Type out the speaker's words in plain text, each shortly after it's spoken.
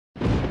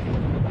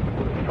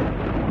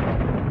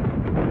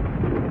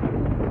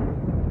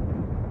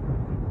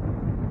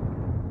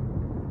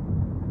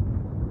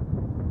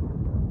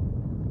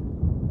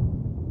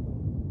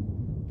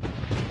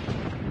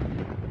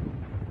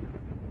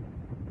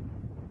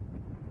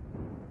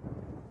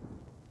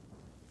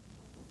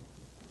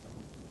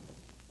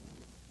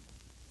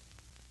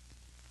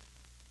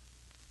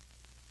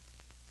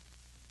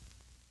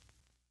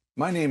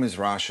My name is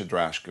Rasha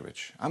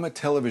Drašković. I'm a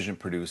television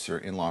producer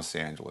in Los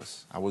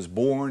Angeles. I was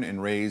born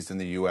and raised in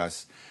the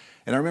U.S.,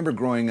 and I remember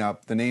growing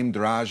up, the name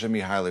Draza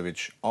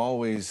Mihailovich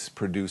always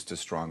produced a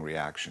strong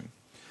reaction.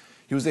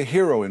 He was a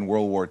hero in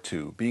World War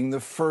II, being the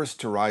first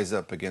to rise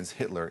up against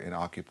Hitler in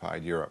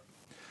occupied Europe.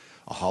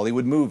 A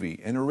Hollywood movie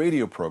and a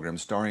radio program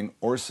starring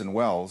Orson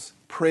Welles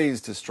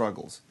praised his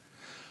struggles.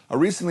 A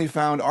recently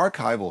found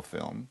archival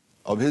film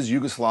of his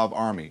Yugoslav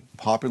army,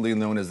 popularly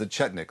known as the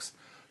Chetniks,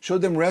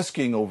 showed them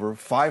rescuing over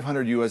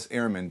 500 U.S.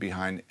 airmen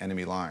behind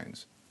enemy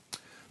lines.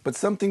 But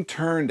something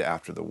turned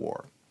after the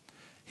war.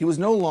 He was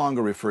no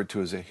longer referred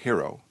to as a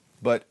hero,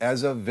 but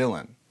as a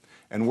villain,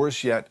 and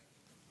worse yet,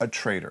 a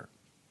traitor.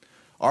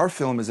 Our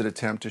film is an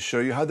attempt to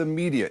show you how the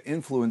media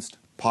influenced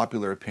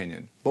popular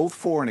opinion, both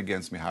for and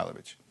against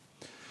Mihailovich.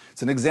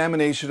 It's an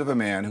examination of a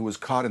man who was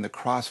caught in the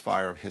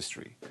crossfire of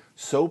history,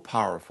 so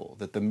powerful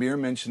that the mere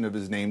mention of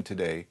his name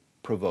today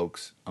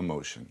provokes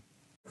emotion.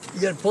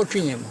 Jer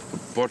počinjemo.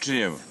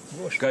 Počinjemo.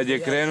 Kad je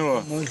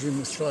krenulo?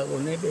 Možemo slavo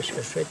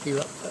nebeska, sveti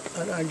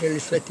aranđeli,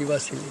 sveti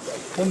Vasilij.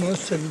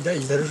 Pomozite mi da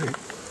izdržim.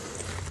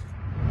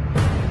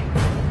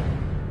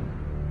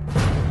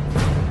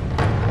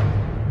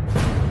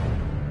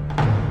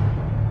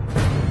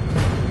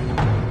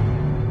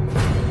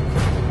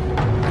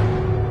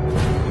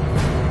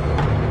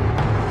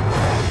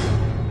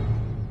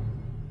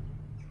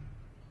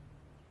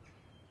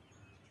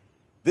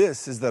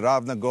 This is the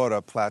Ravna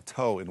Gora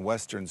Plateau in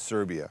western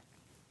Serbia.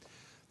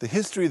 The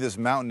history of this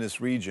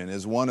mountainous region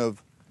is one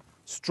of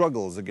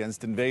struggles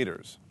against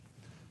invaders.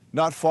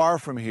 Not far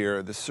from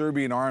here, the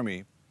Serbian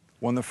army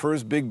won the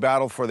first big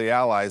battle for the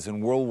Allies in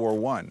World War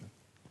I.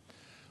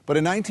 But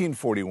in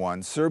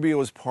 1941, Serbia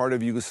was part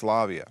of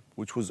Yugoslavia,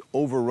 which was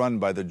overrun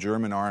by the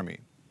German army.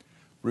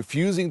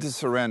 Refusing to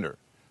surrender,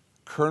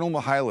 Colonel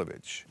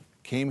Mihailovich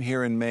came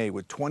here in May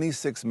with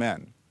 26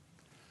 men,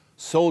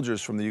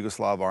 soldiers from the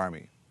Yugoslav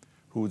army,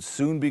 who would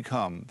soon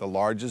become the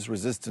largest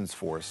resistance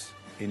force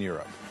in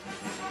Europe.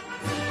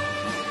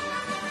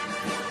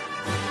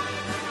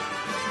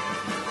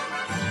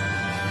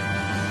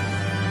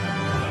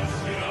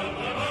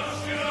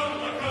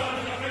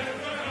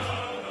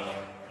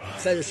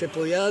 Kada se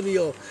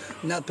pojavio,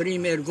 na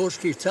primjer,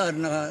 gorski car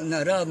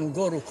na Ravnu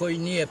Goru koji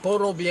nije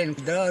porobljen,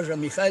 Draza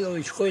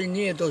Mihailović koji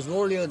nije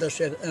dozvolio da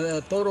se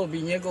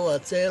porobi njegova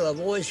cela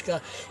vojska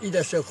i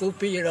da se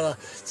okupira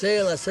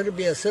cela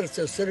Srbija,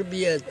 srce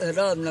Srbije,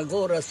 Ravna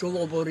Gora,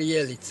 Sulobor i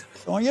Jelica.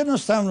 On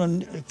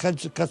jednostavno,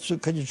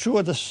 kad je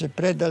čuo da su se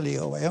predali,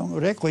 on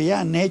rekao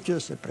ja neću da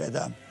se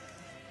predam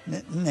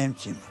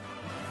Nemcima.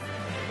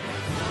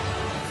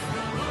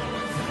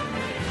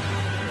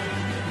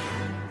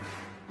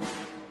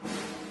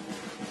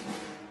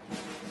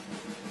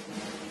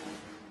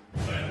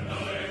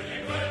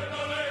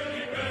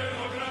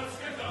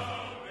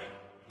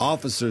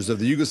 Officers of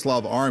the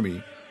Yugoslav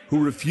army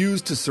who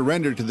refused to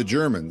surrender to the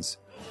Germans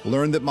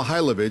learn that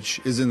Mihailovich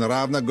is in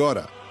Ravna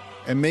Gora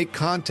and make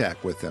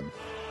contact with him.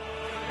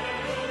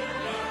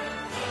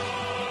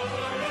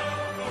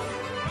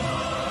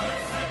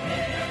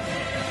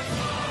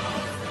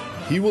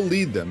 He will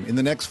lead them in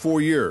the next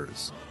 4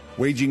 years,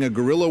 waging a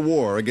guerrilla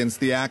war against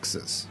the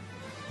Axis.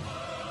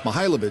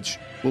 Mihailovich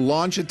will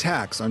launch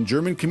attacks on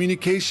German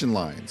communication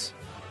lines.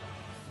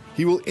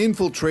 He will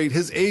infiltrate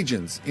his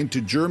agents into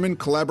German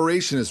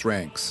collaborationist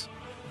ranks.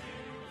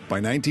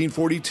 By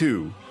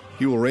 1942,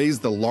 he will raise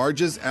the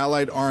largest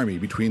Allied army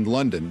between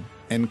London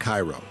and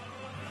Cairo.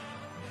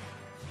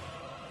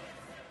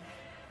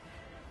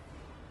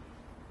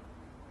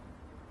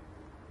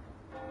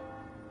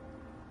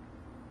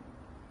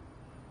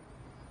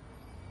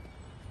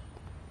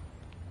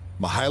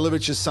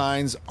 Mihailovich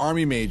assigns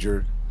Army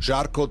Major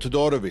Žarko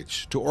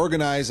Todorović to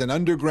organize an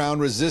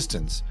underground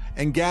resistance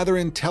and gather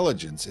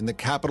intelligence in the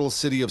capital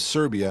city of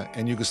Serbia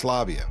and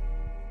Yugoslavia.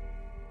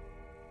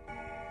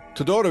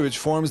 Todorović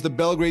forms the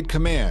Belgrade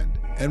Command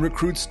and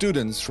recruits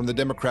students from the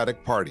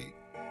Democratic Party.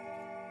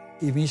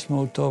 I mi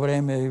smo u to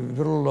vreme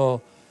vrlo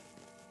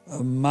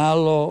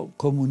malo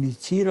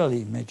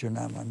komunicirali među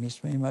nama. Mi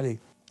smo imali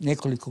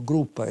nekoliko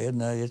grupa.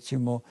 Jedna,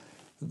 recimo,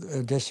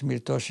 Desimir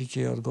Tošić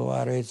je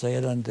odgovarao za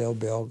jedan deo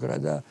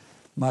Beograda,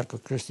 Marko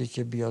Krstić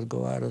je bio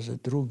odgovarao za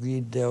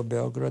drugi deo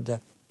Beograda.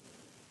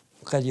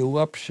 Kad je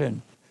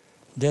uapšen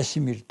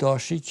Desimir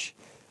Tošić,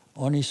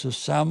 oni su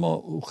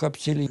samo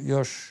uhapsili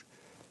još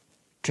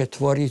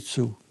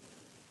 4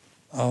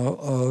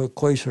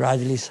 koji su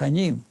radili sa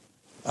njim,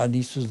 a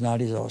nisu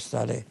znali za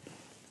ostale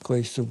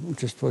koji su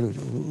učestvovali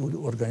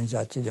u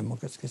organizaciji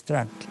Demokratske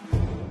stranke.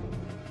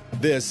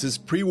 This is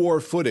pre-war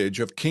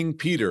footage of King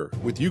Peter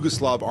with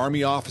Yugoslav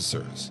army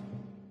officers.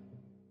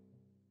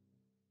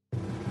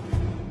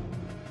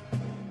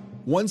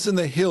 Once in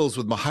the hills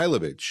with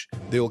Mihailovich,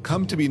 they will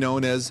come to be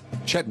known as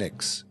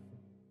chetniks.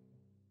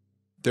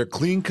 Their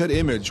clean-cut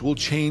image will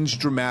change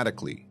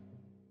dramatically.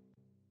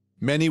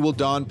 Many will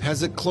don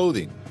peasant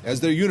clothing as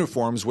their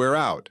uniforms wear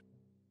out.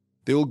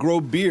 They will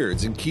grow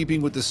beards in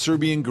keeping with the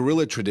Serbian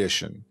guerrilla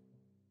tradition,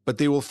 but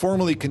they will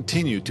formally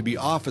continue to be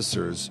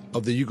officers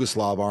of the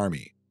Yugoslav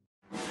army.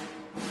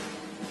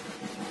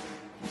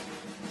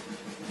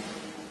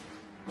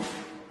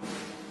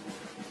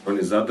 On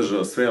je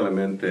zadržao sve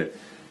elemente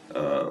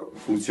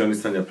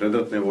funkcionisanja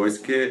predratne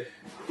vojske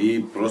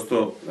i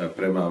prosto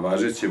prema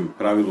važećem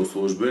pravilu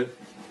službe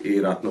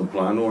i ratnom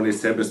planu on je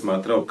sebe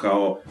smatrao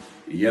kao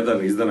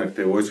jedan izdanak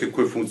te vojske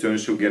koji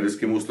funkcioniše u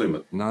gerilskim uslovima.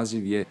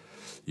 Naziv je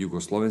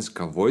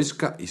Jugoslovenska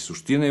vojska i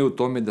suština je u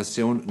tome da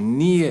se on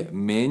nije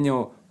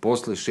menjao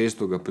posle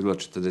 6. aprila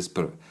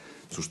 1941.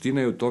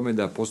 Suština je u tome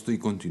da postoji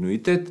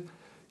kontinuitet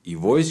i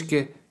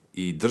vojske,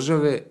 i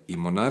države, i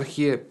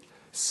monarhije,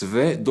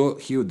 sve do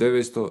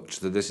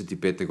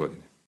 1945.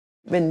 godine.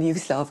 When the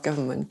Yugoslav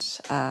government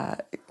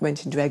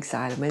went into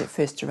exile, when it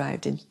first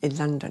arrived in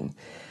London,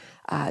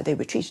 they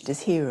were treated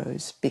as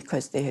heroes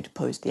because they had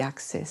opposed the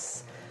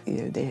Axis.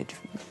 They had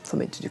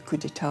fomented a coup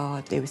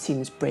d'etat. They were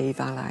seen as brave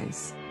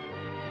allies.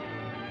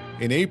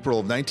 In April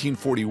of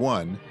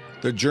 1941,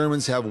 the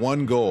Germans have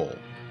one goal: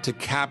 to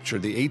capture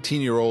the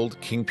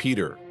 18-year-old King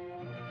Peter.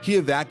 He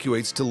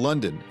evacuates to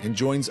London and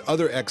joins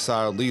other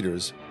exiled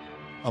leaders,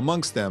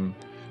 amongst them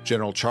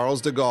General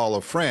Charles de Gaulle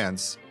of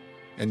France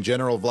and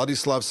General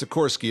Władysław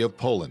Sikorski of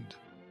Poland.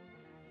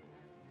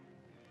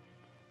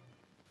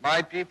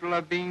 My people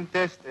are being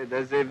tested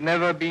as they've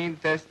never been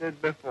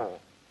tested before.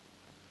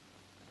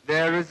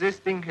 They're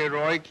resisting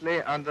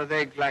heroically under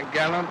their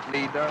gallant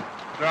leader,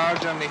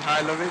 Draza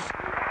Mihailovich.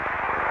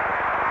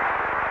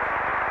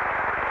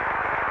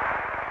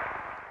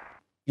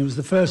 He was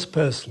the first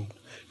person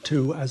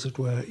to, as it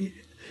were,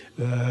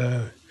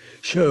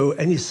 show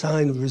any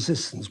sign of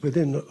resistance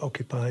within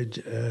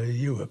occupied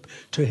Europe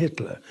to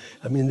Hitler.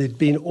 I mean, there'd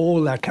been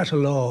all that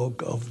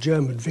catalogue of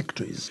German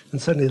victories,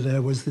 and suddenly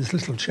there was this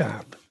little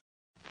chap.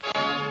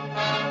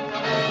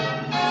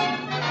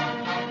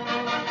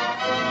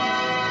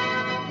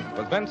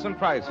 With Vincent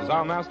Price as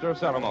our master of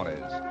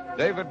ceremonies,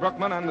 David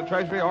Brookman and the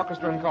Treasury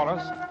Orchestra and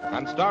Chorus,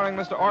 and starring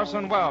Mr.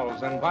 Orson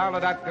Welles in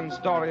Violet Atkins'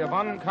 story of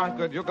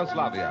unconquered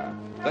Yugoslavia,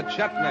 the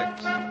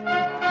Chetniks.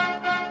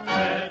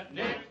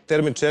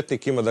 Termin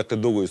četnik ima, dakle,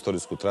 dugu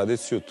istorijsku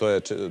tradiciju. To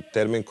je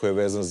termin koji je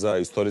vezan za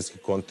istorijski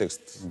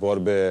kontekst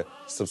borbe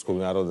srpskog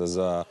naroda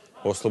za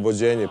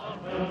oslobođenje.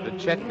 The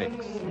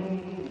Chetniks.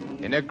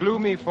 In a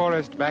gloomy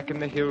forest back in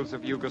the hills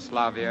of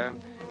Yugoslavia,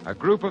 a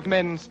group of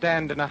men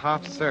stand in a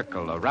half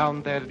circle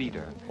around their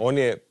leader. On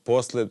je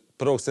posle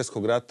Prvog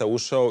svjetskog rata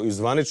ušao i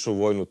zvaničnu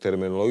vojnu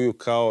terminologiju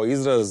kao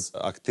izraz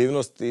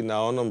aktivnosti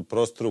na onom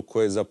prostoru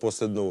koji je za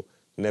poslednu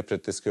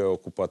neprijateljske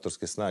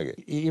okupatorske snage.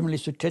 I imali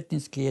su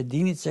četničke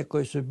jedinice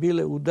koje su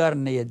bile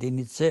udarne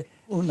jedinice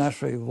u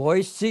našoj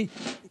vojsci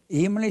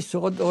i imali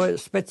su ove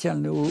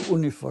specijalne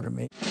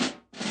uniforme.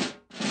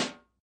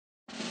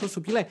 To su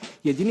bile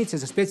jedinice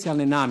za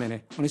specijalne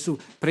namene. Oni su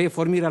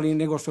preformirali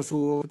nego što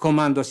su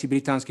komandosi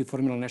britanski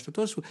formirali nešto.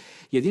 To su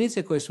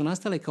jedinice koje su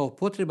nastale kao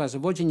potreba za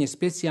vođenje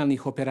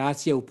specijalnih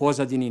operacija u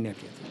pozadini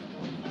neprijatelja.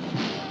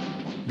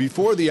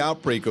 Before the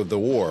outbreak of the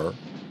war,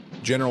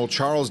 General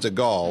Charles de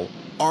Gaulle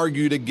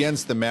argued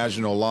against the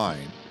Maginot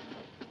Line,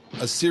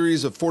 a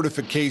series of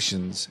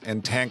fortifications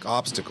and tank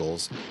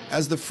obstacles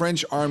as the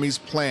French army's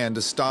plan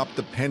to stop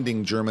the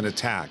pending German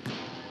attack.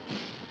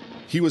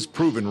 He was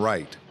proven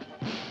right.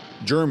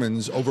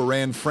 Germans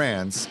overran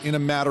France in a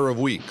matter of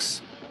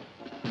weeks.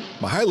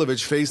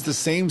 Mihailovich faced the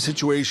same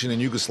situation in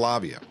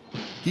Yugoslavia.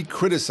 He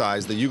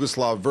criticized the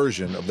Yugoslav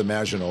version of the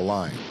Maginot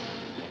Line.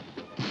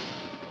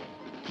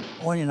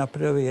 On je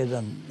napravio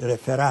jedan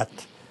referat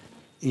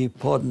i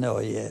podneo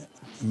je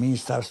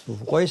ministarstvu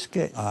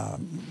vojske, a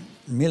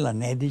Milan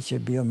Nedić je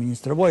bio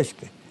ministar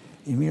vojske.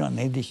 I Milan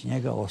Nedić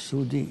njega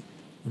osudi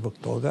zbog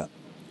toga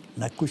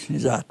na kućni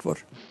zatvor.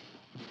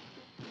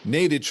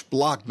 Nedić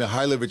blocked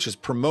Mihailovich's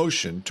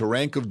promotion to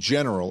rank of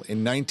general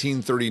in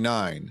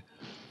 1939,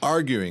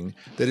 arguing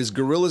that his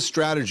guerrilla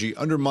strategy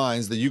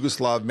undermines the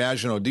Yugoslav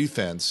Maginot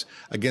defense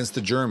against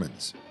the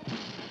Germans.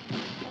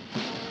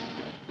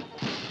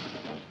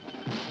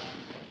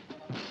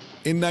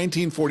 In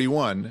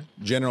 1941,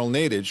 General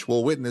Nedić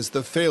will witness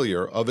the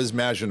failure of his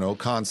Maginot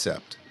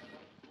concept.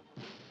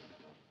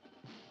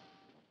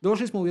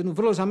 Došli smo u jednu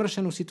vrlo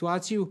zamršenu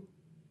situaciju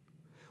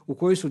u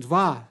kojoj su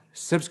dva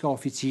srpska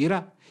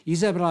oficira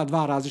izabrala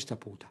dva različita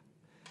puta.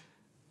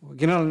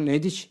 General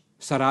Nedić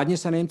saradnje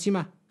sa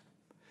Nemcima,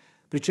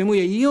 pri čemu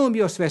je i on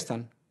bio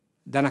svestan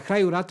da na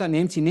kraju rata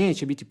Nemci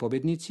neće biti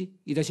pobjednici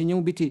i da će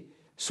njemu biti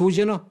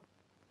suđeno.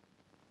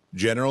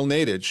 General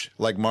Nedić,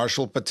 like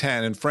Marshal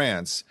Pétain in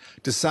France,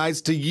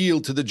 decides to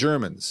yield to the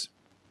Germans.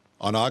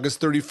 On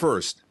August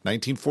 31st,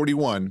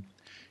 1941,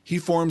 he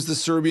forms the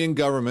Serbian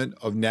government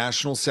of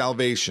national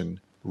salvation,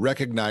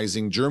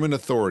 recognizing German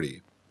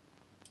authority.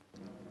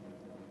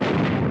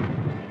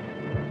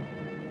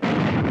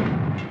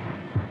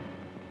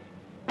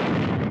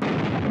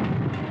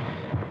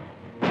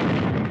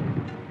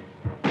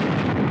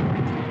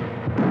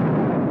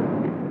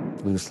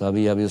 U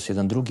Jugoslaviji javio se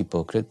jedan drugi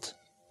pokret,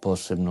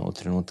 posebno od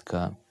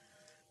trenutka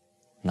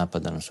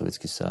napada na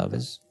Sovjetski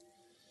savez,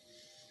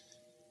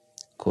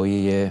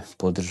 koji je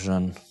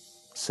podržan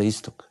sa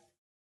istoka.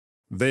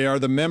 They are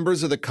the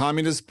members of the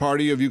Communist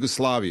Party of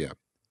Yugoslavia,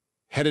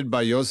 headed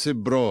by Josip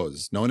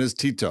Broz, known as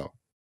Tito.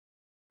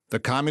 The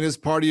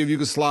Communist Party of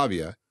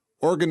Yugoslavia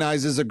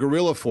organizes a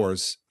guerrilla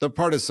force, the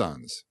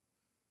Partisans.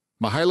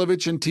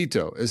 Mihailovich and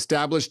Tito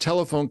established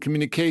telephone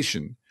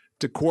communication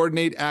to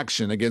coordinate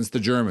action against the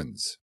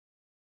Germans.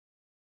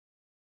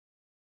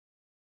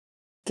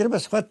 Treba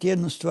shvatiti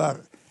jednu stvar.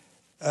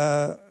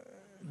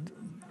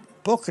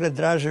 Pokret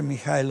Draže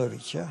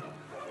Mihailovića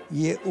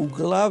je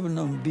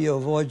uglavnom bio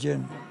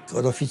vođen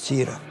od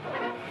oficira.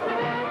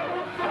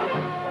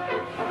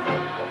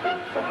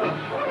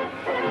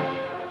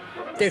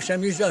 Tek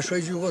sam izašao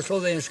iz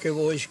jugoslovenske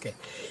vojske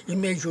i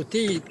među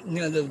ti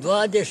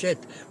 20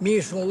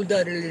 mi smo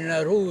udarili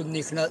na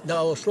rudnik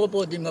da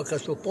oslobodimo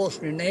kad su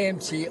pošli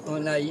Nemci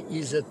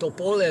iz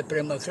Topole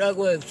prema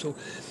Kragujevcu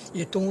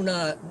i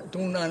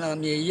tuna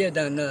nam je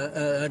jedan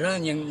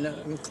ranjen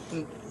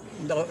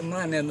da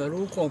manem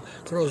rukom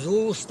kroz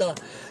usta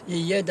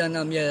i jedan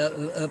nam je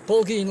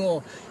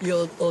poginuo i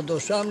od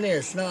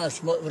 18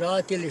 nas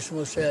vratili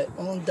smo se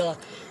onda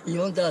i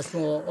onda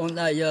smo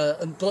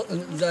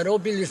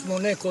zarobili smo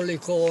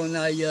nekoliko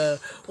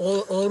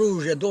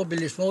oružje,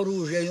 dobili smo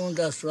oružje i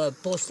onda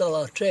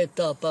postala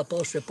četa, pa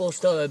posle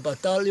postao je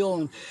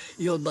bataljon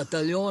i od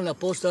bataljona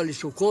postali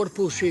su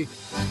korpusi.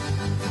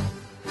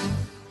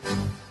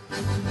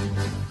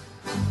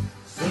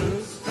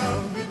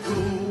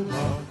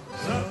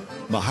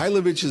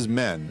 Mihailović's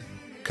men,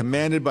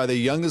 commanded by the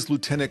youngest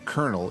lieutenant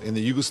colonel in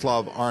the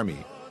Yugoslav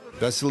army,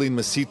 Veselin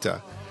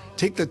Masita,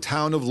 take the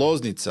town of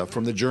Loznica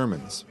from the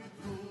Germans.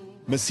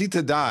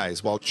 Masita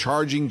dies while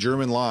charging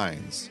German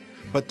lines,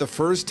 but the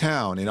first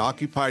town in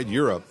occupied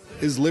Europe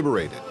is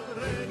liberated.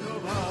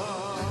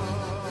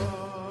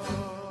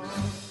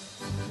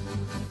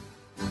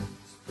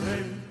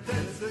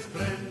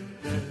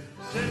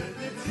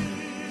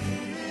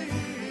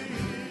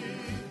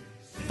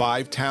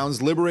 Five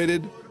towns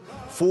liberated,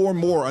 4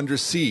 more under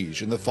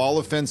siege in the fall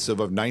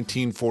offensive of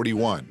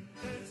 1941.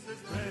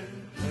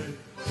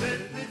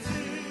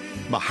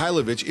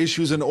 Mihailovich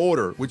issues an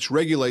order which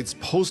regulates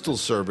postal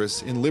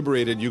service in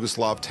liberated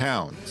Yugoslav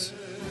towns.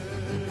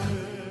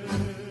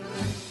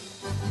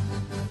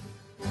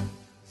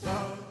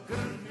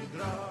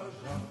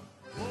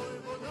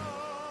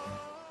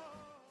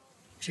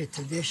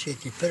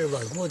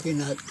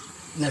 godina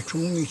na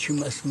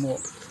Čumićima smo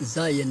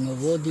zajedno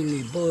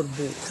vodili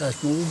borbu kad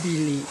smo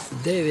ubili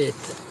 9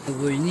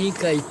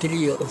 vojnika i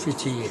 3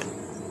 oficira.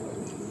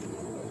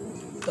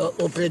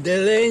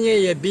 Opredelenje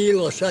je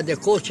bilo sada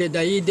ko će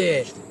da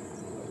ide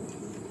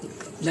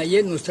na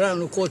jednu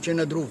stranu, ko će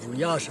na drugu.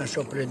 Ja sam se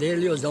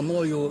opredelio za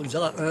moju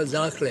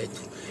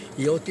zakletvu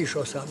i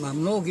otišao sam, a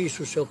mnogi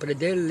su se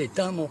opredelili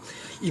tamo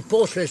i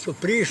posle su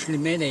prišli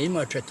mene,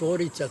 ima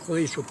 4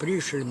 koji su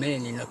prišli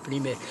meni, na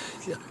primjer,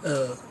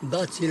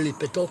 bacili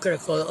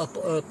petokraku, a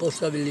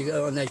postavili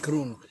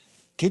krunu.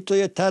 Tito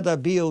je tada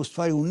bio u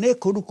stvari u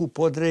neku ruku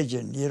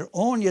podređen, jer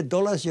on je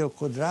dolazio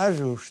kod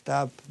Draže u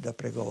štab da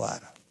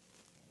pregovara,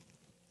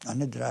 a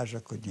ne Draža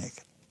kod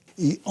njega.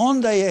 I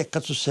onda je,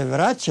 kad su se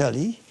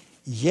vraćali,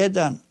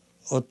 jedan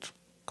od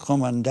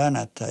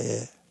komandanata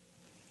je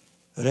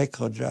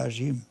rekao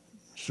Draži,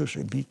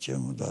 slušaj, mi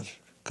ćemo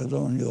kad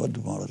oni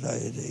odu malo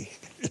dalje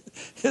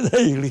da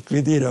ih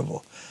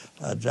likvidiramo.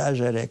 A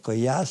Draža je rekao,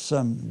 ja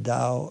sam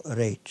dao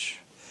reč.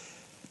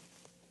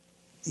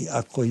 I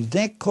ako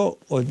neko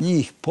od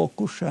njih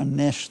pokuša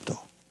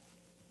nešto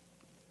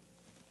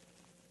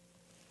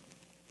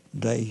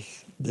da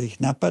ih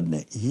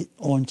napadne,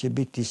 on će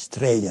biti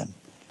streljan.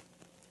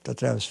 To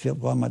treba sve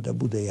vama da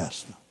bude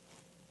jasno.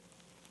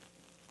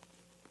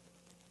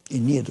 I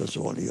nije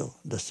dozvolio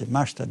da se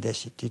mašta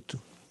desi Titu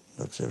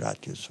dok se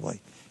vrati u svoj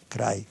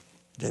kraj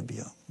gde je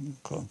bio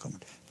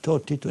komandant. To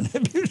Titu ne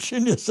bi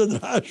učinio sa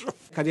Dražom.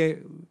 Kad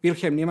je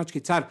Wilhelm, njemački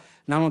car,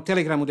 na onom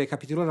telegramu da je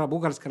kapitulirala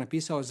Bugarska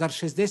napisao, zar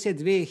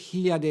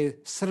 62.000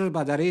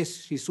 Srba da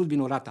reši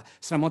sudbinu rata?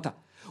 Sramota.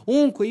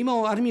 On koji je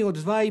imao armiju od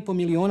 2,5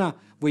 miliona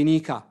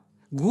vojnika,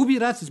 gubi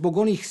rat zbog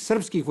onih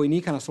srpskih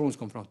vojnika na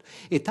Solunskom frontu.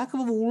 Takvu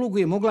ulogu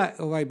je mogla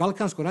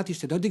Balkansko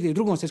ratište da odigra i u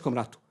Drugom svjetskom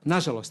ratu.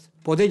 Nažalost,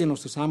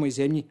 podeljenost u samoj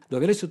zemlji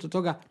doveli su do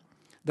toga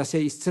da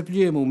se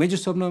iscrpljujemo u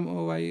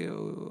međusobnom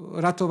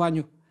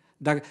ratovanju,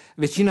 da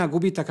većina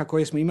gubitaka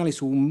koje smo imali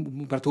su u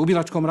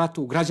bratoubilačkom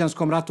ratu, u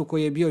građanskom ratu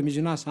koji je bio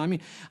među nas sami,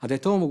 a da je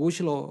to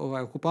omogućilo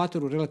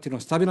okupatoru relativno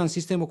stabilan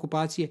sistem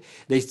okupacije,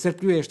 da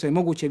iscrpljuje što je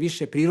moguće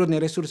više prirodne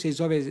resurse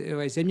iz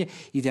ove zemlje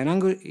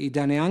i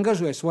da ne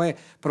angažuje svoje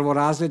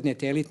prvorazredne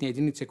te elitne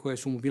jedinice koje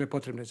su mu bile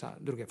potrebne za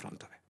druge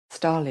frontove.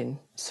 Stalin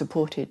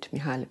supported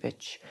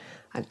Mihailovich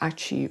and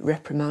actually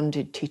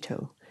reprimanded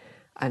Tito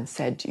and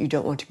said, you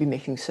don't want to be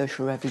making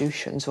social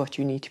revolutions. What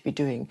you need to be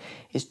doing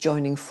is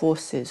joining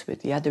forces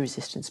with the other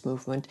resistance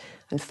movement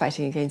and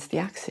fighting against the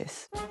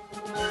Axis.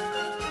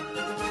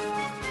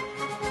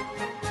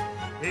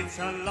 It's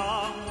a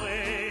long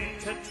way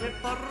to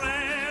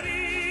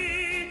Tipperary.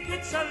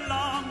 It's a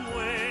long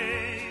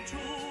way to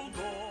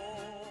go.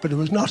 But it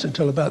was not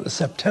until about the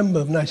September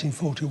of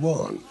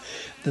 1941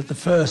 that the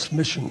first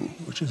mission,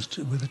 which was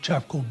with a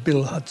chap called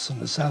Bill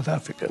Hudson, a South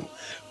African,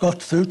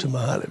 got through to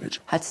Mihailovich.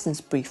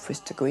 Hudson's brief was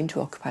to go into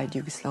occupied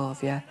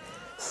Yugoslavia,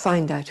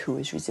 find out who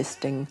is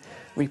resisting,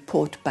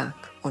 report back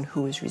on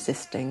who is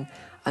resisting,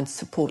 and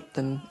support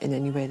them in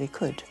any way they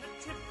could.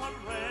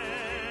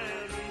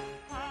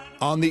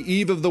 On the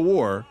eve of the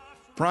war,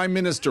 Prime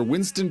Minister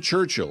Winston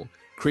Churchill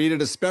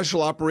created a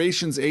special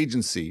operations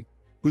agency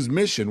whose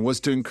mission was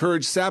to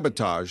encourage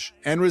sabotage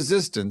and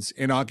resistance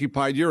in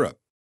occupied Europe.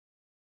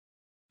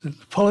 The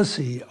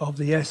policy of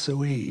the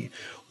SOE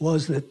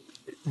was that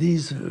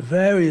these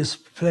various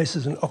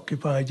places in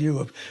occupied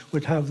Europe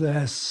would have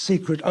their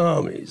secret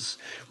armies,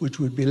 which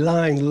would be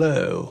lying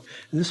low.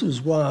 And this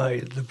was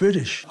why the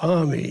British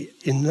Army,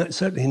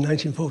 certainly in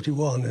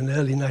 1941 and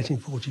early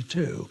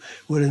 1942,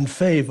 were in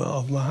favour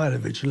of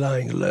Mihailovich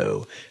lying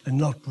low and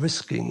not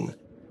risking.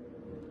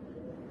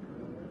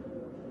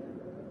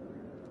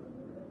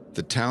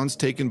 The towns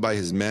taken by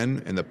his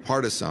men and the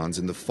partisans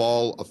in the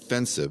fall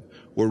offensive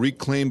were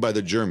reclaimed by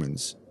the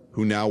Germans,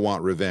 who now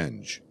want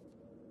revenge.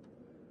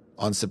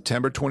 On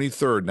September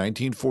 23,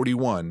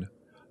 1941,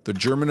 the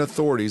German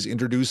authorities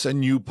introduce a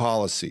new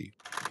policy.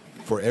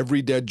 For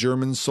every dead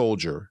German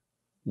soldier,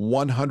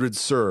 100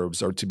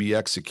 Serbs are to be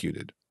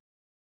executed.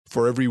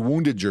 For every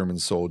wounded German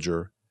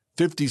soldier,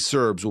 50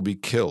 Serbs will be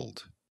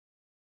killed.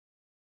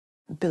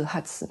 Bill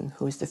Hudson,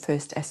 who was the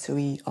first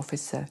SOE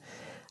officer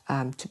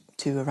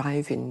to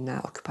arrive in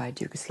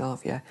occupied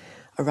Yugoslavia,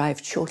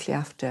 arrived shortly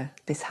after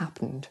this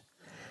happened.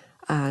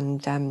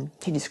 And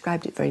he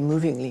described it very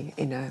movingly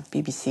in a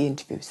BBC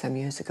interview some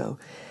years ago,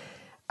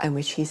 in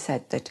which he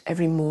said that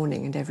every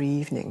morning and every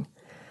evening,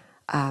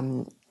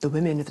 the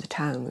women of the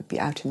town would be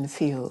out in the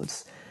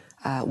fields,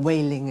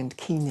 wailing and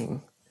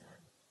keening.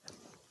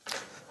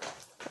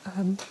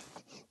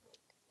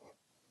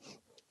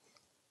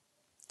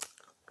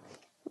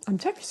 I'm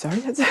terribly sorry.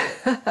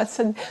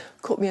 That's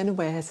caught me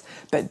unawares.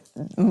 But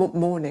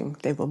mourning,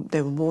 they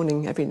were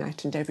mourning every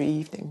night and every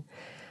evening.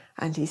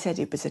 And he said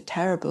it was a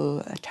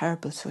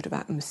terrible sort of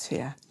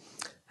atmosphere.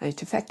 And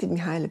it affected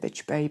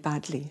Mihailovich very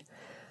badly.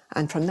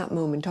 And from that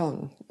moment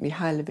on,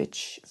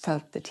 Mihailovich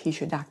felt that he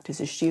should act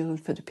as a shield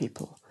for the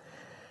people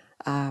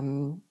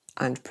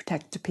and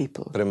protect the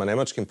people. Prema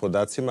nemačkim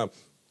podacima,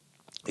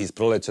 iz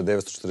proleća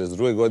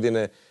 1942.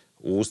 godine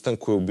u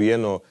ustanku je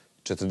ubijeno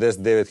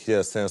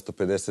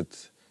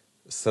 49.750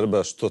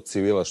 Srba, što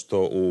civila,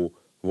 što u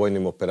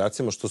vojnim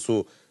operacijama, što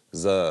su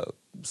za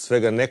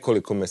svega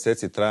nekoliko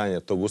meseci trajanja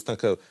tog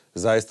ustanka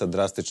zaista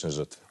drastične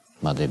žrtve.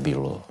 Mada je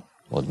bilo,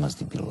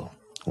 odmazdi bilo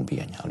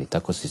ubijanja, ali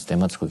tako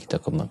sistematskog i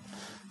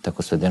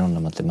tako svedeno na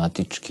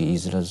matematički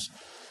izraz,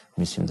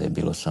 mislim da je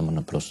bilo samo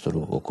na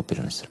prostoru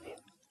okupirane Srbije.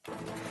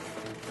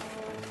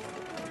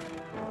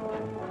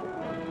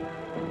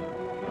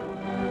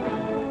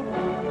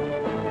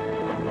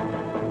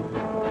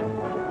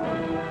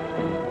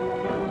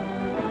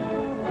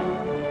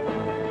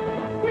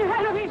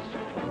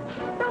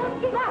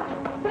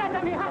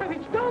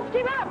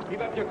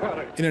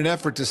 In an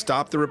effort to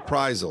stop the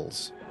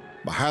reprisals,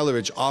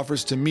 Mihailovich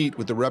offers to meet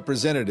with the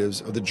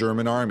representatives of the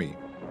German army.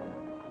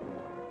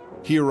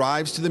 He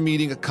arrives to the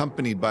meeting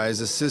accompanied by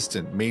his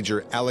assistant,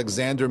 Major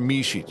Alexander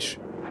Misic.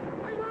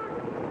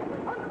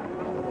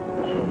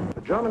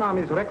 The German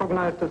army is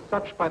recognized as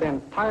such by the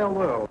entire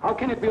world. How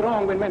can it be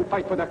wrong when men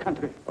fight for their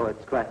country? Oh,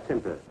 it's quite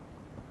simple.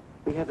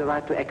 We have the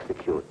right to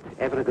execute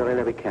every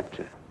guerrilla we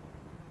capture.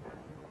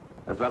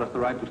 As well as the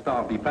right to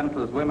starve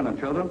defenseless women and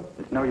children?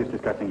 It's no use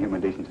discussing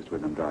human decencies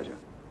with them, Draza.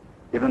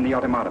 Give them the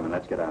ultimatum and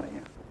let's get out of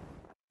here.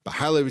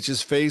 Mihailovich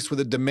is faced with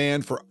a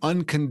demand for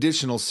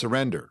unconditional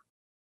surrender.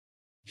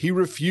 He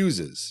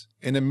refuses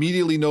and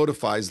immediately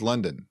notifies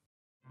London.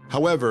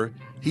 However,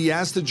 he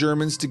asks the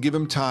Germans to give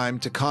him time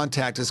to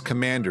contact his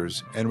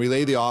commanders and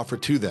relay the offer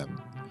to them,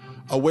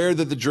 aware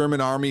that the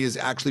German army is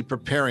actually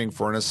preparing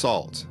for an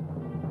assault.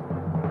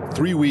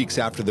 3 weeks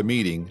after the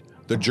meeting,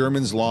 the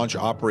Germans launch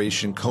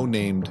Operation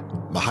codenamed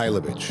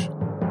Mihailovich.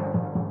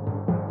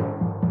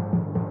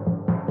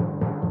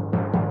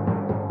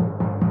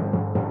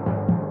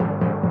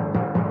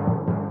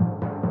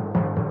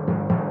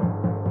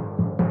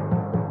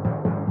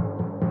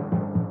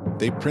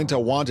 They print a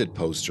wanted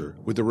poster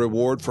with a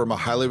reward for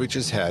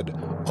Mihailovich's head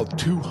of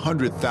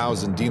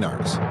 200,000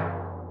 dinars.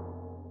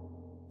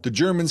 The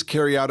Germans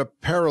carry out a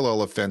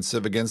parallel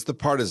offensive against the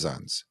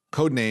partisans,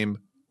 codenamed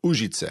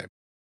Užice,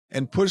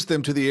 and push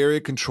them to the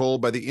area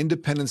controlled by the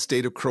independent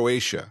state of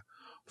Croatia,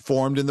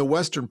 formed in the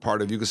western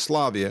part of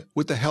Yugoslavia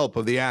with the help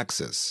of the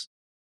Axis.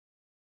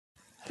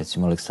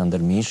 Recimo Aleksandar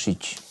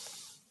Mišić,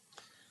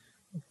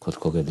 kod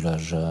koga je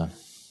Draža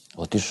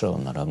otišao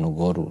na Ravnu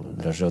goru.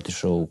 Draža je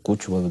otišao u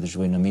kuću Vojvode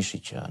Živojina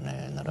Mišića, a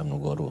ne na Ravnu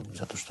goru,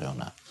 zato što je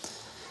ona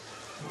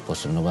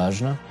posebno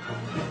važna.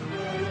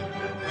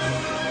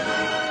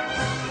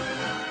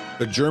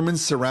 The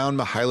Germans surround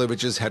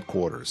Mihailovich's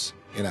headquarters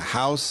in a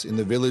house in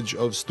the village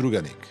of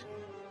Struganik.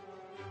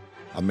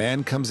 A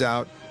man comes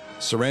out,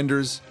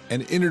 surrenders,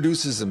 and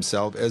introduces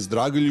himself as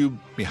Dragoljub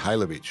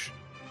Mihailovich.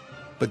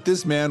 But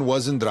this man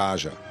wasn't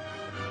Draza.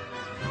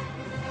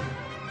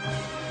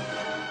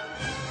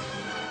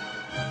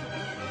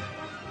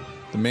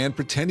 The man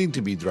pretending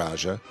to be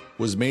Draza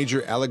was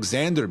Major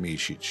Alexander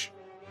Misic.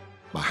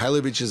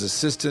 Mihailović's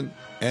assistant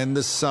and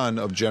the son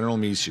of General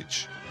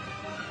Misic.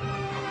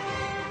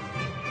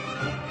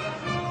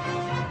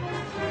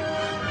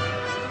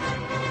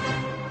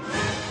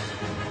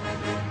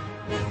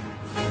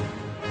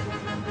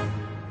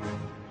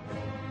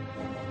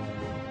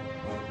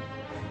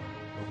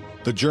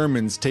 The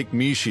Germans take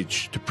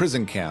Misic to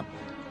prison camp,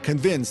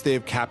 convinced they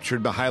have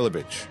captured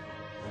Mihailović.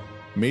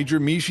 Major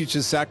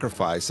Misic's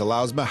sacrifice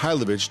allows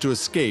Mihailović to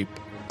escape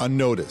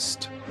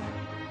unnoticed.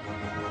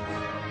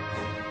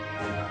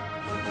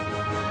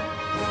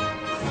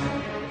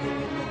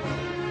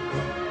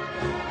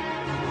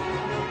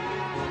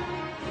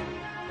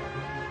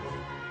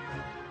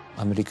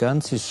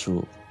 Amerikanci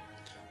su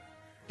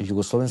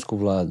jugoslovensku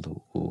vladu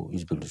u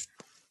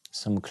izbjeglištvu,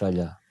 samo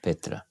kralja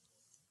Petra,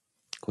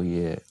 koji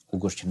je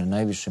ugošćen na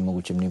najvišem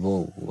mogućem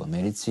nivou u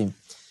Americi,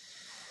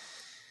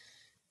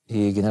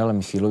 i generala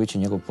Mihailovića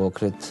i njegov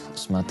pokret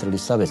smatrali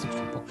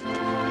savezničkim pokretom.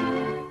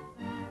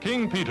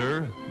 King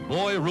Peter,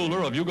 boy ruler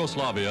of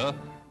Yugoslavia,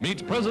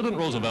 meets President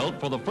Roosevelt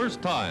for the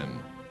first time.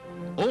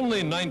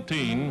 Only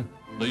 19,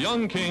 the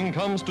young king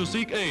comes to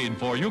seek aid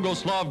for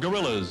Yugoslav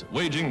guerrillas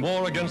waging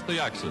war against the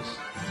Axis.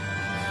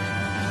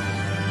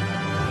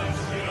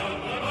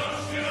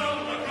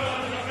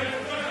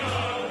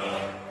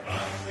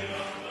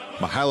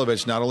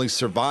 Mihailović not only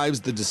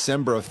survives the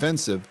December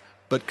offensive,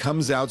 but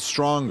comes out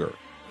stronger,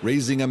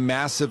 raising a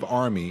massive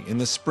army in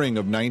the spring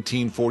of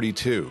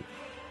 1942.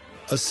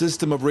 A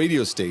system of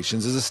radio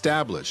stations is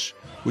established,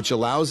 which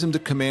allows him to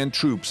command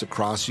troops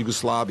across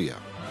Yugoslavia.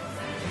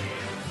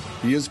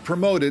 He is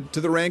promoted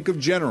to the rank of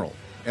general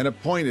and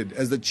appointed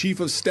as the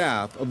chief of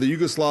staff of the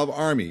Yugoslav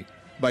army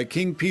by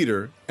King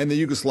Peter and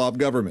the Yugoslav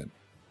government.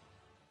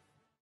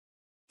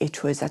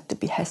 It was at the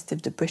behest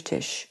of the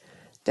British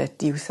that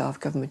the Yugoslav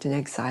government in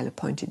exile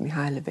appointed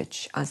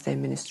Mihailović as their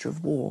Minister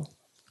of War.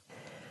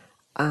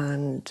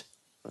 And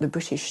the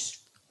British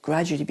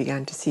gradually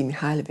began to see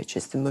Mihailović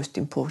as the most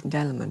important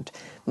element,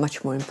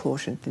 much more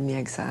important than the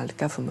exiled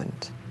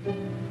government.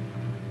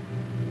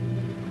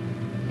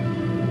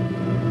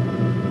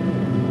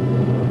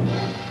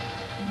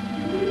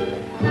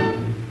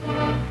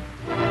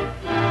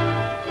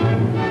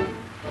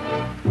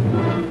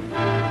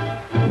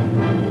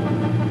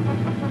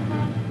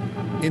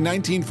 In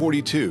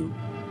 1942,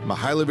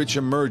 Mihailović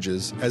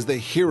emerges as the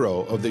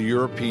hero of the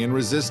European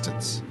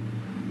resistance.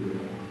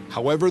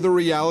 However, the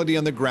reality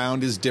on the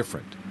ground is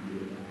different.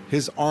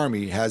 His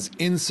army has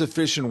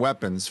insufficient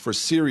weapons for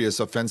serious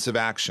offensive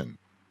action.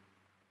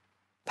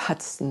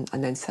 Hudson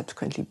and then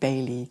subsequently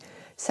Bailey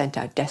sent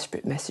out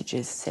desperate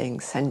messages saying,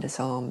 send us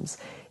arms.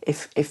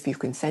 If you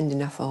can send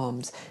enough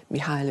arms,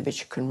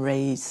 Mihailović can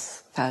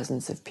raise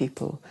thousands of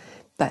people,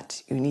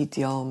 but you need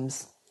the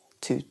arms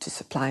to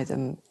supply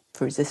them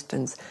for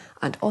resistance,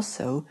 and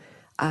also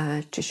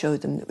to show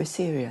them that we're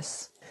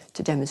serious,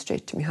 to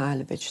demonstrate to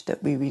Mihailović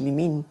that we really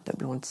mean that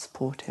we want to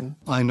support him.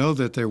 I know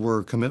that there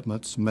were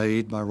commitments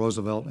made by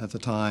Roosevelt at the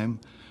time.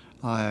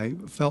 I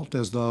felt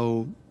as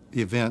though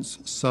events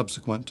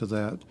subsequent to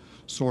that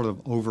sort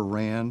of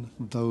overran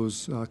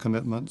those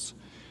commitments.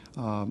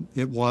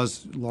 It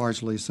was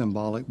largely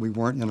symbolic. We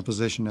weren't in a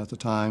position at the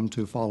time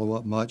to follow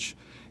up much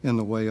in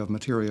the way of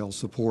material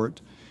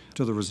support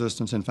to the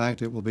resistance. In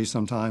fact, it will be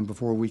some time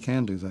before we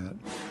can do that.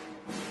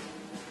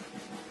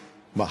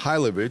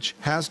 Mihailović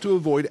has to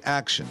avoid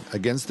action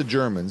against the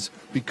Germans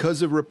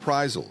because of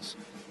reprisals.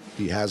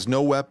 He has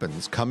no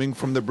weapons coming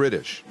from the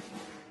British.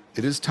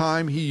 It is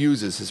time he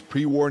uses his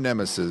pre-war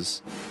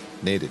nemesis,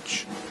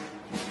 Nedić.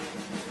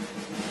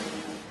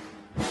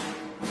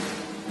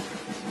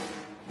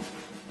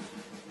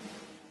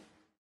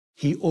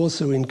 He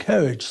also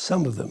encouraged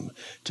some of them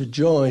to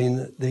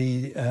join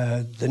the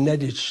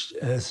Nedić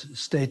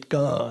State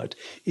Guard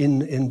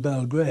in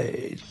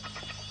Belgrade.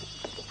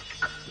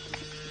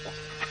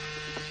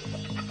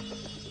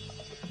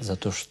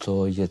 Zato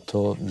što je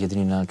to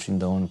jedini način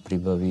da on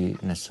pribavi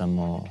ne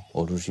samo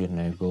oružje,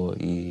 nego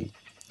i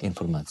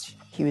informacije.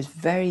 He was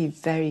very,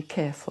 very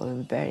careful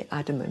and very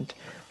adamant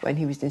when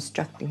he was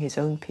instructing his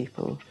own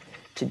people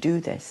to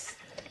do this,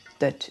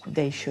 that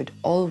they should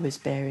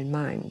always bear in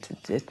mind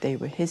that they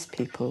were his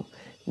people,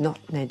 not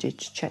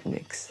Nedić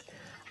chetniks,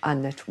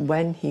 and that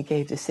when he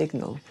gave the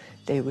signal,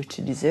 they were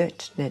to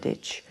desert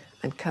Nedić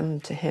and come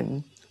to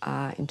him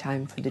in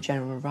time for the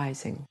general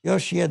rising.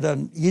 Još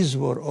jedan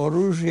izvor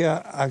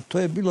oružja, a to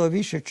je bilo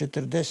više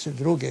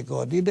 42.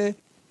 godine,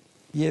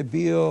 je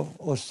bio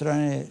od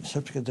strane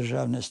Srpske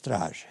državne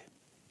straže,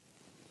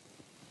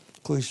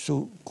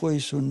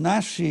 koji su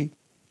naši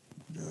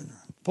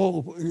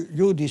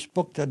ljudi iz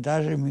pokreta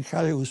Draže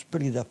Mihailovića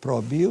uspeli da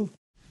probiju.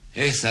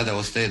 Sada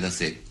ostaje da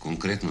se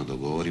konkretno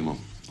dogovorimo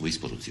o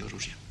isporuci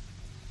oružja.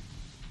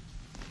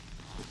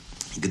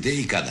 Gde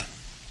i kada?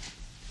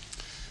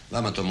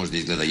 Vama to možda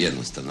izgleda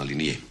jednostavno, ali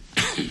nije.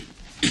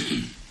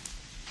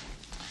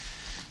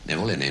 Ne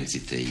vole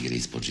Nemci te igre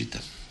ispod žita,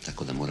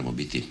 tako da moramo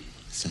biti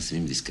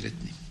sasvim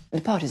diskretni.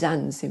 The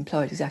partisans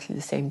employed exactly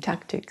the same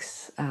tactics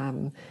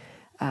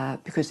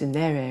because in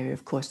their area,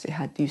 of course, they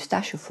had the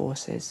Ustasha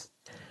forces.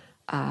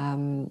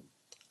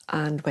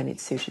 and when it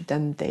suited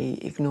them, they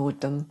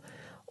ignored them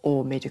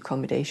or made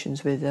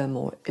accommodations with them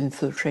or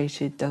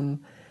infiltrated them,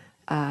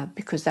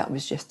 because that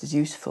was just as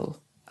useful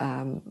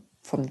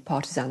from the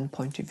partisan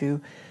point of view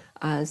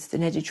as the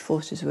Nedić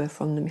forces were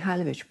from the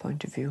Mihailovich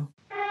point of view.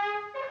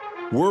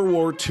 World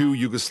War II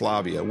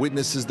Yugoslavia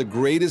witnesses the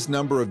greatest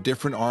number of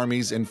different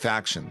armies and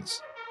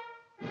factions.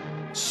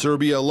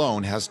 Serbia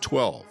alone has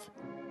 12.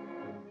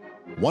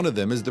 One of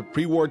them is the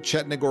pre-war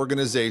Chetnik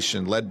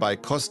organization led by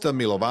Kosta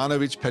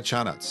Milovanović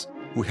Pečanac,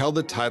 who held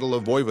the title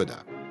of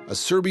Vojvoda, a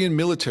Serbian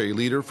military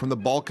leader from the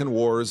Balkan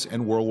Wars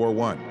and World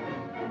War I.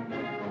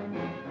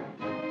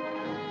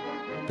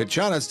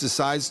 Pečanac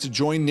decides to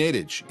join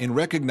Nedić in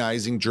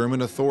recognizing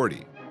German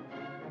authority.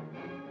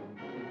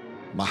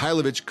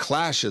 Mihailović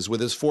clashes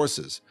with his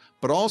forces,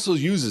 but also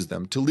uses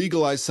them to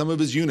legalize some of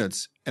his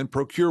units and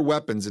procure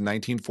weapons in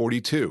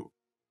 1942.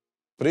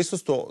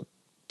 Prisustvo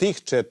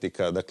tih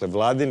četnika, dakle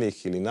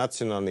vladinih ili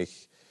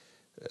nacionalnih,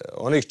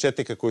 onih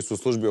četnika koji su u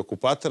službi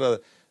okupatora,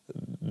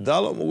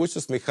 dalo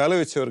mogućnost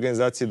Mihailovićevoj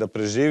organizaciji da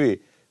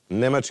preživi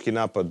nemački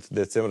napad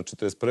decembra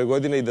 1941.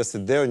 godine i da se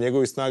deo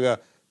njegovih snaga,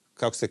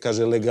 kako se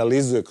kaže,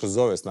 legalizuje kroz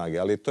ove snage.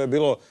 Ali to je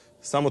bilo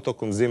samo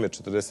tokom zime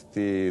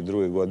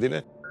 1942.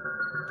 godine.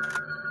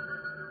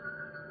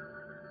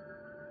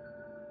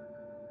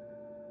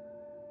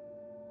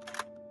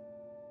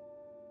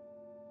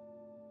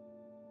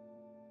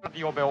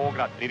 Radio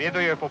Beograd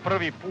priredio je po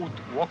prvi put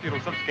u okviru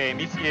srpske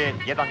emisije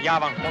jedan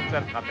javan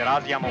koncert na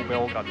Terazijama u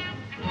Beogradu.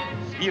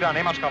 Svira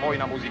nemačka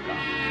vojna muzika.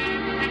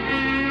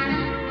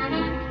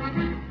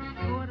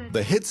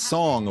 The hit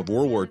song of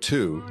World War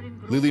II,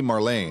 Lili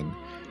Marlene,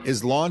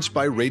 is launched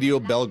by Radio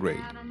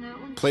Belgrade,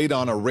 played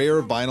on a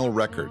rare vinyl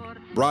record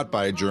brought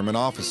by a German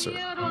officer.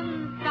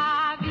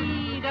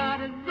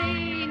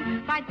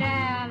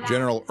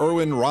 General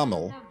Erwin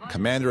Rommel,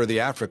 commander of the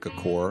Africa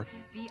Corps,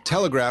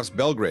 telegraphs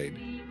Belgrade,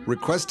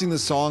 requesting the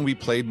song be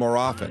played more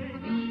often.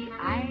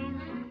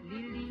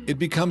 It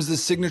becomes the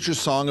signature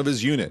song of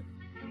his unit,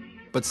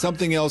 but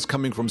something else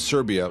coming from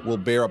Serbia will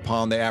bear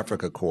upon the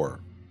Africa Corps.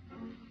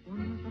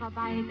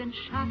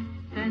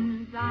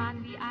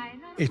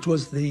 It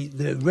was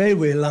the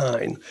railway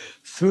line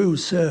through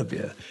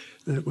Serbia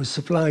that was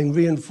supplying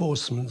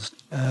reinforcements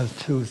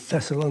to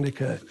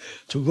Thessalonica,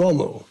 to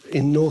Rommel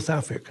in North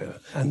Africa,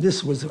 and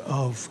this was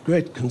of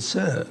great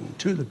concern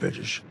to the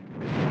British.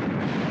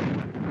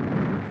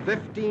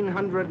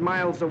 1,500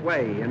 miles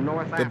away in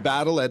North Africa. The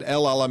battle at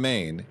El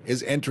Alamein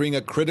is entering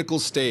a critical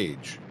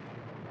stage.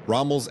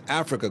 Rommel's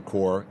Africa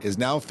Corps is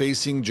now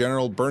facing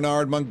General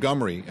Bernard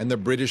Montgomery and the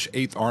British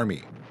 8th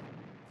Army.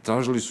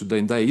 Tražili su da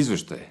im daje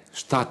izveštaje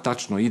šta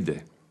tačno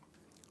ide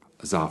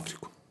za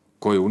Afriku.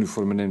 Koje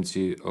uniforme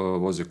Nemci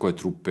voze, koje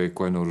trupe,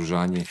 koje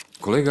naoružanje.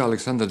 Kolega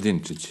Aleksandar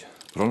Dinčić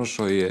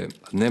pronašao je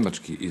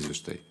nemački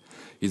izveštaj.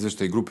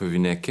 Izveštaj grupe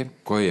Vineke,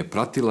 koja je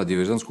pratila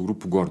diverzantsku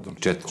grupu Gordon,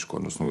 četničku,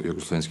 odnosno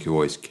jugoslovenske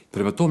vojske.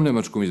 Prema tom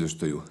nemačkom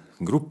izveštaju,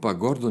 grupa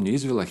Gordon je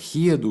izvela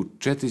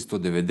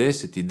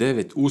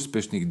 1499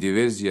 uspešnih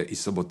diverzija i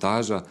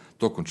sabotaža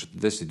tokom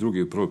 1942.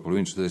 i u prvoj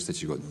polovini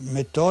 1943. godine.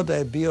 Metoda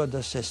je bio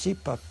da se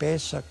sipa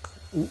pesak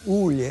u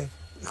ulje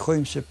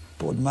kojim se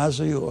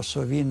podmazuju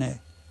osovine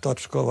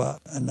točkova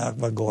na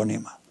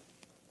vagonima.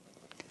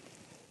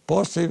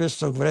 Posle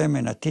izvesnog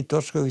vremena ti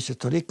točkovi se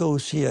toliko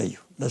usijaju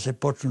da se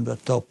počnu da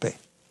tope.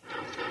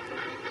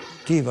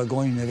 Ti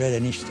vagoni ne vrede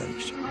ništa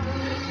više.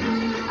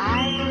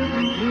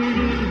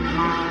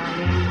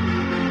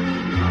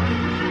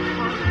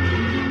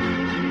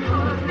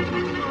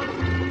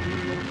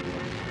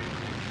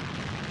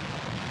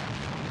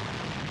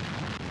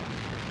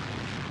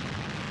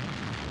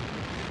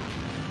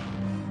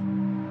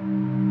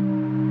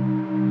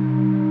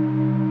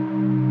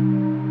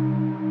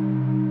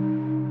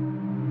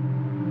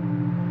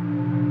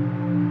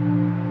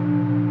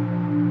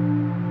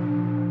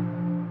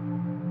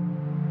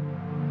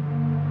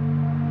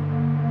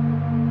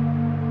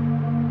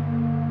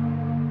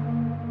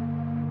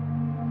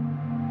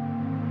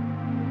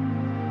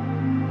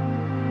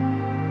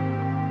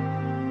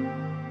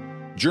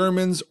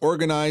 Germans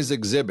organized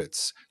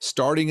exhibits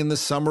starting in the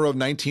summer of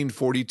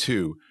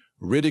 1942,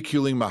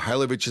 ridiculing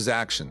Mihailović's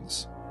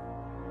actions.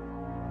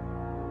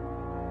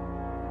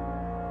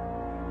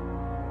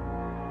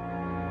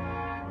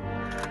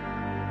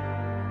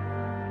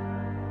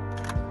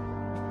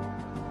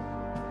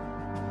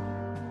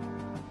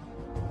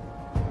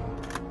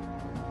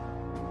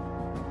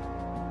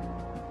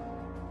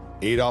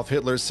 Adolf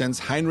Hitler sends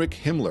Heinrich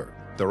Himmler,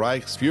 the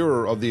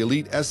Reichsfuhrer of the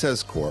elite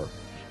SS Corps,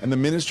 and the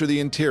Minister of the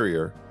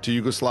Interior to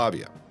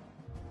Yugoslavia.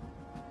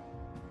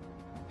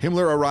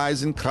 Himmler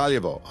arrives in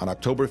Kraljevo on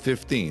October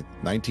 15,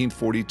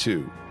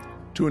 1942,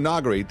 to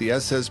inaugurate the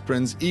SS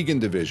Prinz Eugen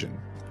Division,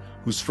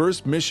 whose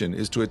first mission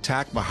is to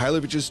attack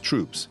Mihailović's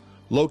troops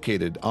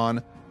located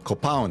on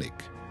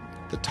Kopaonik,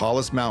 the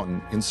tallest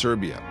mountain in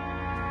Serbia.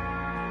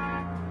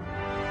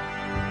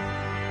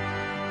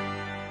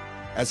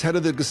 As head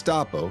of the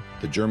Gestapo,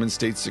 the German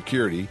state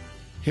security,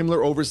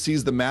 Himmler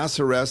oversees the mass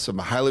arrests of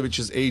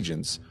Mihailović's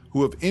agents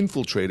who have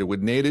infiltrated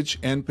with Nedić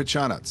and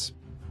Pečanac.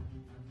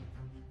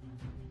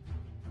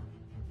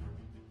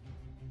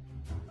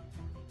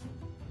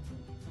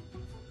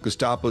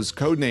 Gestapo's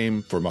code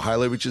name for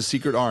Mihailovich's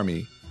secret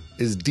army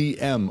is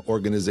DM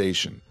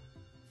organization.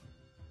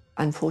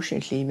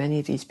 Unfortunately, many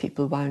of these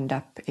people wound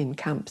up in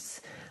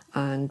camps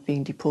and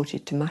being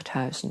deported to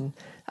Mauthausen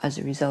as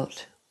a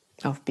result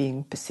of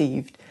being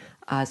perceived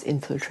as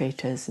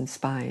infiltrators and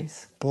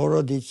spies.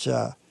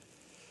 Porodica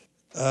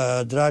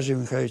Draže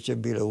Mihailovića je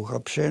bila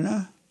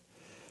uhapšena.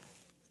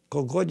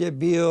 Kogod je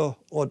bio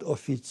od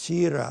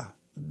oficira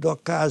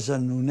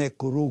dokazan u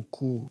neku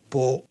ruku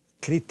po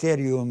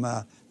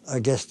kriterijuma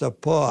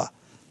Gestapoa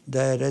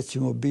da je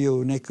recimo bio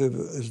u nekoj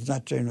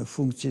značajnoj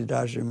funkciji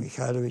Draže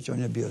Mihailović, on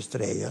je bio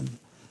streljan.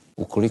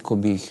 Ukoliko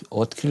bi ih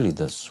otkrili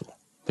da su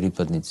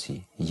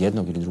pripadnici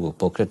jednog ili drugog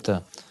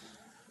pokreta,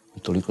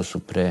 toliko su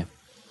pre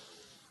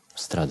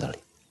stradali.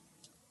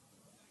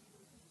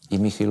 I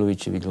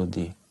Mihailovićevi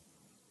ljudi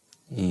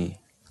i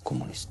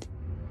komunisti.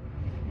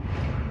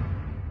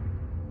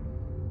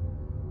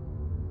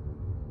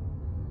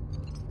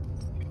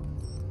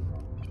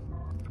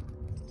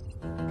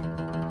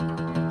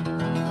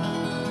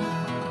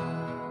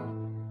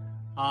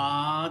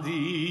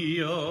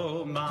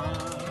 Adio, mare,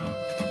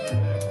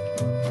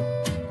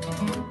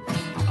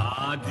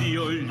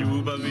 adio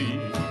ljubavi,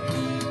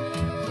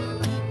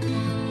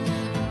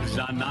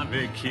 za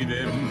navek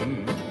idem,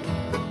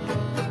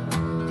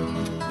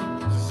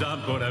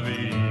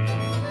 zaboravi.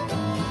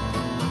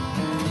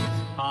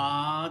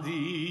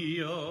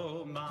 Adio,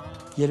 mare.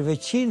 Jer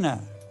većina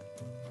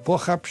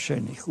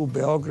pohapšenih u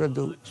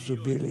Beogradu su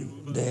bili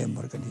DM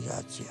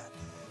organizacija.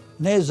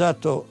 Ne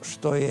zato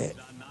što je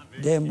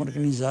DM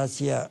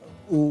organizacija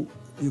u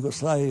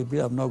Jugoslaviji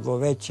bila mnogo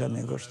veća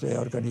nego što je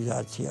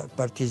organizacija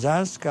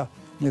partizanska,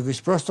 nego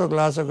iz prostog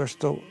razloga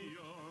što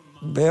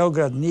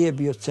Beograd nije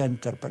bio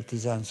centar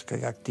partizanske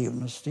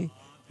aktivnosti,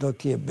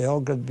 dok je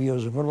Beograd bio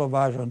vrlo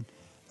važan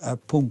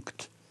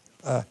punkt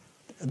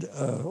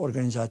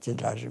organizacije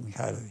Draže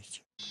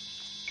Mihailovića.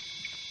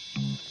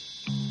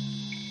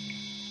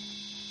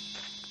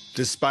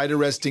 Despite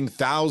arresting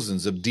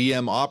thousands of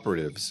DM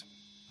operatives,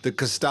 the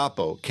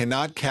Gestapo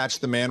cannot catch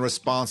the man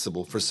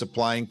responsible for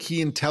supplying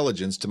key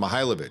intelligence to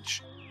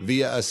Mihailovich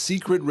via a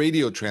secret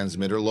radio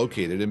transmitter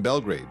located in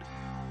Belgrade.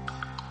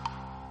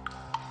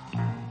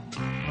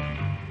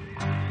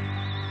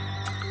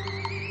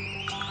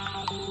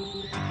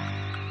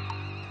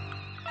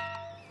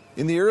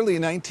 In the early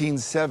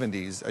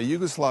 1970s, a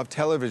Yugoslav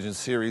television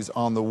series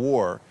on the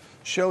war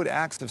showed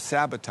acts of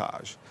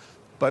sabotage,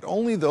 but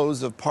only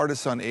those of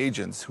partisan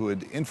agents who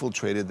had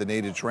infiltrated the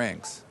Nedić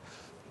ranks.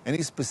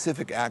 Any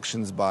specific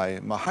actions by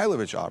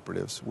Mihailovich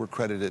operatives were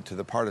credited to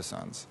the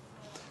partisans.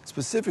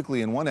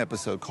 Specifically, in one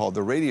episode called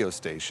The Radio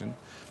Station,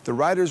 the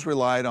writers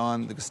relied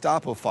on the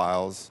Gestapo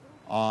files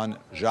on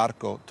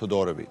Žarko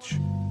Todorović.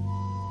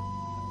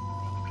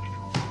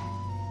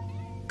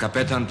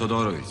 Kapetan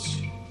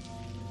Todorović.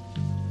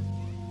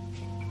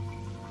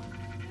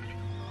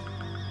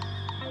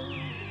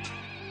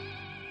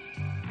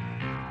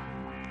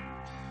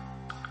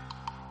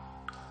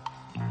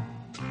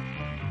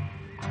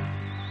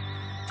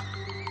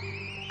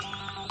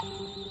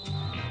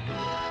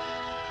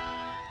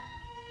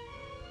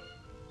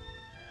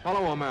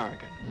 Fellow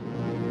American.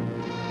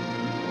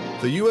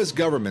 The U.S.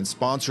 government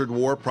sponsored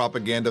war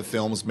propaganda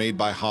films made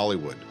by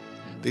Hollywood.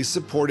 They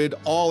supported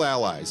all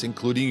allies,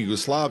 including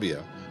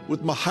Yugoslavia,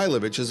 with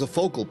Mihailovich as a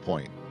focal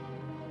point.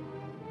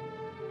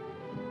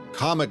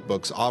 Comic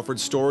books offered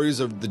stories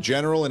of the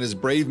general and his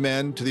brave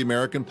men to the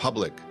American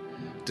public,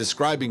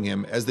 describing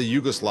him as the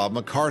Yugoslav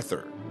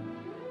MacArthur.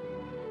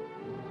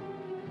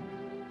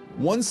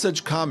 One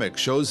such comic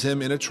shows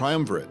him in a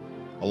triumvirate,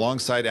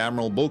 alongside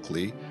Admiral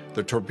Bulkley,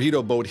 the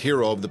torpedo boat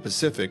hero of the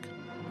Pacific,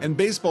 and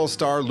baseball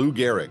star Lou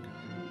Gehrig.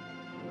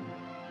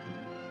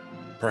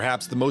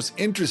 Perhaps the most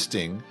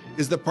interesting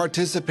is the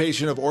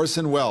participation of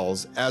Orson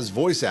Welles as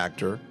voice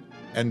actor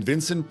and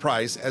Vincent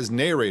Price as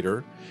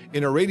narrator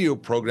in a radio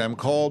program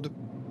called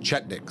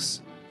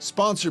Chetniks,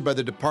 sponsored by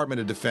the Department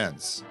of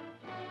Defense.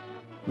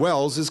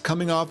 Welles is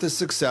coming off the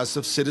success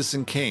of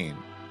Citizen Kane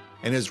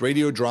and his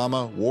radio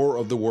drama War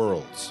of the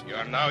Worlds. You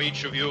are now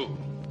each of you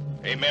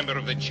a member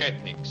of the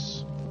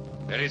Chetniks.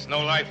 There is no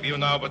life for you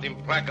now but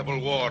implacable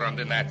war on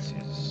the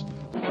Nazis.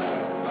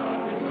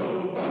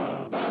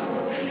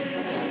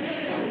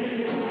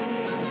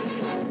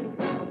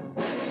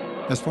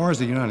 As far as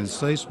the United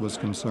States was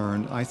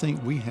concerned, I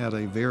think we had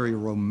a very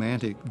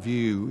romantic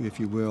view, if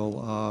you will,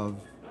 of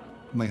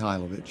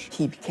Mihailovich.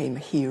 He became a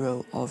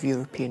hero of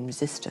European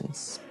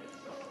resistance.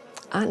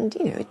 And,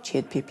 it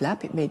cheered people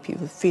up. It made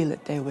people feel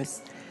that there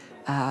was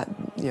a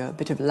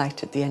bit of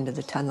light at the end of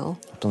the tunnel.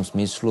 U tom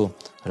smislu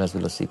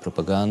razvila se i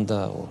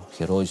propaganda o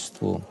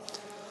herojstvu,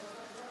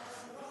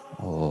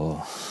 o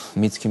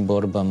mitskim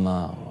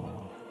borbama, o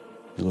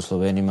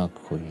Jugoslovenima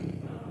koji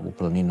u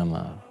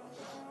planinama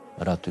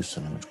ratuju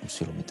sa nemačkom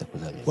silom i tako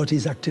dalje. What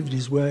his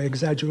activities were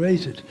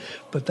exaggerated,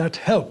 but that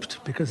helped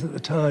because at the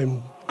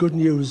time good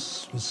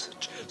news was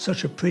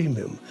such a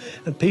premium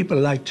and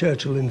people like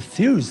Churchill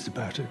enthused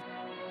about it.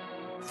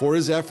 For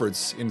his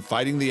efforts in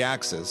fighting the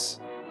Axis,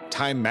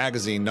 Time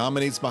magazine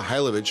nominates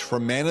Mihailovich for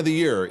Man of the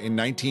Year in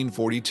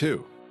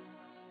 1942.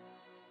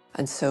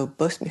 And so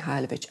both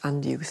Mihailovic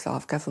and the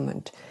Yugoslav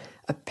government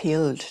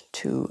appealed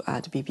to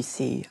the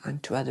BBC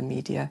and to other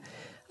media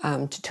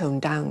to tone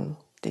down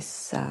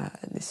this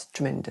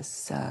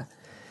tremendous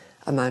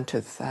amount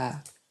of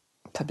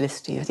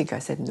publicity. I think I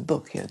said in the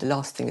book, the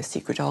last thing a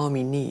secret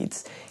army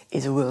needs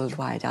is a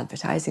worldwide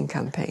advertising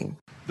campaign.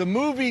 The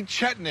movie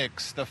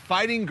Chetniks, The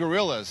Fighting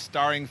Guerrillas,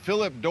 starring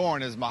Philip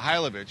Dorn as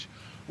Mihailovic,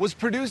 was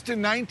produced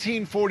in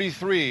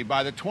 1943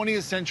 by the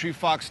 20th Century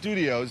Fox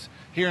Studios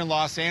here in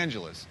Los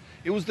Angeles.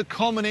 It was the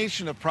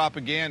culmination of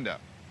propaganda.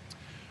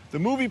 The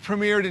movie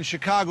premiered in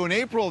Chicago in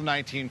April of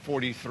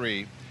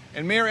 1943,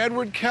 and Mayor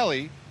Edward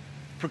Kelly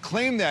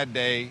proclaimed that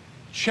day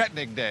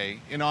Chetnik Day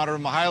in honor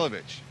of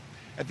Mihailovic.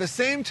 At the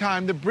same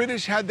time, the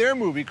British had their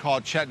movie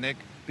called Chetnik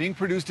being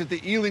produced at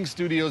the Ealing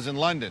Studios in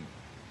London.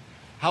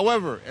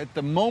 However, at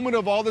the moment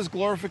of all this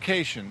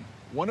glorification,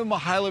 one of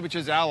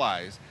Mihailovic's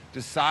allies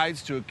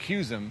decides to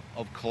accuse him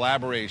of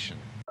collaboration.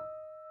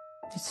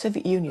 The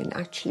Soviet Union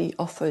actually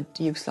offered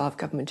the Yugoslav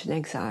government in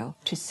exile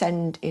to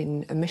send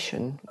in a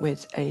mission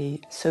with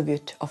a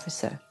Soviet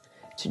officer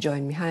to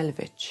join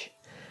Mihailovic,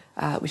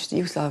 which the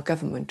Yugoslav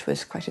government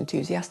was quite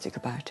enthusiastic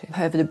about it.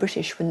 However, the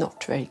British were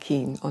not very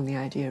keen on the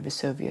idea of a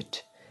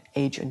Soviet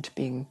agent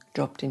being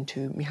dropped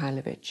into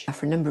Mihailovic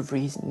for a number of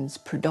reasons,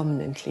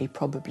 predominantly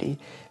probably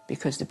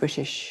because the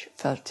British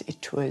felt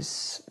it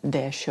was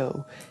their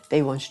show.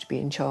 They wanted to be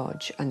in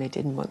charge and they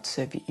didn't want the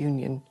Soviet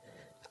Union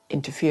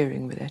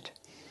interfering with it.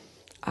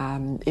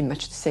 In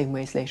much the same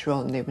ways later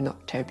on, they were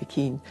not terribly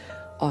keen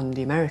on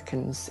the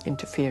Americans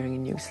interfering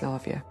in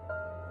Yugoslavia.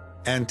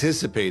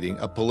 Anticipating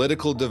a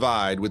political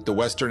divide with the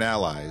Western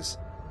Allies,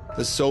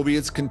 the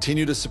Soviets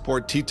continue to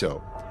support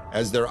Tito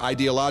as their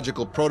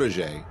ideological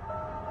protege,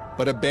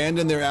 but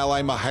abandon their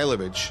ally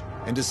Mihailovic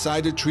and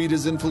decide to treat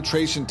his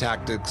infiltration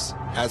tactics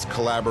as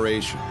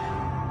collaboration.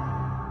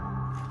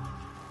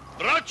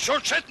 Braćo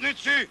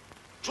četnici,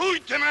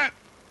 čujte me!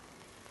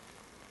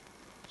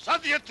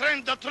 Sad je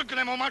trend da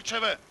trgnemo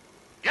mačeve.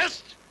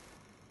 Jest!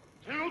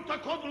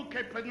 Trenutak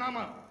odluke pred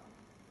nama.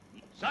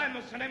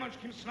 Zajedno sa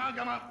nemačkim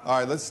snagama. All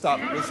right, let's stop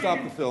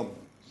the film.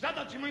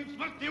 Zadaćemo im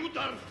smrtni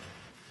udar.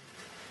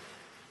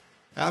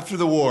 After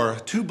the war,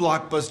 two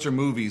blockbuster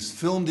movies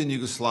filmed in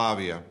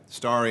Yugoslavia,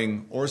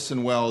 starring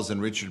Orson Welles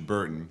and Richard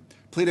Burton,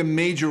 played a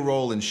major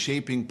role in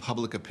shaping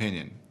public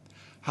opinion.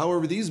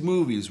 However, these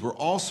movies were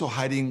also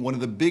hiding one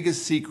of the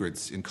biggest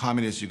secrets in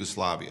communist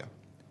Yugoslavia: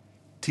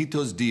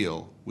 Tito's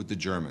deal with the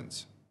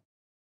Germans.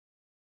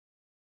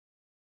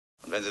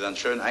 Und wenn sie dann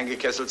schön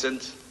eingekesselt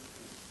sind,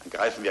 dann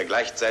greifen wir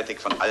gleichzeitig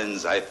von allen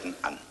Seiten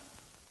an.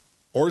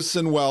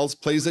 Orson Welles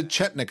plays a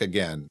Chetnik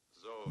again,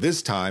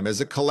 this time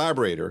as a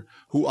collaborator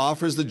who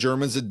offers the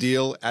Germans a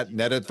deal at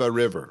Neretva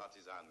River.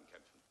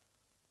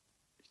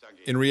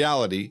 In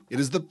reality, it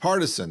is the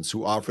partisans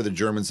who offer the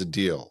Germans a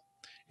deal,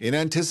 in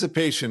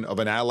anticipation of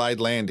an Allied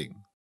landing.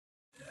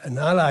 An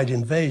Allied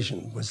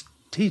invasion was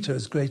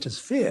Tito's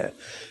greatest fear,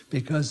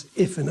 because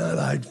if an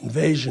Allied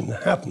invasion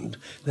happened,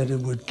 then it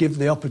would give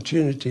the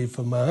opportunity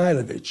for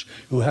Mihailovic,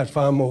 who had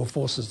far more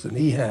forces than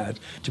he had,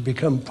 to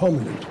become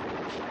prominent.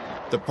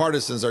 The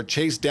partisans are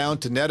chased down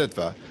to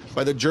Neretva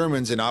by the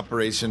Germans in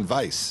Operation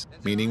Weiss,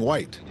 meaning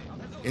white,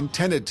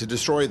 intended to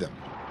destroy them.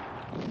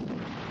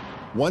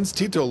 Once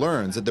Tito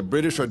learns that the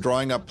British are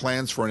drawing up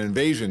plans for an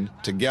invasion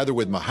together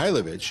with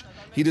Mihailovic,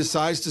 he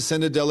decides to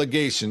send a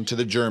delegation to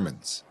the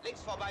Germans.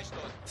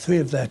 Three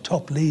of their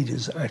top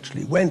leaders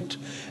actually went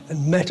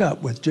and met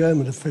up with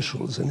German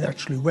officials and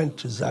actually went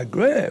to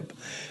Zagreb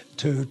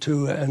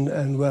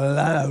and were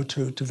allowed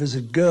to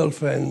visit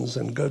girlfriends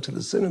and go to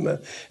the cinema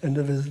and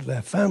to visit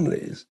their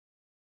families.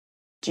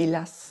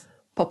 Gilas,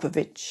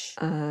 Popovic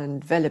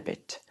and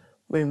Velebit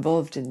were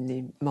involved in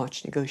the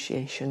March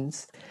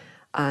negotiations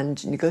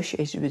and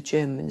negotiated with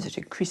Germans at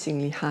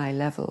increasingly high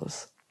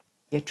levels.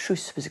 A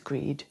truce was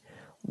agreed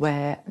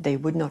where they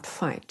would not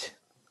fight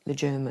the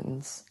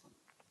Germans.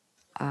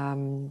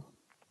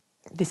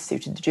 This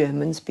suited the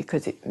Germans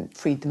because it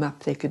freed them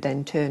up. They could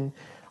then turn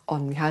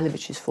on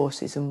Mihailovic's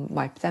forces and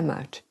wipe them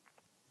out.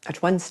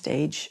 At one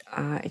stage,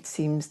 it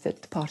seems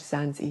that the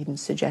partisans even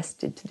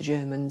suggested to the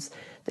Germans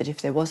that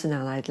if there was an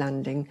Allied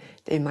landing,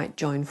 they might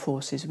join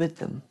forces with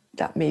them.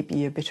 That may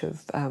be a bit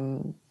of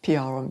PR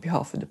on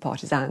behalf of the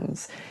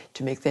partisans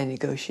to make their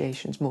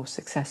negotiations more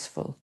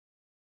successful.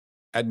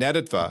 At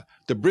Neretva,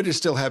 the British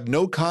still have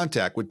no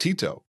contact with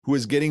Tito, who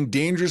is getting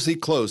dangerously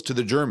close to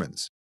the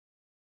Germans.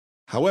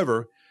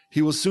 However,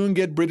 he will soon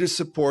get British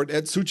support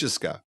at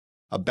Suceska,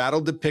 a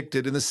battle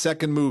depicted in the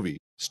second movie,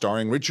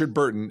 starring Richard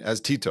Burton as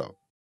Tito.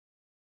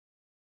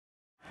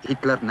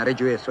 Hitler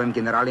naređuje svojim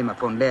generalima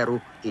von Leru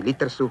i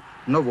Littersu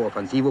novu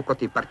ofanzivu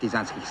protiv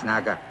partizanskih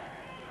snaga.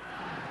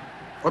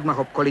 Odmah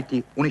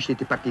opkoliti,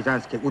 uništiti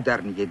partizanske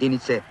udarne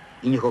jedinice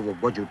i njihovog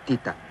vođu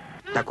Tita.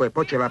 Tako je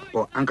počela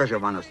po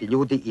angažovanosti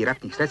ljudi i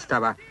ratnih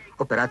sredstava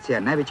operacija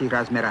najvećih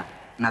razmjera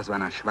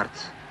nazvana Švarc.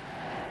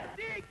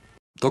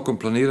 Tokom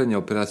planiranja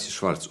operacije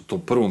Švarc, u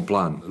tom prvom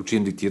planu, u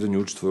čijem diktiranju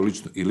učestvovao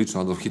i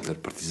lično Adolf Hitler,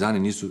 partizani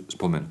nisu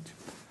spomenuti.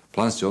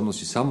 Plan se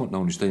odnosi samo na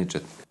uništenje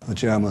četnika. The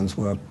Germans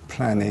were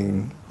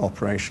planning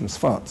Operation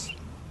Schwarz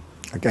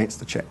against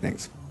the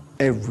chetniks.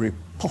 Every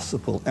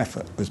possible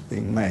effort was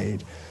being made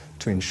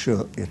to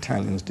ensure the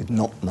Italians did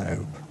not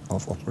know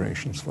of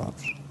Operation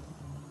Schwarz.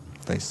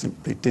 They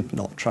simply did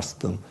not trust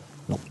them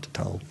not to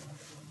tell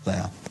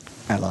their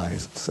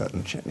allies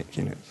certain Chetnik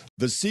units.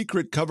 The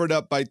secret covered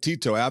up by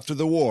Tito after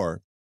the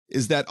war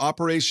is that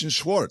Operation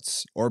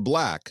Schwarz, or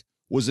Black,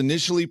 was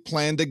initially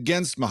planned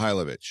against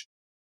Mihailovich.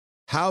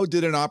 How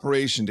did an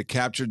operation to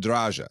capture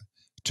Draza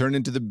turn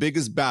into the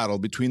biggest battle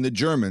between the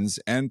Germans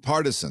and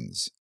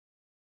partisans?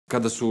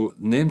 Kada su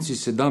Nemci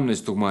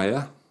 17.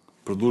 maja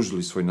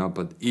produžili svoj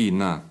napad i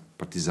na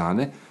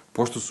partizane,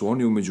 pošto su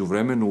oni u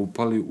međuvremenu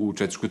upali u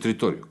četničku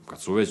teritoriju.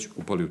 Kad su već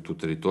upali u tu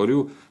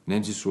teritoriju,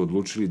 Nemci su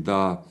odlučili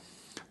da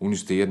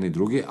unište jedne i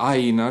druge, a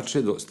i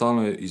inače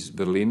stalno je iz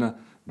Berlina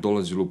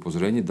dolazilo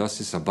upozorenje da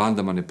se sa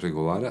bandama ne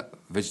pregovara,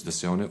 već da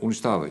se one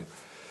uništavaju.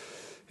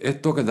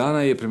 Toga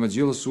dana je prema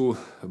Đilasu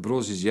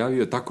Broz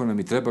izjavio: tako nam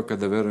i treba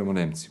kada verujemo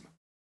Nemcima.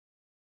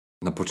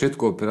 Na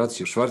početku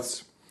operacije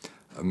Schwarz,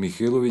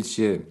 Mihailović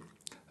je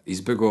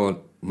izbegao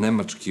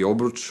nemački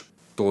obruč,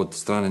 to od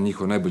strane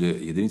njihove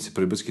najbolje jedinice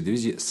Prve brdske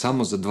divizije,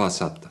 samo za 2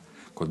 sata.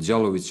 Kod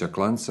Đalovića,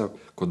 Klanca,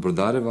 kod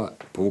Brodareva,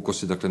 povukao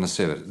se dakle na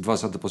sever. 2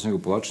 sata posle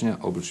njegovog povlačenja,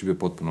 obruč je bio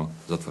potpuno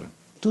zatvoren.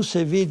 Tu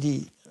se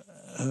vidi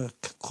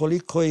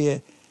koliko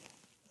je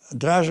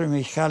Draza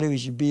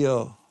Mihailović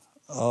bio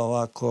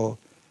ovako,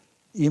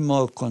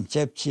 imao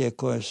koncepcije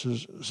koje su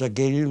za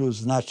gerilu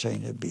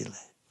značajne bile.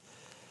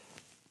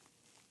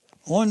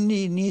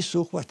 Oni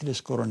nisu uhvatili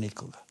skoro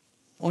nikoga.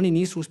 Oni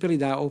nisu uspjeli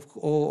da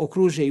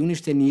okruže i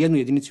unište ni jednu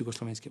jedinicu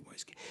jugoslovenske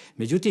vojske.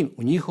 Međutim,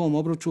 u njihovom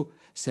obruču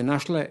se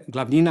našle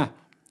glavnina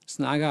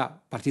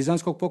snaga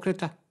partizanskog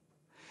pokreta,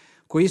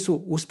 koji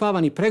su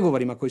uspavani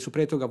pregovorima koji su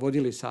pre toga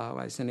vodili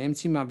sa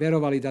Nemcima,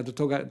 verovali da do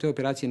te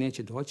operacije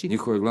neće doći.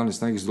 Njihove glavne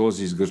snage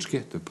dolaze iz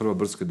Grčke, to je Prva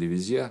brdska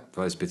divizija,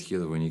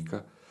 25.000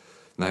 vojnika,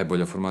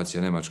 najbolja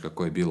formacija nemačka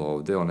koja je bila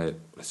ovde, ona je,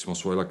 recimo,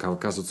 osvojila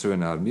Kavkaz od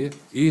Crvene armije,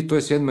 i to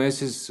je 7.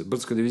 SS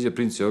brdska divizija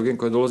Princ Eugen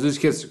koja je dolazila iz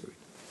Hercegovine.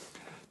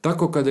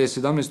 Tako kada je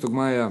 17.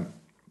 maja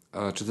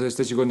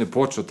 1943. godine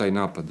počeo taj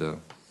napad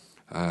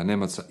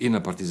Nemaca i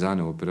na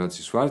partizane u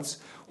operaciji Schwarz,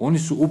 oni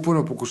su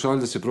uporno pokušavali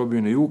da se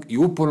probiju na jug i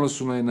uporno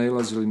su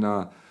nailazili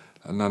na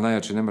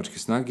najjače nemačke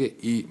snage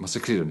i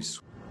masakrirani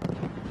su.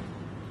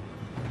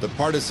 The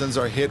partisans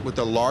are hit with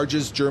the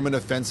largest German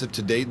offensive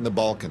to date in the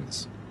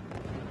Balkans.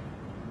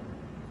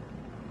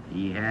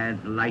 He has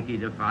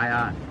lighted a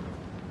fire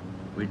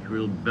which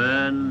will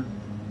burn.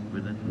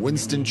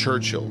 Winston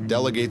Churchill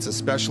delegates a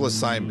special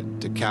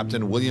assignment to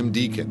Captain William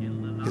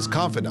Deacon, his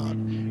confidant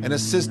and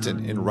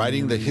assistant in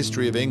writing the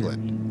history of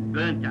England.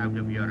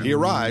 He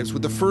arrives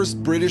with the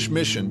first British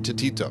mission to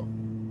Tito.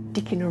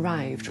 Deacon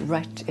arrived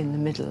right in the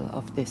middle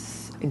of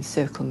this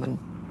encirclement.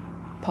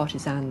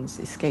 Partisans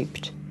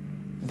escaped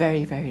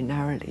very, very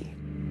narrowly.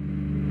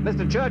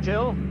 Mr.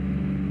 Churchill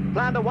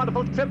planned a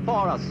wonderful trip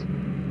for us,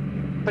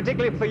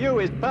 particularly for you,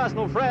 his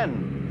personal friend.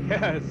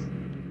 Yes.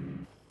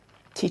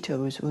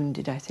 Tito was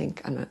wounded, I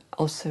think, and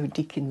also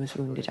Deacon was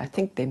wounded. I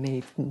think they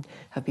may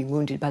have been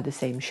wounded by the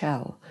same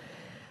shell.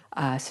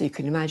 So you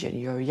can imagine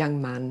you're a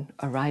young man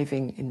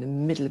arriving in the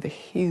middle of a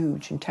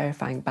huge and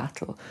terrifying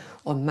battle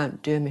on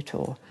Mount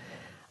Dermitor.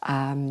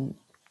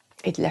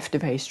 It left a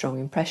very strong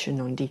impression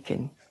on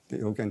Deacon.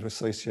 You're going to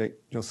associate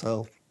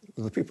yourself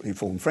with the people. You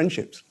form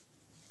friendships.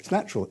 It's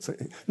natural. It's a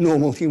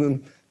normal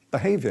human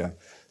behavior.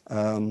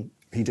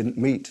 He didn't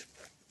meet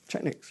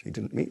chetniks. He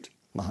didn't meet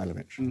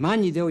Mihailović.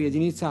 Manji deo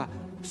jedinica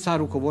sa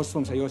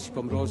rukovodstvom, sa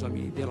Josipom Brozom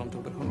i dijelom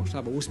tog vrhovnog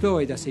štaba uspeo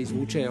je da se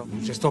izvuče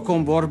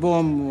žestokom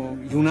borbom,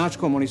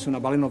 junačkom. Oni su na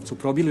Balinovcu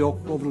probili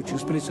obruč i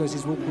uspeli su da se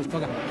izvuku iz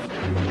toga.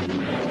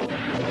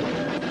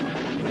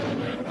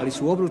 Ali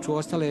su u obruču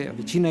ostale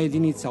većina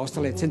jedinica,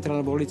 ostale je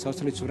centralna bolnica,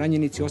 ostali su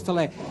ranjenici,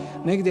 ostale je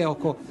negde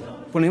oko,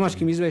 po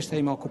nemačkim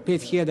izveštajima, oko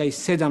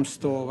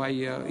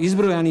 5700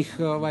 izbrojanih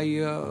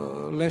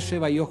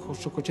leševa i oko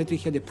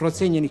 4000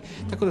 procenjenih.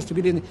 Tako da su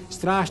bili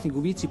strašni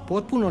gubici,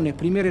 potpuno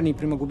neprimjereni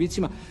prema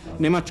gubicima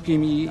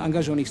nemačkim i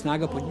angažovanih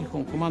snaga pod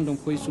njihovom komandom,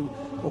 koji su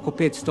oko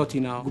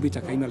 500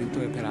 gubitaka imali u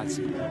toj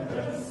operaciji.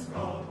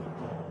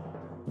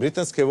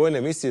 Britanske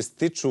vojne misije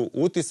stiču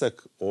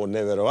utisak o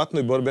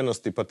neverovatnoj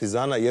borbenosti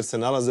partizana jer se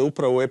nalaze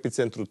upravo u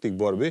epicentru tih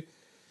borbi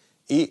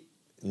i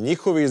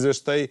njihovi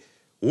izveštaji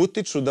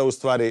utiču da u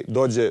stvari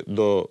dođe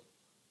do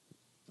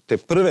te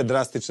prve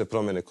drastične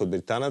promjene kod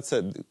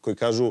Britanaca koji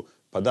kažu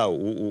pa da,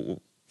 u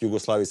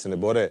Jugoslaviji se ne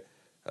bore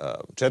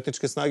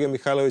četničke snage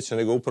Mihailovića,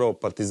 nego upravo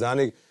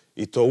partizani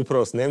i to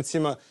upravo s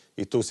Nemcima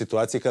i to u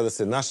situaciji kada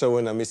se naša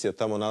vojna misija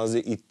tamo nalazi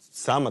i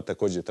sama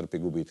također trpi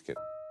gubitke.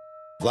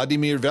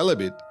 Vladimir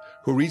Velebit,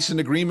 who reached an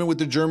agreement with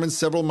the Germans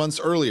several months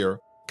earlier,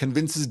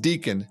 convinces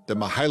Deacon that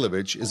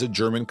Mihailovich is a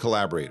German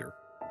collaborator.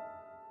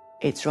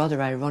 It's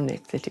rather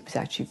ironic that it was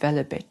actually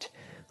Velebit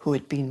who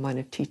had been one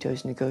of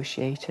Tito's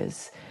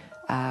negotiators,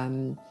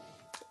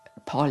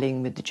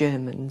 parleying with the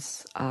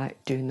Germans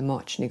during the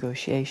March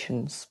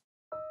negotiations.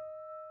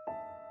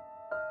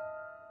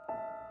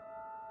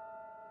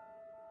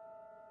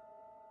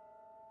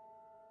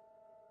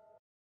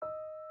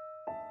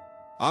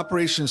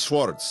 Operation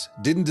Schwarz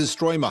didn't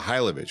destroy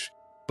Mihailovich,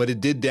 but it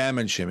did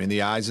damage him in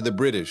the eyes of the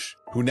British,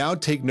 who now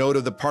take note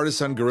of the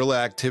partisan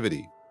guerrilla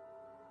activity.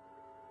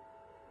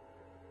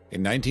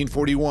 In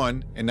 1941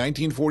 and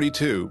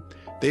 1942,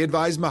 they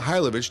advised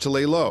Mihailovich to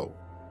lay low.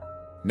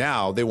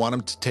 Now they want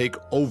him to take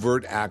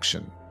overt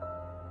action.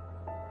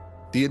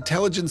 The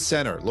Intelligence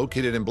Center,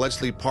 located in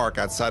Bletchley Park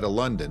outside of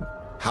London,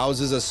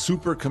 houses a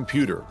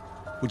supercomputer,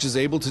 which is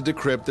able to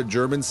decrypt the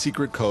German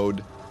secret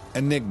code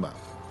Enigma.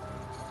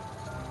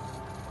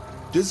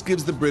 This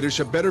gives the British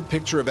a better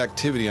picture of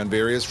activity on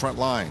various front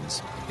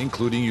lines,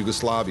 including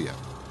Yugoslavia.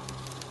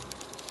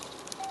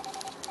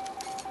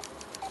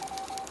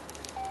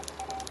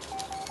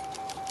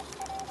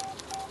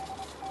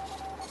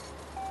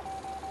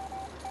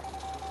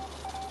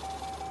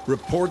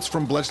 Reports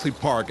from Bletchley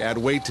Park add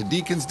weight to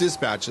Deacon's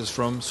dispatches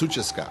from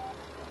Suceska.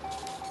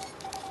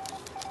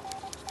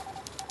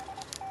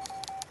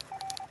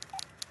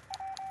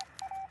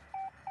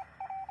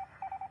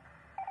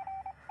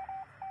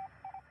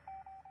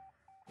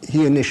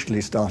 He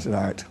initially started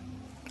out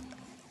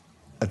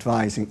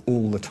advising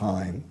all the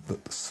time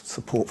that the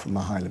support for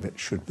Mihailovich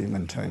should be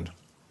maintained.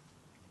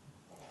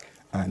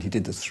 And he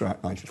did this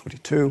throughout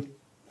 1942,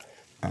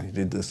 and he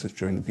did this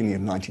during the beginning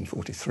of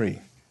 1943.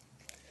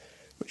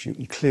 Which you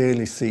can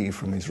clearly see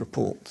from his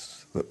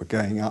reports that were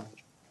going up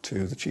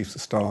to the chiefs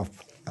of staff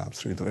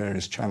through the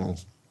various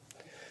channels,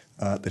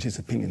 that his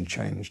opinion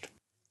changed.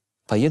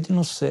 Pa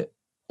jedino se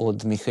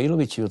od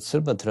Mihailovića i od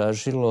Srba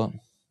tražilo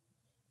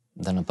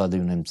da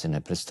napadaju Nemce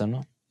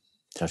neprestano,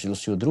 tražilo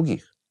se i od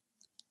drugih,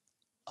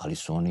 ali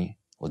su oni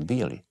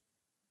odbijali,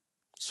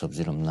 s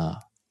obzirom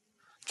na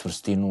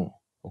čvrstinu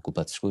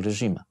okupacijskog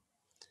režima.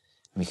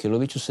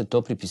 Mihailoviću se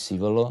to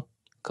pripisivalo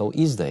kao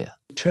izdaja.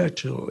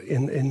 Churchill,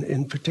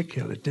 in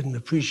particular, didn't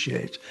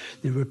appreciate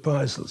the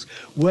reprisals.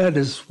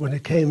 Whereas when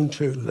it came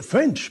to the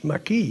French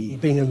Marquis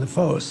being in the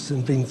forests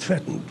and being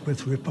threatened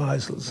with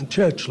reprisals, and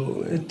Churchill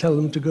would tell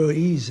them to go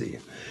easy.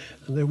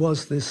 And there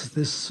was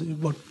this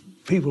what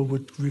people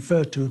would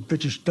refer to as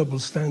British double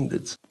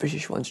standards.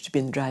 British wanted to be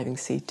in the driving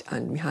seat,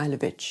 and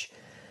Mihailovich,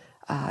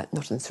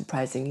 not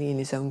unsurprisingly in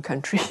his own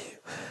country,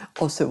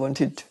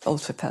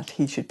 also felt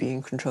he should be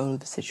in control of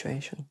the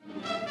situation.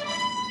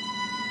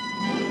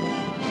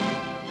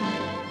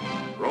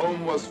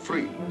 Rome was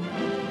free,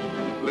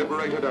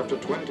 liberated after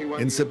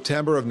 21 In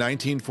September of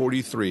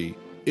 1943,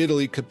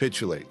 Italy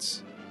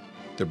capitulates.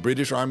 The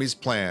British Army's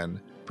plan,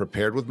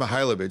 prepared with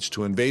Mihailovich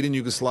to invade in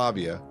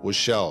Yugoslavia, was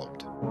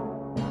shelved.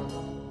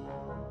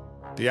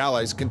 The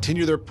Allies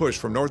continue their push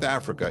from North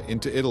Africa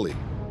into Italy.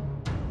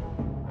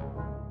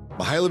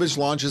 Mihailovich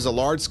launches a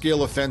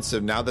large-scale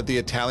offensive now that the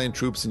Italian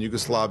troops in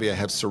Yugoslavia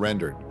have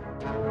surrendered.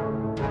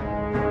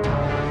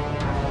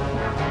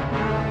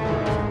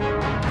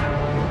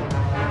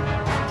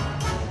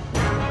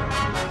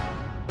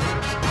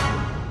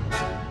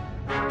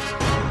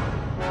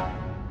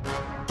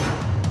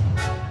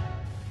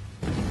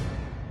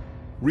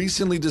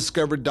 Recently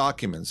discovered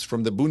documents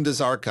from the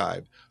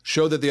Bundesarchive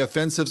show that the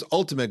offensive's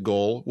ultimate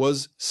goal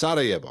was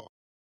Sarajevo,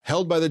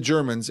 held by the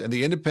Germans and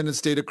the independent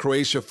state of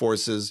Croatia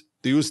forces,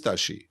 the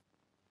Ustashi.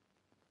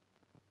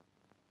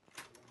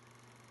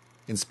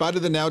 In spite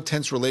of the now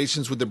tense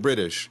relations with the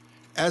British,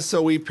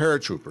 SOE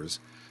paratroopers,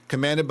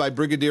 commanded by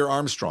Brigadier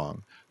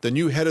Armstrong, the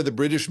new head of the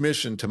British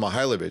mission to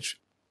Mihailovich,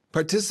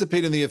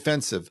 participate in the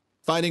offensive,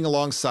 fighting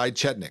alongside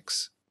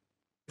chetniks.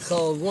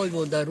 Kao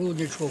vojvoda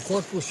Rudničkog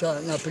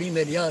korpusa, na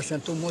primjer, ja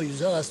sam tu moju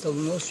zastavu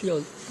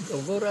nosio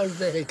do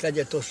Goražde i kad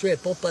je to sve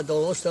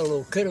popadalo, ostalo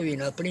u krvi,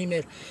 na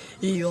primjer,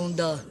 i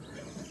onda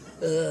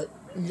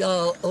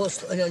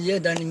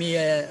jedan mi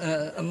je,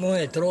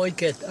 moje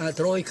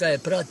trojka je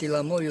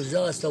pratila moju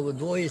zastavu,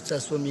 dvojica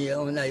su mi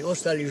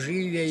ostali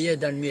živi,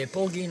 jedan mi je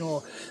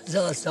poginuo,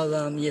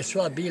 zastava mi je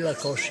sva bila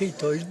kao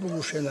šito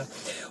izbušena,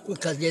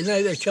 kad je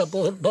najveća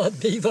borba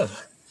bivala.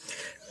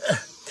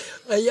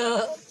 A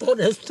ja,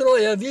 pored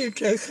stroja,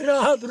 vičem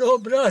hrabro,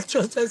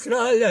 braćo za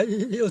kralja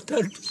i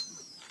otrčim.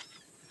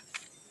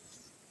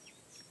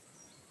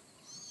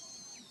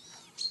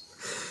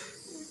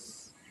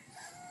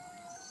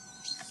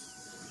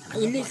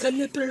 I nikad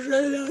ne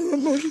prežaljavam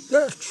moju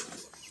braću.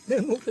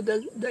 Ne mogu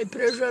da je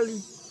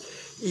prežalim.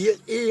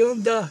 I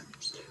onda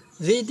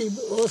vidim,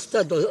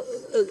 ostado,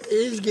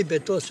 izgibe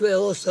to sve,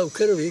 osta u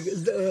krvi,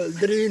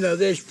 drina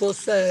već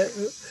postaje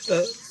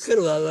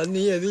krvava,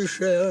 nije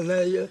više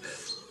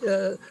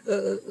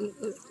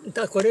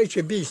tako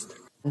reći bist.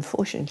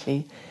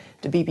 Unfortunately,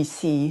 the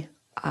BBC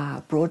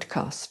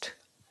broadcast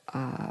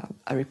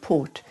a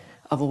report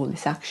of all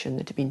this action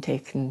that had been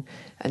taken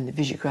and the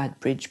Visegrad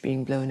Bridge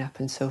being blown up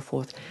and so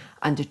forth,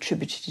 and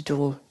attributed it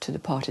all to the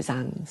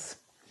partisans.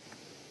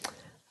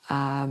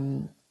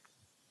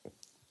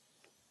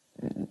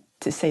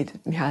 To say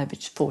that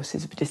Mihailovich's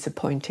forces were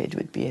disappointed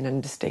would be an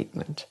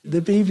understatement.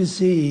 The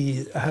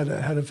BBC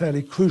had a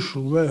fairly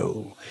crucial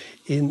role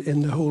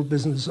in the whole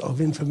business of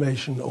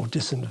information or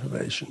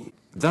disinformation.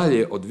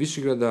 Dalje od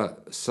Višegrada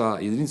sa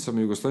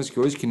jedinicama jugoslovenske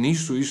vojske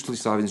nisu išli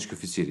saveznički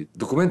oficiri.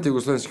 Dokumenta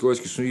jugoslovenske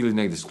vojske su ili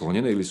negde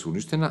sklonjena ili su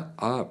uništena,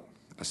 a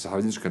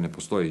saveznička ne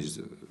postoji iz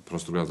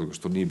prostog razloga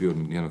što nije bio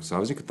nijednog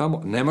saveznika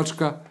tamo,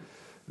 Nemačka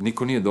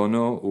niko nije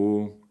doneo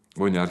u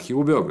Vojni arhiv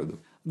u Beogradu.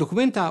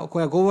 Dokumenta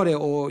koja govore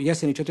o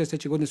jeseni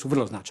 1943. godine su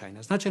vrlo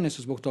značajna. Značajne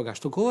su zbog toga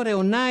što govore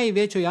o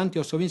najvećoj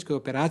antiosovjetskoj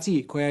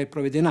operaciji koja je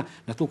provedena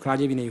na tlu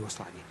Kraljevine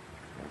Jugoslavije.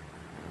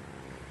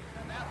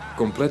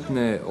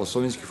 Kompletne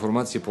osovjetske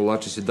formacije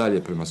povlače se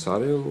dalje prema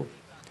Sarajevu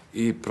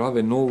i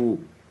prave novu,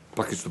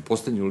 praktično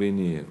posljednju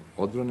liniju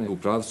odbrane u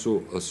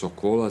pravcu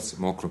Sokolac,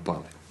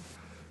 Mokropale.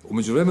 U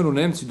međuvremenu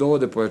Nemci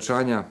dovode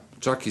pojačanja,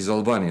 čak iz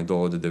Albanije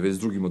dovode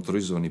 92.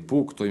 motorizovani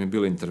puk, to im je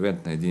bila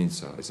interventna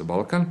jedinica za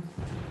Balkan.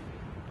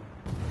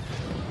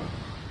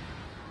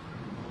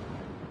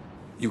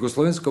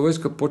 Jugoslovenska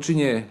vojska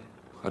počinje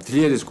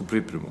artiljerijsku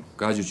pripremu,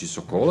 gađajući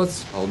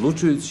Sokolac, a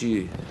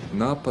odlučujući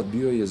napad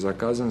bio je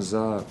zakazan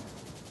za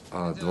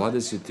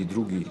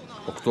 22.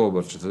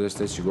 oktobar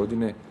 1943.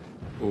 godine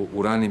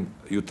u ranim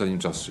jutarnjim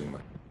časovima.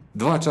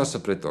 2 časa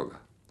pre toga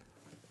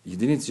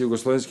jedinice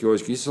jugoslovenske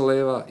vojske i sa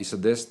leva i sa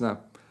desna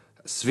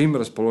svim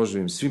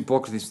raspoloživim, svim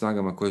pokretnim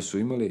snagama koje su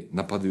imali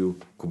napadaju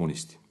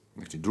komunisti.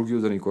 Znači, 2.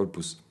 udarni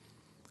korpus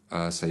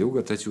sa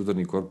juga, 3.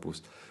 udarni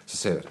korpus sa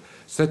severa.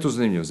 Sve je to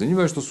zanimljivo.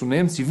 Zanimljivo je što su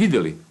Nemci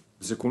videli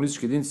da se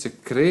komunističke jedinice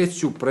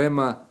kreću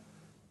prema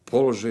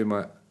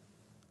položajima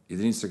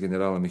jedinica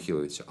generala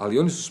Mihailovića, ali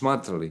oni su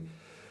smatrali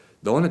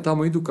da one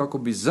tamo idu kako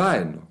bi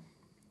zajedno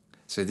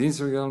sa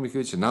jedinicama generala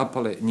Mihailovića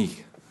napale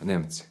njih,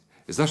 Nemce.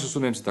 Zašto su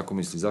Nemci tako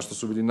mislili? Zašto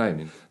su bili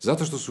naivni?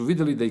 Zato što su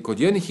videli da i kod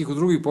jednih i kod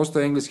drugih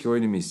postoje engleske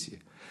vojne misije.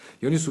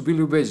 I oni su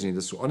bili ubeđeni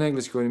da su one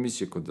engleske vojne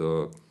misije kod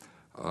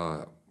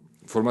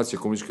formacije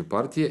komunističke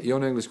partije i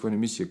one engleske vojne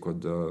misije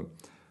kod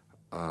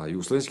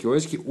jugoslovenske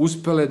vojske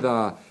uspele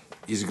da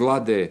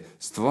izglade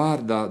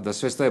stvar, da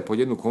sve staje pod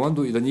jednu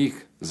komandu i da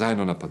njih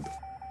zajedno napadnu.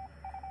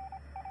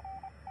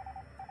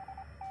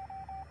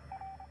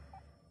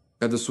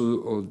 Kada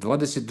su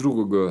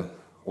 22.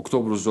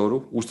 oktobru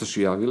zoru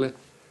Ustaši javile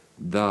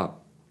da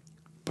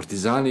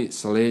partizani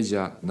sa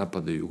leđa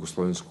napadaju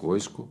jugoslovensku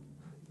vojsku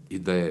i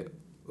da je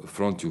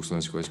front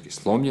jugoslovenske vojske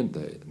slomljen, da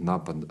je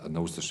napad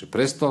na Ustaše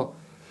prestao,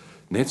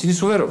 Nemci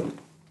nisu verovali.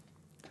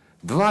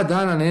 2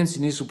 dana Nemci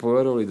nisu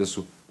poverovali da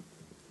su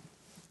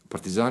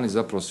partizani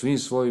zapravo svim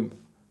svojim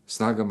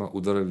snagama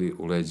udarili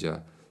u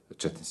leđa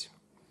četnicima.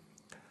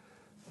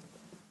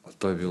 Ali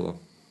to je bilo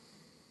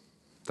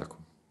tako.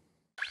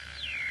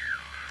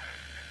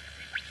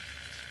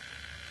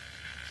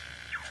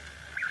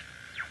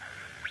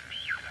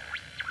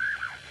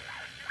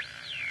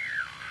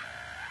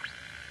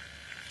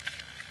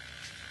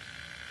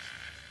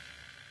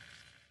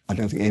 I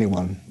don't think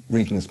anyone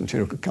reading this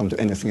material could come to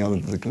anything other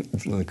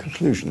than the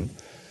conclusion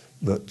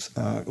that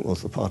it was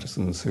the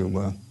partisans who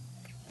were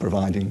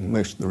providing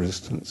most of the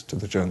resistance to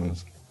the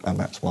Germans, and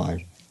that's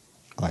why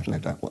I have no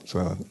doubt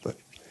whatsoever that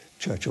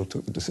Churchill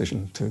took the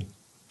decision to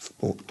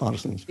support the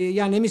partisans.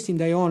 Ja ne mislim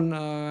da je on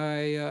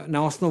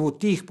na osnovu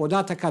tih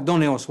podataka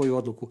doneo svoju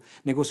odluku,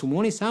 nego su mu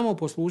oni samo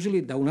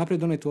poslužili da unapred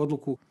donetu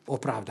odluku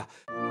opravda.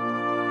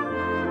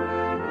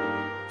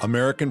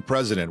 American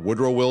President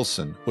Woodrow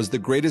Wilson was the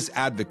greatest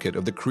advocate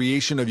of the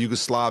creation of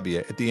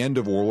Yugoslavia at the end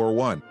of World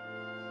War I.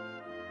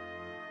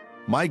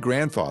 My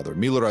grandfather,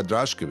 Milorad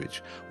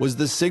Drašković, was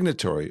the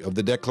signatory of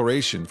the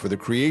Declaration for the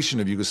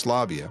Creation of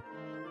Yugoslavia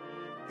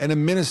and a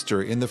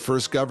minister in the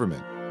first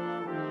government.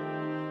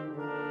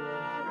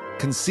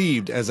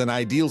 Conceived as an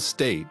ideal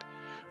state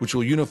which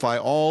will unify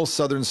all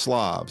southern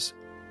Slavs,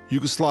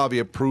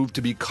 Yugoslavia proved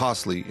to be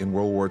costly in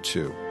World War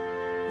II.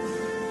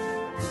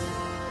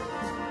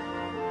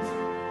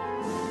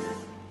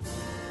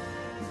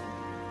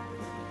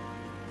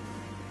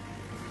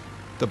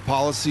 The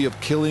policy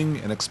of killing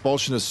and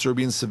expulsion of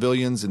Serbian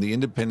civilians in the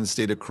independent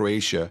state of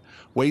Croatia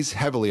weighs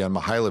heavily on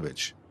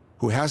Mihailović,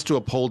 who has to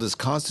uphold his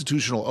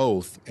constitutional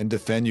oath and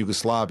defend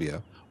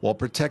Yugoslavia while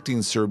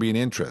protecting Serbian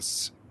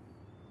interests.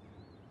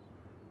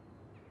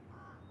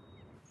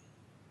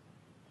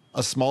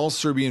 A small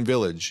Serbian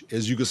village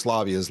is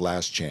Yugoslavia's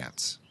last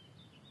chance.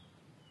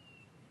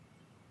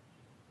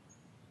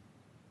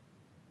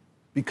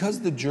 Because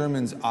the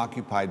Germans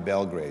occupied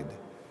Belgrade,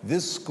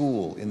 this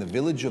school in the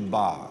village of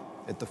Ba,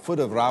 at the foot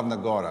of Ravna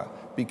Gora,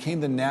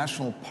 became the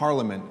national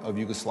parliament of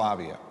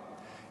Yugoslavia.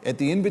 At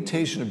the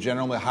invitation of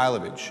General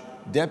Mihailović,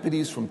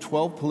 deputies from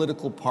 12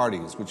 political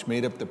parties, which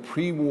made up the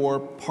pre-war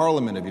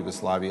parliament of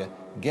Yugoslavia,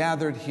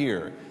 gathered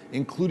here,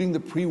 including the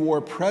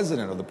pre-war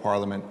president of the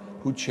parliament,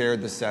 who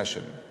chaired the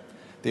session.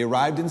 They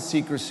arrived in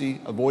secrecy,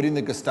 avoiding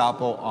the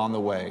Gestapo on the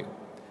way.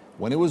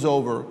 When it was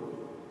over,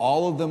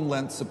 all of them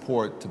lent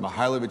support to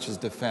Mihailović's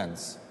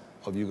defense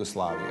of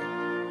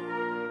Yugoslavia.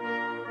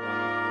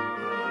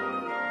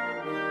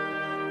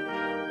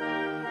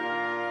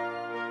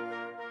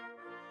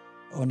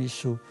 Oni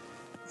su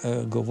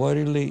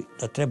govorili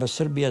da treba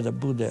Srbija da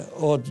bude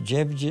od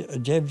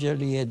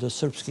Đevđelije do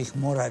srpskih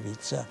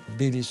Moravica.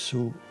 Bili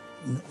su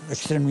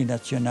ekstremni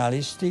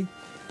nacionalisti,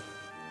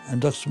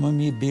 dok smo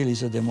mi bili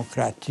za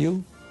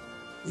demokratiju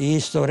i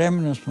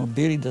istovremeno smo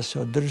bili da se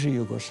održi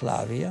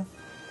Jugoslavija,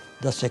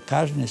 da se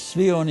kažne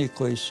svi oni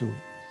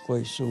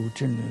koji su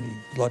učinili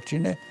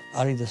zločine,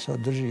 ali da se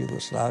održi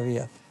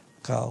Jugoslavija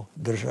kao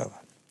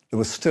država. There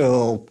were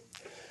still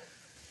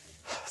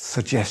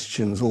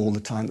suggestions all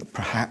the time that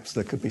perhaps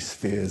there could be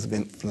spheres of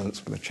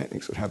influence, where the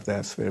Chetniks would have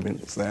their sphere of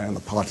influence there, and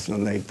the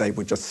partisan, they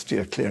would just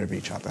steer clear of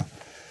each other.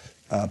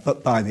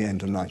 But by the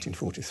end of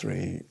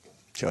 1943,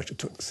 Churchill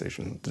took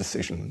the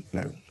decision,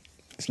 no,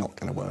 it's not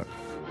going to work.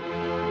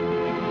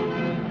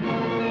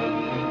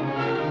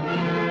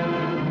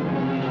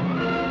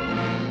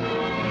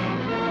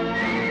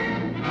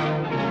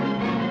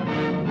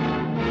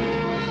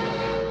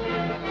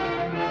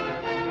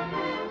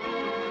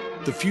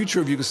 The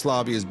future of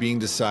Yugoslavia is being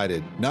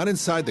decided not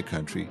inside the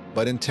country,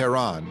 but in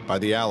Tehran by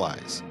the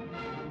Allies.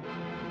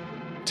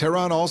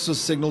 Tehran also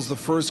signals the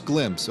first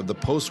glimpse of the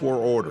post-war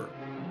order.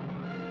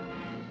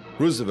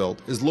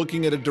 Roosevelt is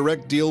looking at a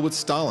direct deal with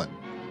Stalin,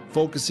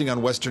 focusing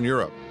on Western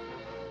Europe.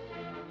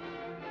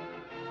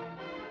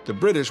 The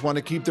British want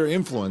to keep their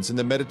influence in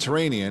the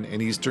Mediterranean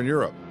and Eastern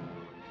Europe.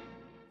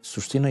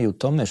 Suština je u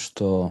tome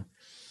što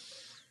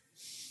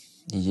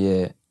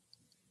je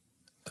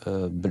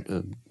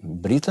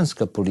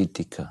britanska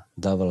politika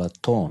davala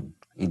ton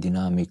i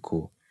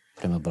dinamiku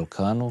prema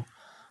Balkanu,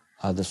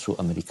 a da su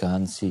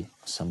Amerikanci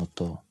samo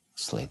to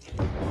sledili.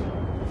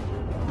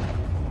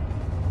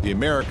 The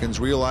Americans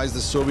realize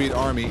the Soviet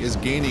army is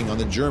gaining on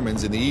the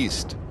Germans in the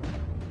east.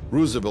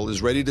 Roosevelt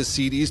is ready to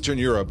cede Eastern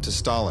Europe to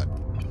Stalin.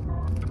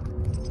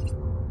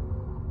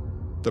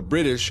 The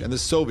British and the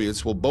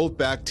Soviets will both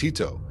back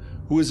Tito,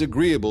 who is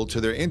agreeable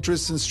to their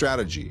interests and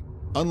strategy,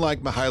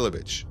 unlike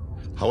Mihailovich.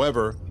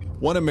 However,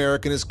 one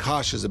American is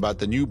cautious about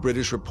the new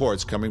British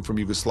reports coming from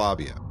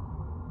Yugoslavia.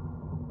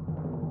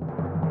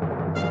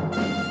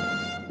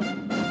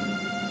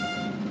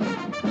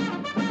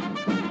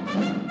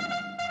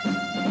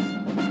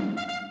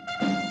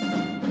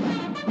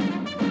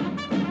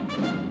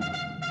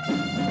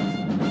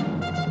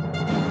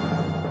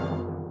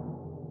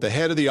 The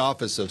head of the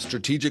Office of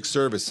Strategic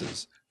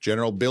Services,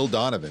 General Bill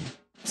Donovan,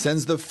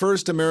 sends the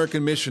first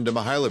American mission to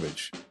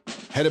Mihailovich,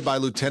 headed by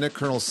Lieutenant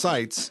Colonel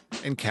Seitz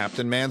and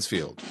Captain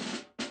Mansfield.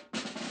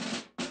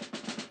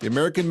 The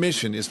American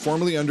mission is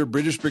formally under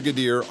British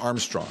Brigadier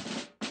Armstrong.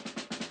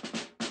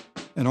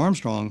 And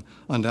Armstrong,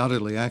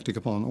 undoubtedly acting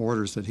upon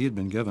orders that he had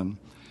been given,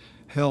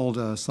 held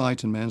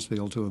Seitz and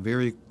Mansfield to a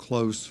very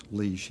close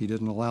leash. He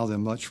didn't allow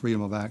them much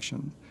freedom of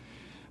action.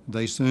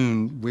 They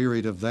soon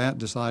wearied of that,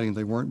 deciding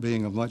they weren't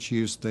being of much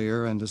use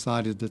there, and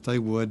decided that they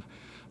would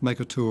make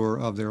a tour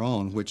of their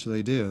own, which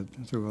they did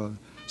through a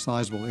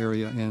sizable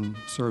area in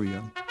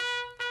Serbia.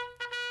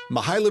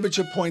 Mihailovich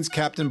appoints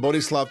Captain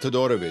Borislav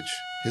Todorovic,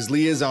 his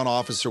liaison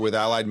officer with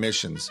Allied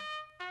missions,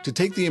 to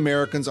take the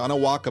Americans on a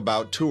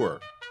walkabout tour.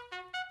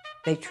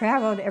 They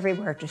traveled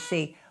everywhere to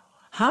see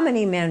how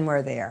many men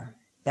were there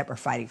that were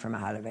fighting for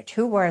Mihailovich.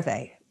 Who were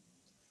they?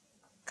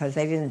 Because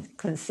they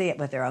couldn't see it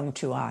with their own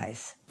two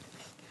eyes.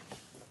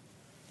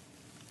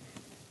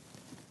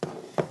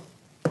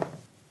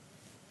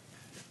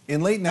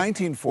 In late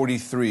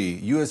 1943,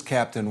 U.S.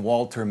 Captain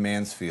Walter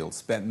Mansfield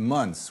spent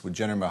months with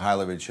General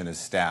Mihailovich and his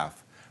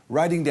staff,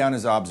 writing down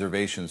his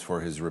observations for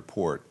his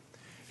report.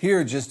 Here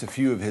are just a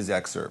few of his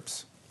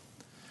excerpts.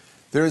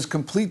 There is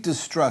complete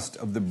distrust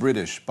of the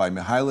British by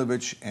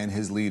Mihailovich and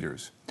his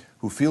leaders,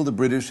 who feel the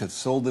British have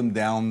sold them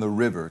down the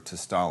river to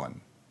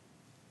Stalin.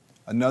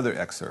 Another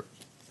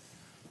excerpt.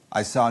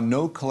 I saw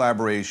no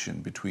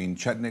collaboration between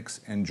chetniks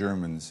and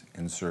Germans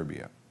in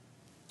Serbia.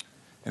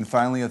 And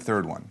finally, a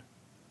third one.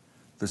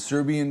 The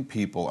Serbian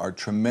people are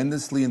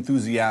tremendously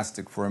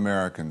enthusiastic for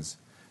Americans.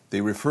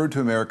 They refer to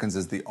Americans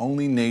as the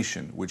only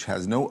nation which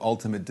has no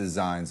ultimate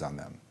designs on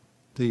them.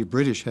 The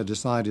British had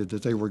decided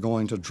that they were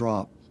going to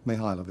drop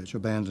Mihailovich,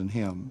 abandon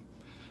him.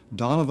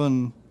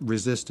 Donovan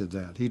resisted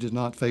that. He did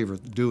not favor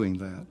doing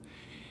that.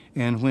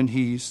 And when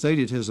he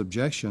stated his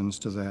objections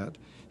to that,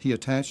 he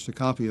attached a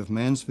copy of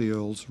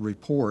Mansfield's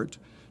report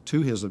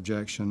to his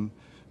objection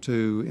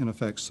to, in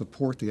effect,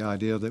 support the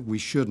idea that we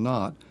should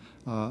not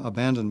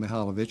abandon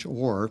Mihailovich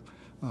or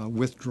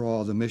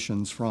withdraw the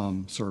missions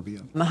from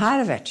Serbia.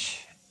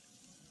 Mihailovich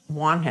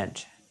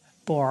wanted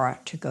Bora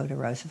to go to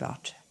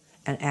Roosevelt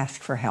and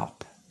ask for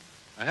help.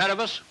 Ahead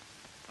of us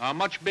are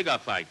much bigger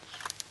fights.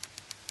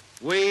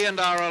 We and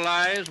our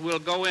allies will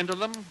go into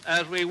them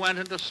as we went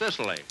into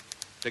Sicily,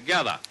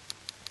 together.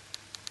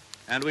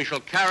 And we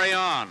shall carry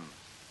on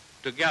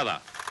together.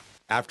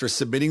 After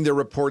submitting their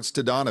reports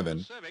to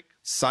Donovan,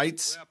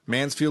 Seitz,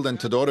 Mansfield, and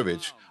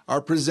Todorovic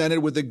are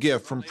presented with a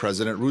gift from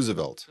President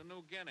Roosevelt.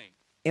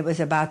 It was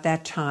about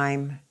that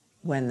time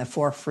when the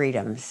Four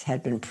Freedoms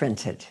had been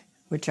printed,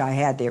 which I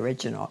had the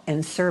original,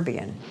 in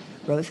Serbian.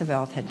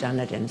 Roosevelt had done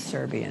it in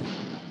Serbian.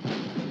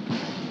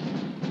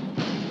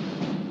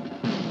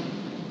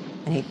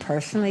 And he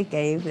personally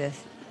gave the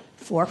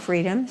Four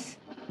Freedoms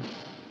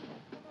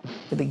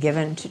to be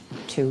given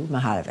to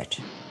Mihailovich.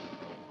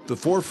 The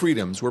Four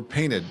Freedoms were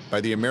painted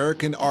by the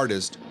American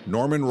artist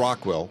Norman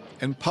Rockwell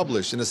and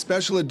published in a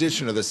special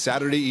edition of the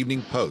Saturday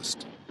Evening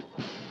Post.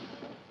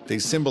 They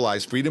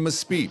symbolize freedom of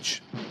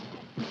speech,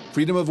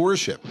 freedom of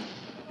worship,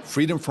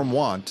 freedom from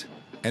want,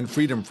 and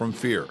freedom from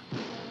fear.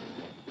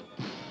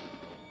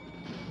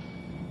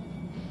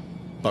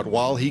 But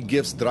while he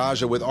gifts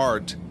Draza with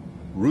art,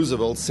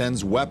 Roosevelt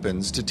sends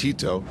weapons to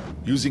Tito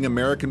using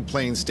American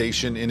planes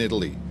stationed in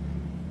Italy.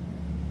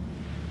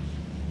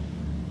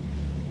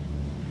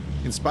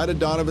 In spite of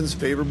Donovan's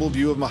favorable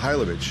view of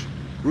Mihailovich,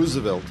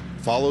 Roosevelt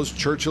follows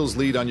Churchill's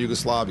lead on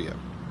Yugoslavia.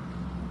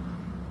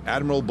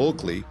 Admiral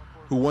Bulkley,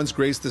 who once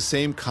graced the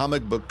same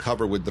comic book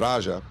cover with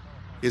Draza,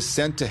 is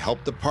sent to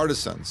help the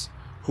partisans,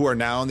 who are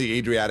now on the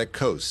Adriatic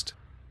coast.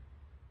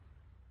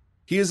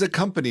 He is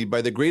accompanied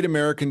by the great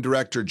American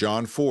director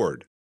John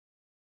Ford.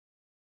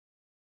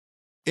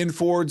 In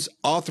Ford's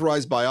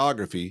authorized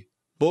biography,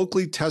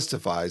 Bulkley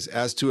testifies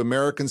as to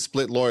American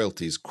split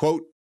loyalties.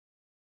 Quote,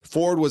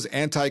 Ford was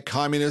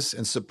anti-communist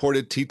and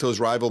supported Tito's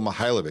rival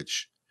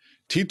Mihailovich.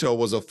 Tito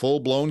was a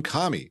full-blown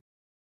commie.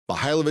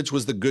 Mihailovich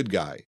was the good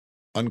guy.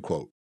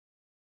 Unquote.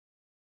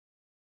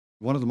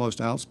 One of the most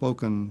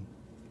outspoken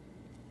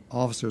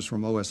officers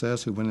from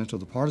OSS who went into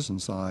the partisan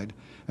side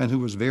and who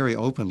was very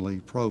openly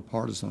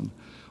pro-partisan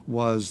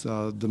was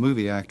the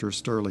movie actor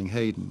Sterling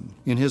Hayden.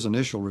 In his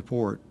initial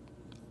report,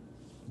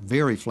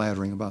 very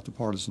flattering about the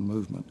partisan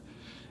movement.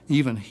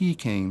 Even he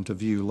came to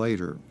view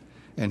later,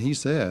 and he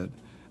said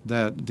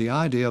that the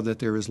idea that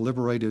there is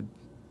liberated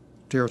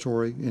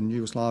territory in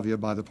Yugoslavia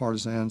by the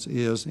partisans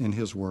is, in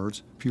his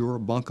words, pure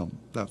bunkum.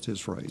 That's his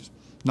phrase.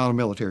 Not a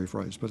military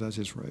phrase, but that's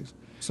his phrase.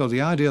 So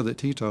the idea that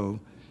Tito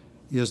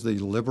is the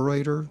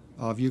liberator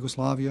of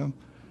Yugoslavia,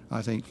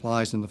 I think,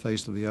 flies in the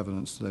face of the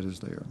evidence that is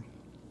there.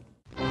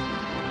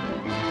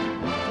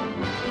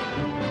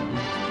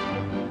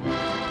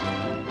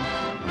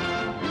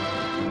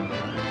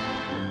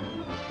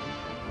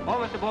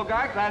 Mr.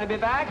 Bogart, glad to be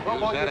back. Well,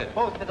 both, you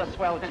both did a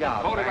swell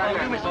job.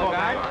 Thank you, Mr.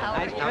 Bogart.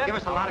 Nice job. Give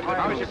us a lot of good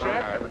How was your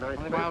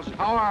trip?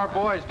 How are our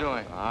boys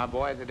doing? Our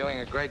boys are doing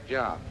a great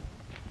job.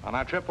 On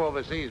our trip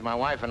overseas, my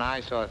wife and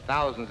I saw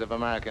thousands of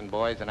American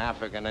boys in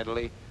Africa and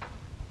Italy,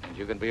 and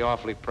you can be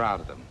awfully proud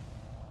of them.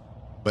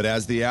 But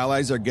as the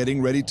Allies are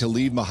getting ready to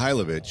leave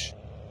Mihailovich,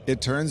 it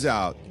turns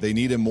out they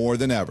need him more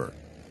than ever.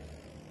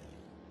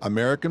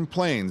 American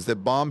planes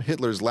that bomb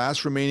Hitler's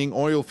last remaining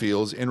oil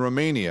fields in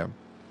Romania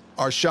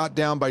are shot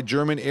down by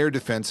German air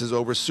defenses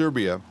over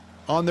Serbia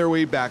on their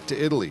way back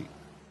to Italy.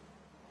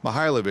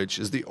 Mihailovich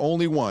is the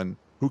only one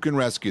who can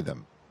rescue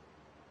them.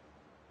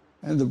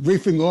 And the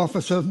briefing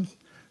officer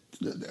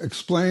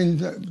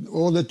explained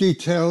all the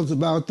details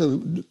about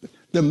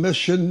the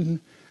mission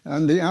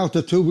and the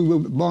altitude we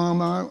would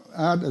bomb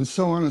at and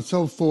so on and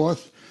so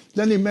forth.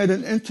 Then he made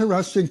an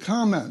interesting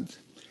comment.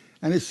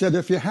 And he said,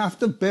 if you have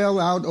to bail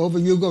out over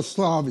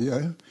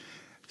Yugoslavia,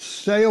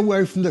 stay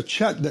away from the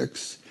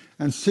chetniks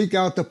and seek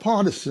out the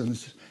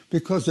partisans,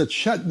 because the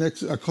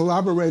chetniks are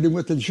collaborating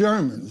with the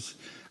Germans.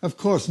 Of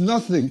course,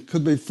 nothing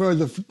could be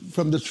further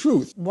from the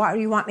truth. What do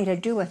you want me to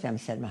do with them,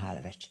 said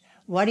Mihailovich.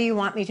 What do you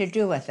want me to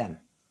do with them?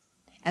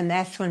 And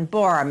that's when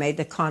Bora made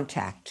the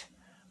contact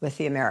with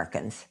the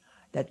Americans,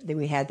 that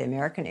we had the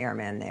American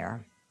airmen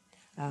there.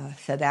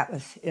 So that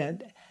was,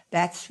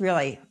 that's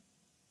really,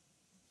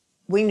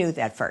 we knew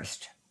that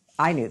first.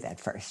 I knew that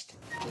first.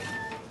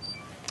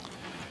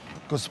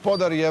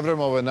 Gospodar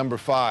Jevremova, number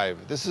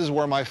 5. This is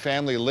where my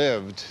family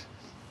lived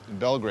in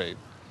Belgrade.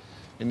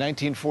 In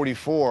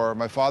 1944,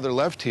 my father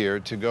left here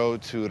to go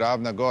to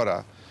Ravna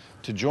Gora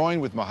to join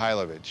with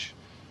Mihailovich.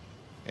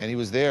 And he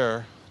was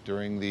there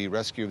during the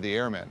rescue of the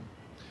airmen.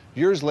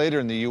 Years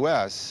later in the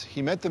US,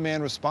 he met the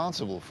man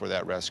responsible for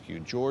that rescue,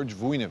 George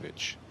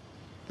Vujnović.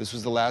 This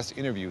was the last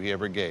interview he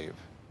ever gave.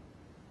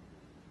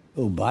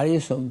 U Bari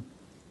sam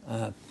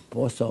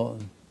postao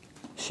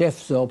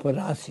šef za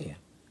operacije.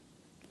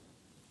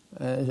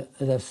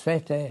 Za sve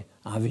te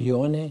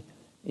avione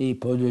I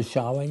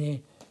podučavanje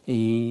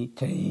I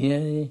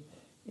treniranje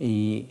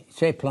I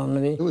sve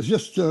planovi. It was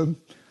just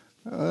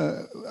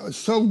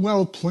so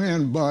well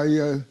planned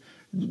by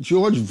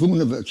George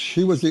Vujnović.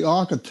 He was the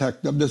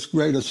architect of this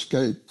great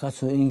escape. Kad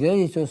su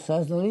Englezi to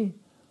saznali,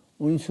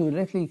 oni su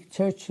rekli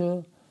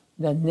Churchill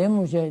da ne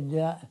može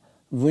da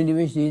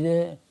Vujnović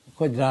ide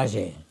kod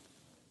Draže.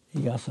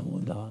 I ja sam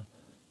onda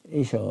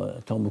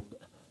išao tomu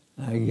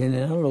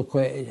generalu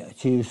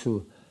čiji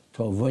su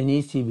to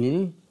vojnici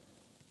bili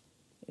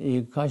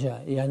I kaže,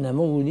 ja ne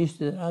mogu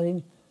ništa da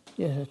radim,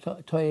 jer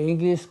to je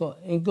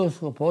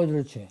englesko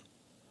područje.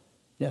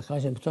 Ja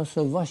kažem, to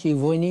su vaši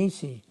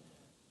vojnici.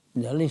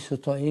 Da li su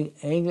to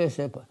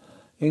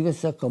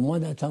engleska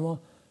komanda tamo,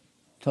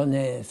 to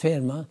ne je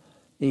ferma.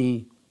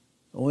 I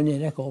on je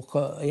rekao,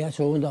 ja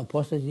ću onda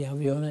poslati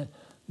avione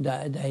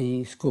da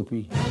ih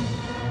skupi.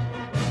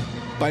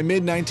 By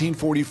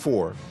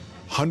mid-1944,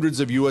 hundreds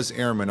of U.S.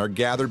 airmen are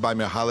gathered by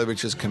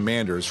Mihailović's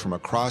commanders from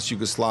across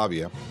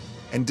Yugoslavia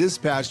and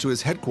dispatched to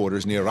his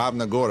headquarters near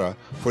Ravna Gora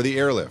for the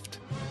airlift.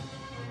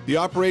 The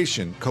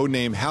operation,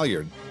 codenamed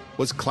Halyard,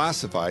 was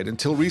classified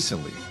until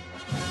recently.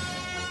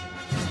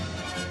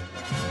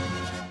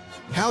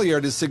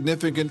 Halyard is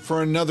significant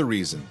for another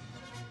reason.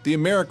 The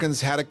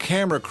Americans had a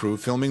camera crew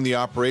filming the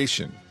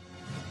operation.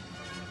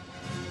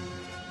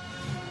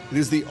 It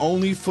is the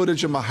only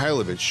footage of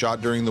Mihailovich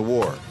shot during the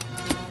war.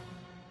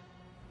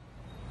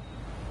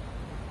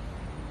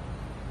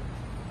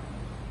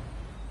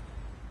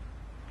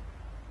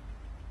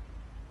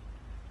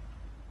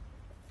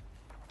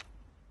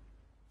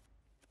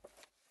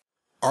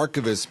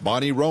 archivist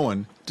Bonnie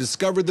Rowan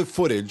discovered the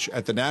footage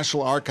at the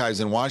National Archives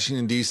in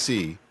Washington,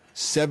 D.C.,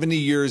 70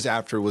 years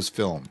after it was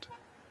filmed.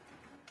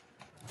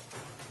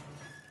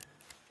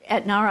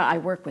 At NARA, I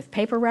work with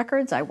paper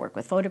records, I work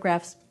with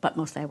photographs, but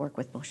mostly I work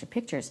with motion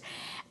pictures.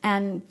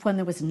 And when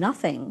there was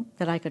nothing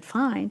that I could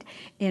find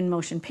in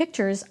motion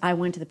pictures, I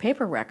went to the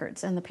paper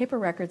records. And the paper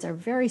records are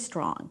very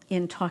strong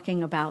in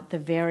talking about the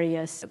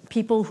various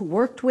people who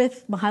worked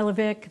with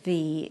Mihailovic,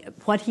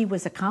 what he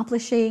was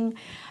accomplishing,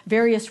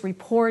 various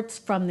reports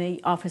from the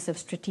Office of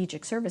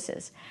Strategic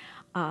Services.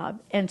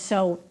 And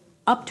so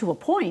up to a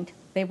point,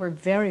 they were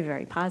very,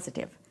 very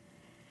positive.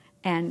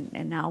 And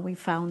now we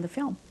found the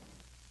film.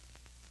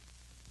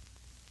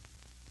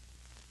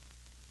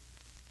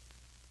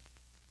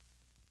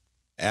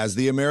 As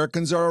the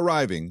Americans are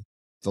arriving,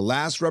 the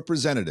last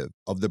representative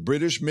of the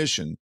British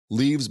mission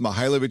leaves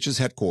Mihailovich's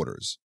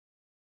headquarters.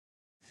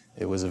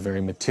 It was a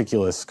very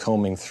meticulous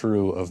combing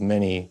through of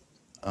many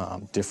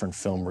different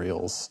film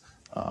reels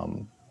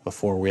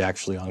before we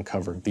actually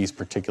uncovered these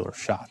particular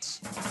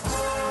shots.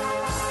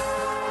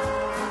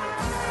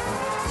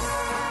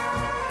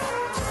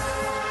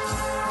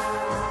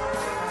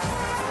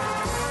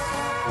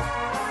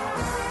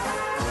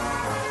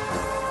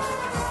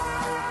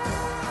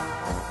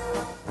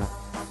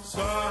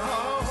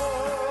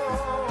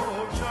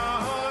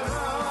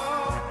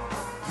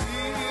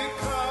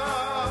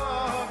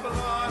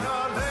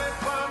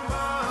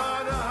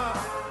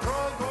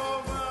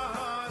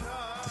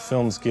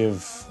 Films give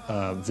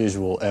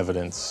visual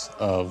evidence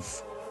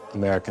of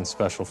American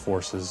Special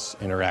Forces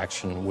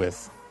interaction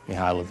with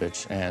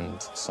Mihailovich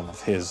and some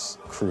of his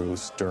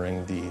crews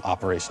during the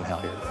Operation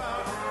Halyard.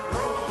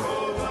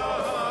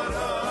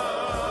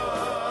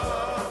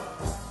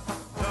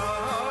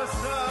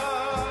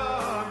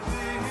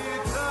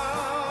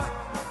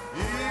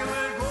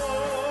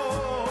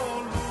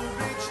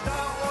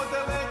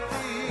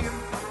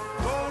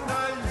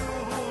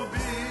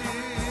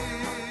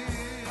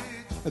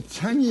 A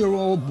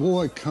 10-year-old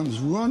boy comes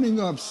running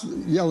up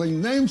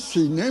yelling,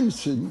 Nemci,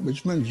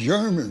 which meant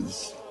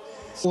Germans.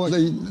 Well,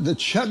 the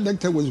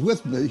chetnik that was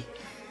with me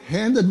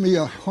handed me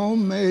a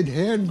homemade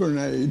hand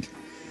grenade.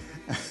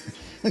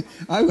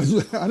 I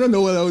don't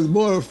know whether I was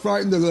more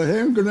frightened of the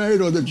hand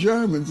grenade or the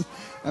Germans.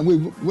 And we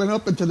went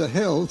up into the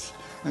hills,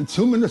 and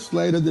 2 minutes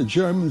later, the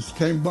Germans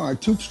came by,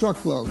 2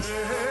 truckloads.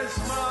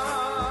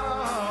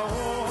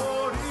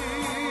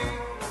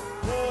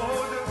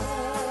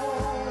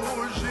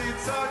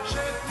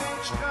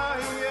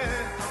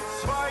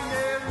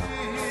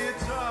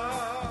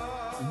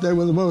 They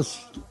were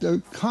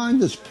the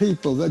kindest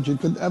people that you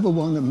could ever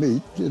want to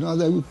meet. You know,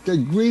 they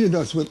greeted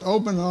us with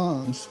open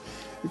arms,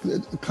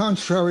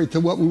 contrary to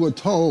what we were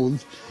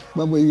told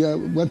when we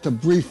went to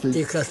briefing.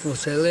 I kad smo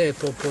se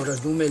lepo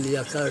porazumeli,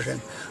 ja kažem,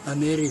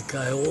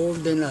 Amerika je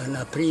ovde,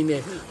 na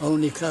primjer, a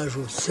oni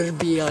kažu,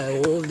 Srbija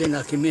je ovde,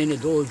 nakon mene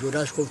dođu,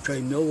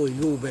 raskovčaju me ovo,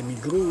 ljube mi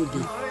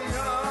grudi.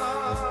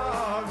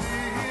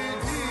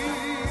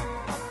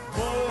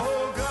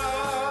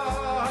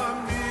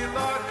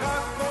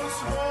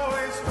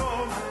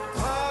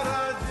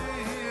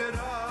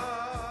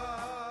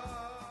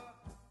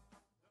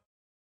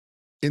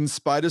 In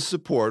spite of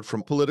support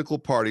from political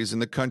parties in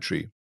the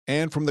country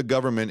and from the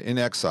government in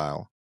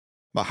exile,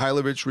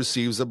 Mihailovich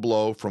receives a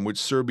blow from which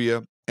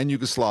Serbia and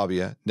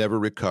Yugoslavia never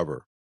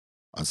recover.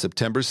 On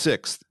September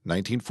 6,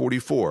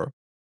 1944,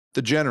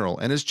 the general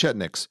and his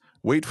chetniks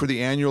wait for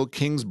the annual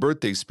King's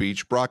birthday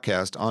speech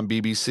broadcast on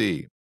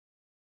BBC.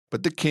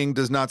 But the king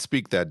does not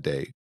speak that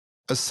day,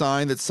 a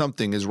sign that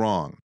something is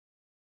wrong.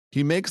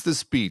 He makes the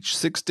speech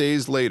 6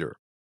 days later,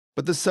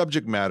 but the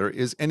subject matter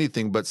is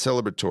anything but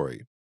celebratory.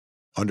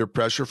 Under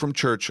pressure from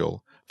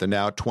Churchill, the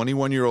now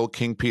 21-year-old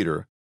King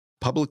Peter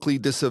publicly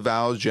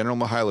disavows General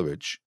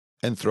Mihailovich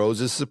and throws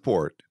his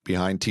support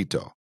behind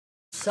Tito.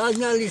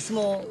 Saznali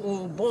smo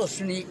u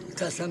Bosni,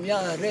 kad sam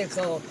ja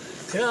rekao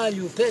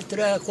kralju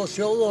Petra, ako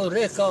si ovo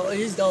rekao,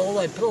 izdao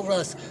ovaj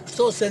proglas,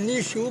 što se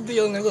nisi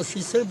ubio, nego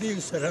si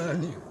Srbiju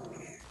sranio.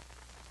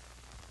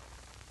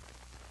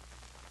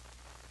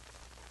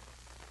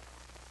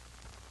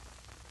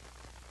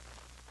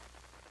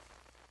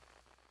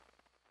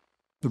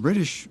 The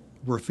British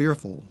were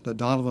fearful that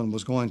Donovan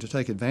was going to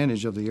take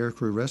advantage of the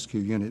aircrew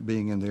rescue unit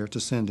being in there to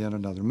send in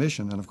another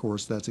mission, and of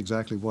course that's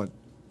exactly what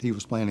he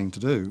was planning to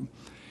do.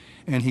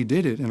 And he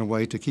did it in a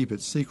way to keep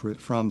it secret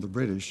from the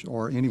British,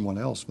 or anyone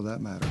else for that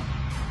matter.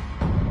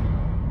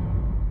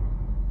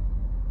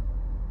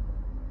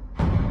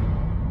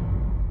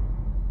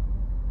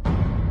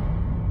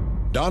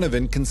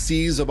 Donovan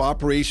conceives of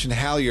Operation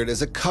Halyard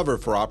as a cover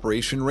for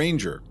Operation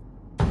Ranger.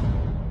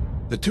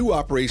 The two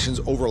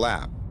operations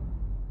overlap.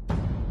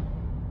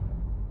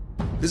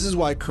 This is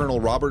why Colonel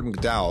Robert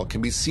McDowell can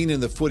be seen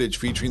in the footage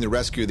featuring the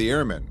rescue of the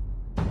airmen.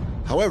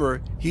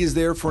 However, he is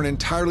there for an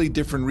entirely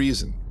different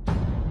reason.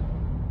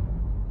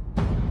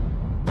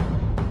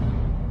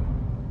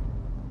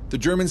 The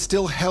Germans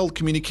still held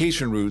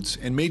communication routes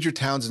in major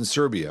towns in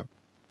Serbia,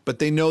 but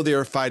they know they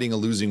are fighting a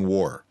losing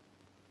war.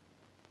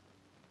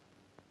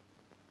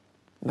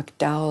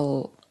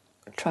 McDowell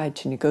tried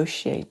to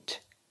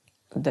negotiate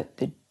that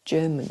the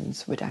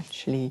Germans would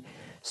actually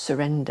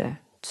surrender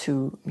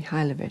to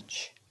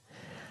Mihailovich.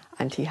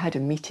 And he had a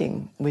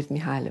meeting with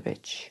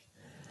Mihailovich.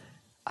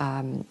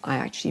 I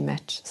actually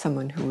met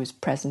someone who was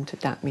present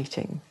at that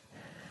meeting.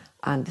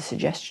 And the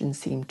suggestion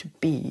seemed to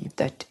be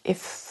that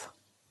if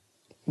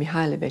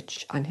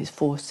Mihailovich and his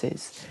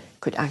forces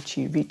could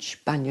actually reach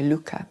Banja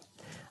Luka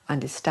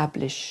and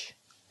establish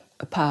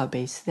a power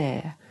base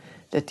there,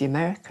 that the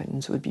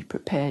Americans would be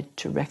prepared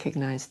to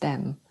recognize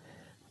them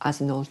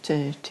as an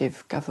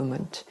alternative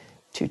government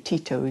to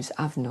Tito's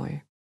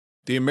Avnoj.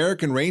 The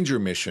American Ranger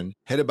mission,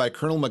 headed by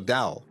Colonel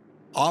McDowell,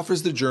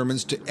 offers the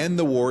Germans to end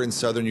the war in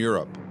southern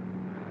Europe.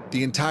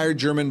 The entire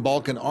German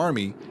Balkan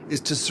army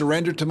is to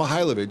surrender to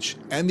Mihailovich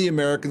and the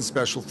American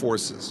Special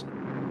Forces.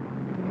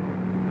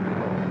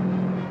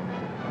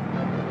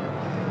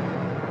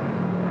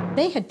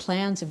 They had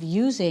plans of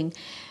using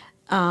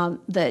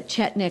the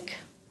Chetnik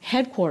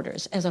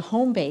headquarters as a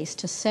home base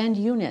to send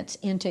units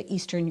into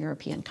Eastern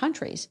European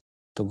countries.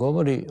 To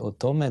govori o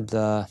tome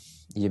da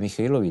je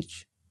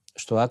Mihailović,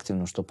 što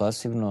aktivno, što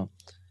pasivno,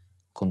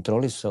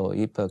 kontrolisao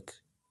ipak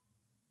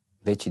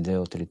veći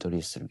deo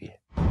teritorije Srbije.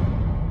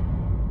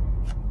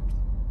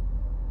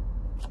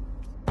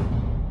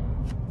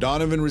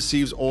 Donovan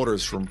receives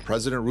orders from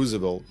President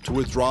Roosevelt to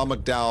withdraw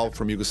McDowell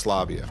from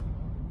Yugoslavia.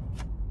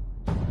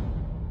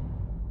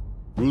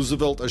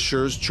 Roosevelt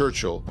assures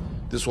Churchill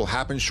this will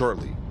happen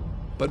shortly,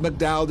 but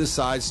McDowell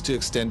decides to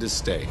extend his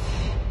stay.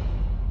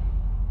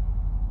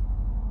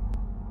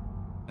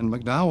 And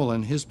McDowell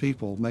and his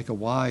people make a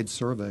wide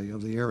survey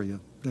of the area.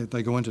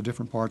 They go into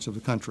different parts of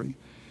the country.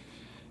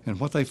 And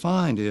what they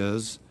find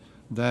is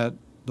that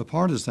the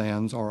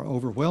partisans are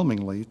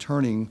overwhelmingly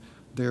turning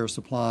their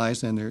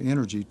supplies and their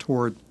energy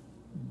toward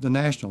the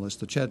nationalists,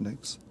 the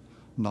chetniks,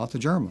 not the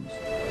Germans.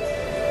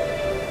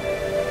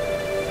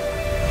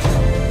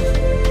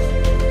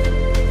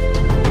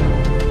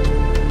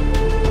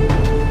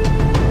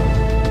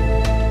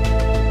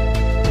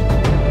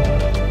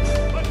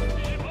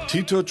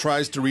 Tito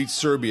tries to reach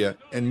Serbia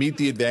and meet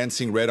the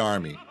advancing Red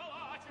Army.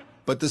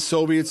 But the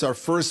Soviets are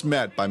first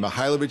met by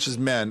Mihailović's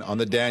men on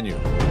the Danube.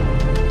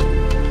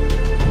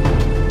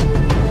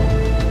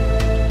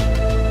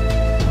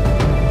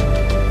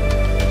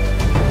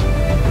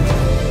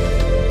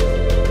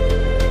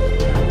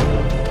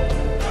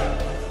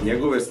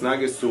 Njegove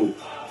snage su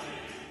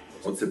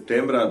od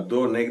septembra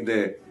do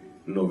negde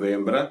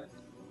novembra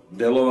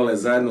delovale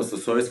zajedno sa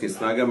sovjetskim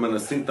snagama na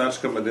svim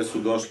tačkama gde su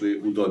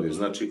došli u dodir.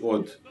 Znači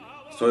od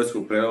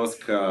sovjetskog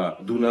prelaska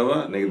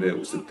Dunava negde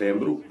u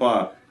septembru,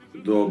 pa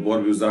do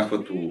borbi u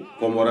zahvatu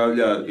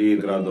Pomoravlja i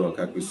gradova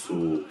kakvi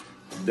su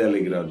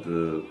Deligrad,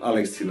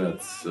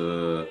 Aleksinac,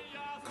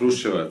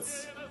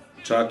 Kruševac,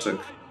 Čačak.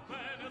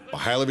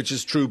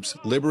 Mihailović's troops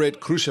liberate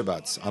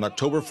Kruševac on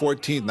October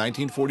 14,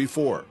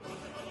 1944.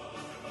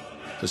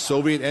 The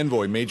Soviet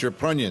envoy, Major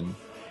Prunyan,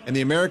 and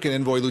the American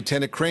envoy,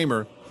 Lieutenant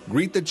Kramer,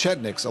 greet the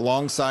Chetniks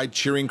alongside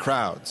cheering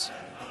crowds.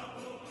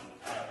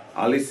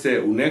 Ali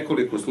se u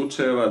nekoliko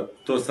slučajeva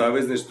to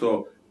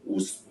savezništvo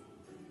uz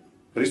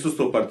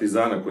prisustvo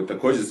partizana, koji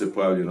takođe se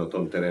pojavljaju na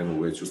tom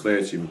terenu već u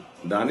sledećim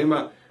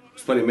danima, u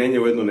stvari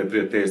menja u jedno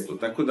neprijateljstvo.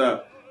 Tako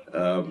da,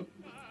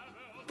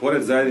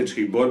 pored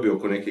zajedničkih borbi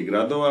oko nekih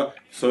gradova,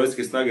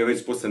 sovjetske snage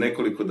već posle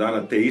nekoliko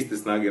dana te iste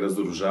snage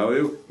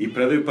razoružavaju i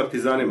predaju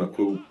partizanima,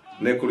 koji u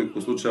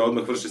nekoliko slučaja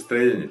odmah vrše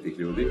streljanje tih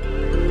ljudi.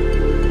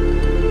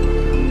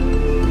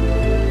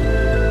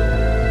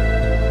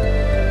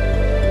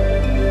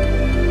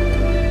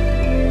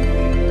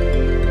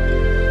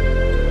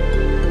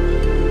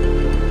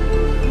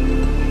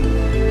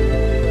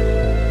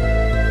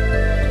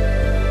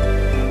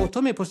 O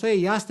tome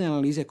postoje jasne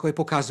analize koje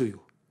pokazuju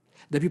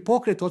da bi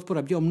pokret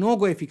otpora bio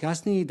mnogo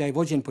efikasniji da je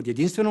vođen pod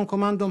jedinstvenom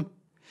komandom,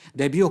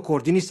 da je bio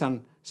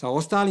koordinisan sa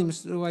ostalim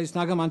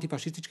snagama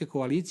antifašističke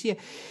koalicije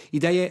i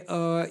da je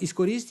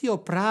iskoristio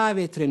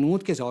prave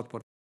trenutke za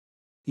otpor.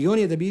 I on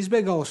je, da bi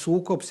izbegao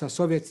sukob sa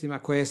Sovjetima,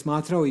 koje je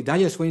smatrao i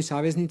dalje svojim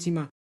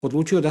saveznicima,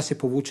 odlučio da se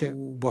povuče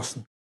u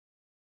Bosnu.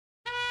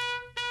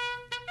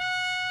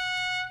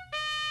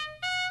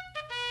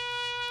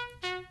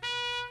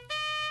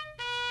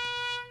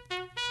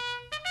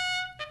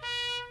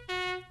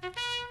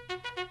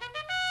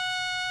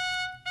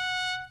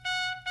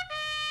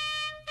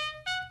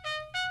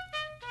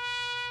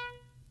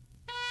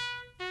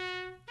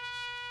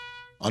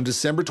 On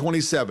December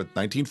 27,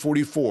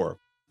 1944,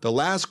 the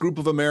last group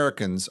of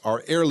Americans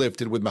are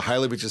airlifted with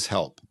Mihailović's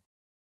help.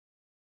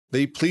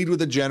 They plead with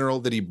the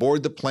general that he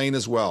board the plane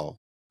as well,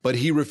 but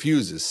he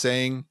refuses,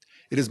 saying,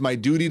 "It is my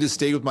duty to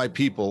stay with my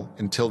people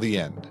until the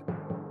end."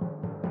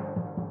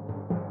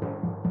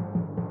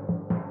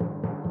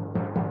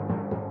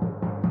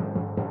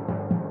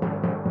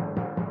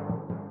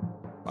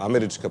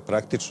 Američka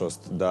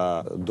praktičnost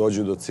da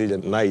dođu do cilja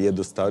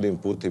najjednostavnijim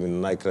putem i na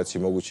najkraći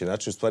mogući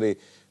način, u stvari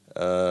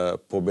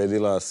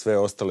pobedila sve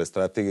ostale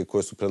strategije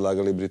koje su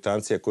predlagali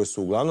Britanci, a koje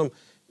su uglavnom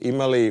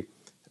imali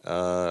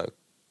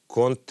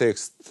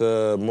kontekst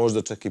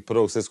možda čak i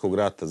Prvog svjetskog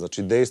rata.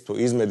 Znači dejstvo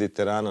iz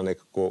Mediterana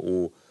nekako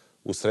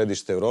u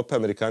središte Evrope.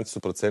 Amerikanci su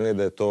procenili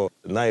da je to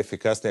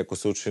najefikasnije ako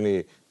se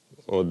učini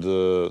od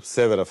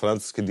severa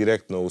Francuske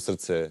direktno u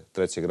srce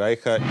Trećeg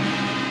rajha.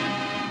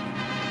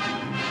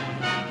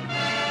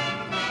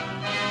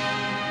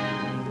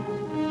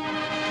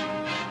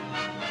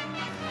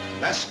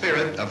 That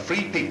spirit of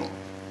free people,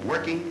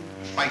 working,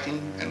 fighting,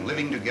 and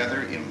living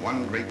together in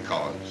one great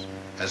cause,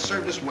 has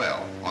served us well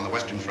on the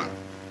Western Front.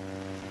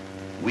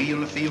 We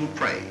in the field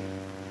pray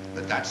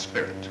that that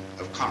spirit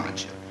of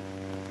comradeship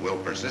will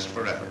persist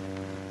forever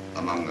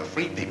among the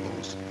free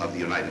peoples of the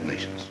United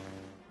Nations.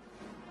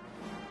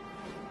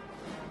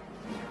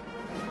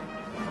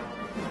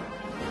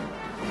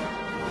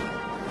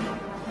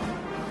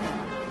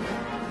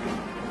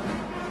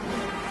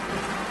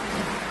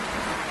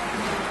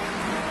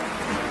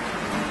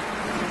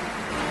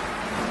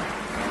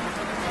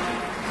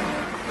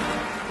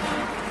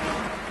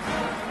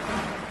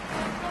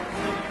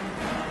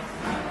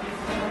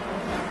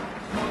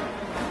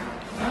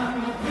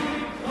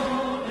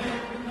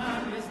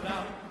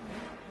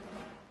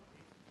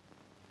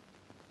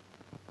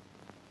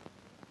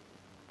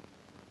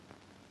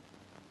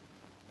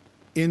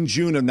 In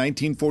June of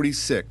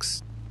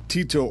 1946,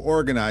 Tito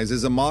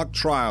organizes a mock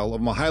trial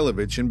of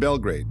Mihailovic in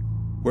Belgrade,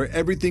 where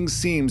everything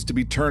seems to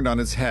be turned on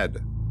its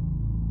head.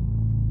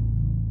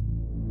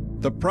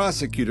 The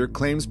prosecutor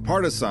claims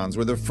partisans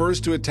were the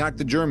first to attack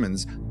the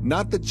Germans,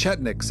 not the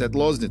chetniks at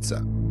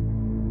Loznica.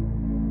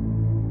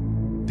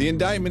 The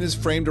indictment is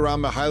framed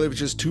around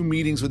Mihailovic's 2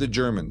 meetings with the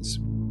Germans.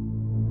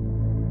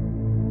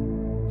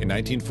 In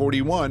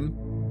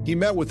 1941, he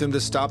met with them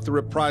to stop the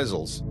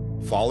reprisals.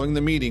 Following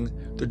the meeting,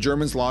 the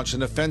Germans launched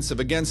an offensive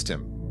against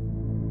him.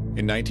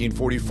 In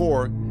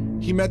 1944,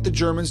 he met the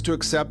Germans to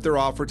accept their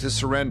offer to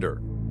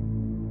surrender.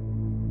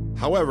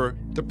 However,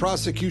 the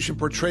prosecution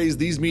portrays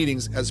these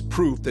meetings as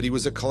proof that he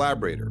was a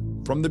collaborator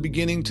from the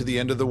beginning to the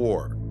end of the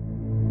war.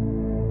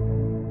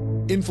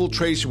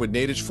 Infiltration with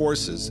native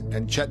forces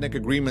and Chetnik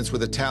agreements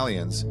with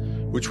Italians,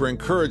 which were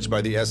encouraged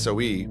by the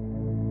SOE,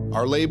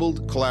 are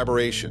labeled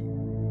collaboration.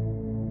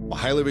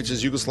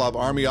 Mihailovic's Yugoslav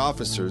army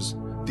officers,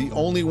 the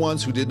only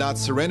ones who did not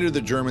surrender to the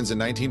Germans in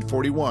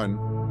 1941,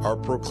 are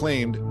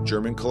proclaimed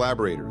German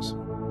collaborators.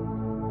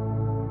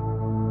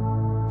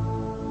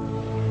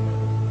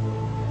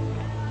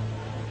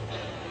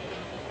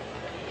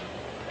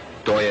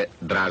 To je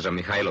Draza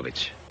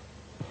Mihailović.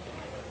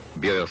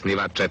 Bio je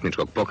osnivač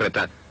četničkog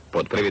pokreta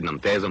pod prividnom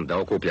tezom da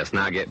okuplja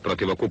snage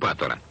protiv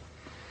okupatora.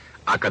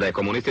 A kada je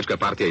Komunistička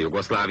partija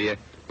Jugoslavije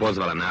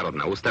pozvala narod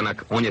na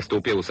ustanak, on je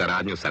stupio u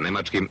saradnju sa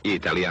nemačkim i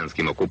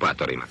italijanskim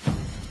okupatorima.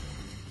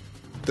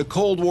 The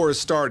Cold War is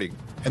starting,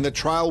 and the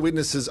trial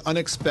witnesses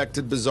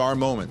unexpected, bizarre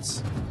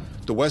moments.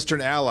 The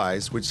Western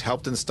allies, which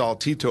helped install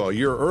Tito a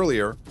year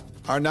earlier,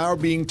 are now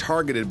being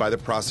targeted by the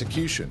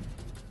prosecution.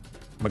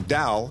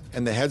 McDowell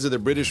and the heads of the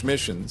British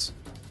missions,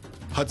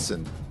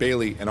 Hudson,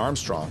 Bailey, and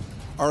Armstrong,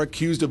 are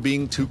accused of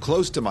being too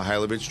close to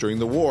Mihailovic during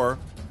the war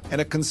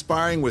and of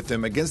conspiring with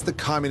him against the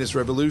communist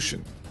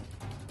revolution.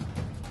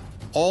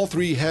 All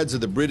 3 heads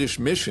of the British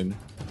mission,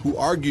 who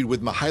argued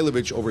with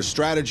Mihailovic over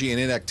strategy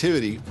and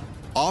inactivity,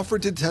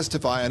 offered to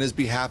testify on his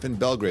behalf in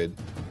Belgrade,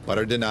 but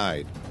are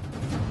denied.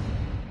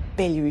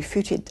 Bailey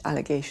refuted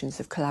allegations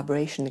of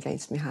collaboration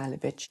against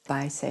Mihailovic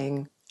by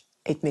saying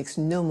it makes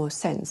no more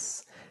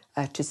sense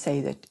to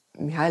say that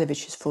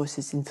Mihailovic's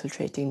forces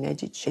infiltrating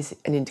Nedic is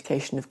an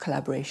indication of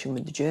collaboration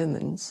with the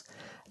Germans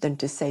than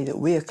to say that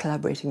we are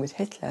collaborating with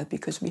Hitler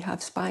because we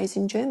have spies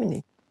in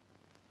Germany.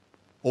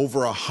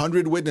 Over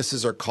 100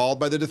 witnesses are called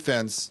by the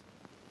defense,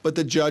 but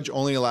the judge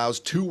only allows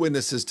 2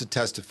 witnesses to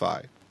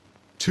testify.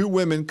 2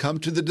 women come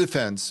to the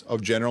defense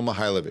of General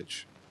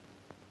Mihailovic.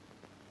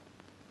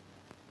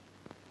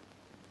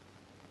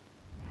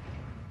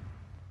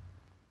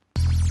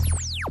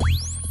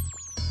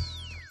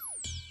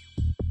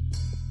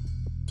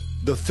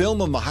 The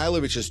film of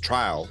Mihailovic's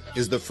trial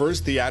is the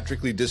first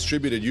theatrically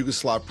distributed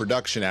Yugoslav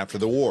production after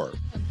the war.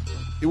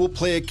 It will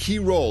play a key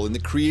role in the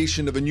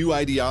creation of a new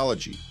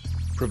ideology,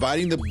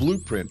 providing the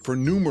blueprint for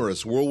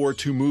numerous World War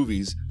II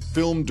movies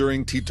filmed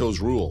during Tito's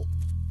rule.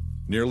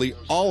 Nearly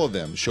all of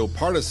them show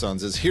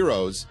partisans as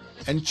heroes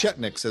and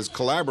chetniks as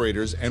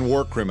collaborators and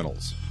war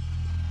criminals.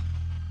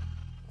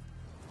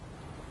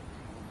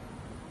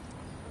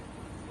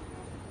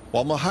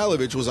 While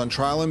Mihailovic was on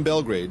trial in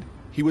Belgrade,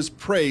 he was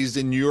praised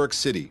in New York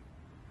City.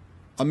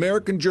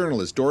 American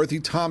journalist Dorothy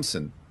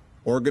Thompson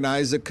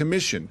organized a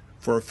commission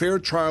for a fair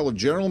trial of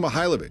General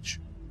Mihailovic,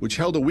 which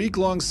held a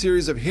week-long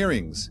series of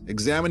hearings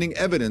examining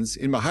evidence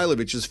in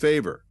Mihailovic's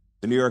favor.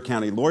 The New York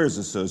County Lawyers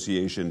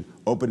Association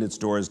opened its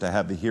doors to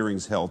have the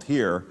hearings held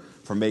here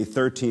from May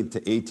 13th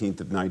to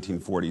 18th of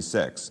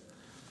 1946.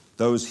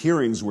 Those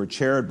hearings were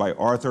chaired by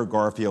Arthur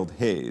Garfield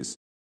Hayes.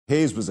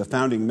 Hayes was a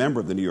founding member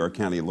of the New York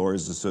County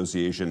Lawyers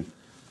Association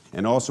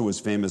and also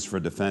was famous for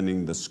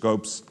defending the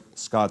Scopes,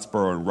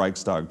 Scottsboro, and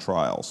Reichstag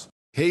trials.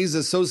 Hayes'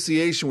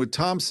 association with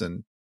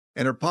Thompson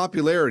and her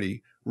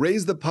popularity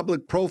raised the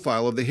public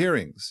profile of the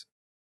hearings.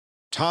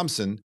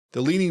 Thompson,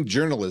 the leading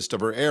journalist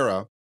of her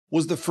era,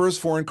 was the first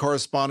foreign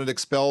correspondent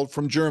expelled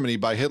from Germany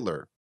by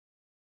Hitler.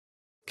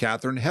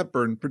 Katharine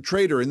Hepburn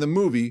portrayed her in the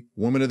movie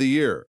Woman of the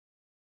Year.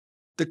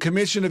 The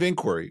Commission of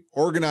Inquiry,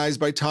 organized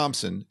by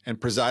Thompson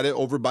and presided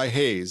over by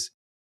Hayes,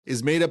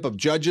 is made up of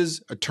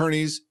judges,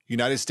 attorneys,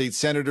 United States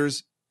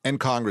senators, and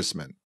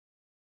congressmen.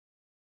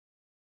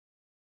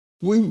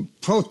 We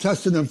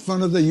protested in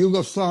front of the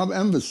Yugoslav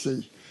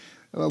embassy.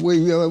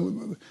 We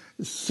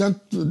sent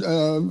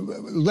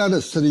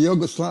letters to the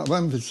Yugoslav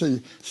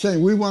embassy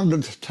saying we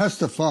wanted to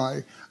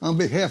testify on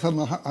behalf of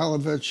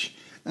Mihailovich,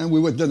 and we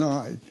were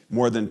denied.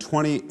 More than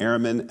 20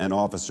 airmen and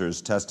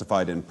officers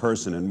testified in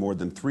person, and more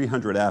than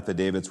 300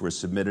 affidavits were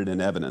submitted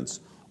in evidence,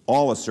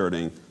 all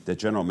asserting that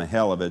General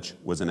Mihailovich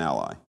was an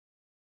ally.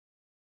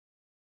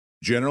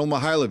 General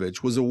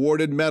Mihailovich was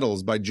awarded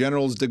medals by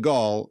Generals de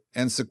Gaulle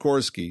and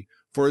Sikorsky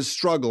for his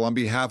struggle on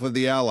behalf of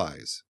the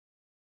Allies.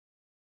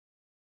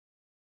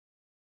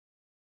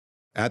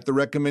 At the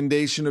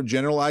recommendation of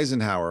General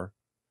Eisenhower,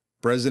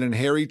 President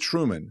Harry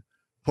Truman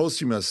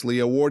posthumously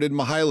awarded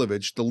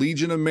Mihailovich the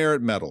Legion of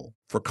Merit Medal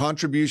for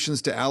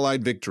contributions to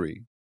Allied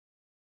victory.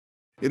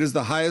 It is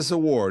the highest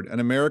award an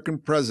American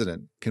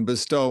president can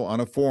bestow on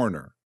a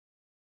foreigner.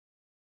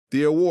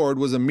 The award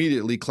was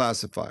immediately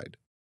classified.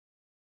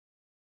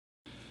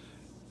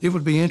 It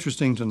would be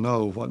interesting to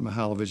know what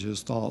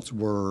Mihailowic's thoughts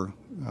were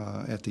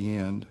at the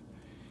end.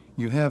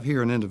 You have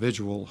here an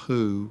individual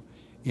who,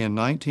 in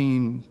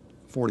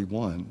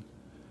 1941,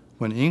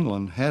 when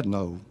England had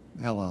no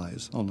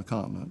allies on the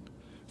continent,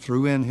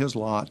 threw in his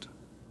lot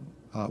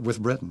with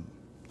Britain.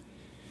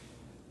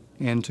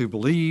 And to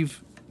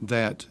believe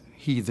that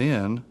he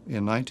then,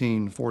 in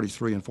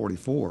 1943 and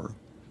 44,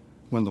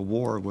 when the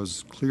war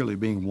was clearly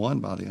being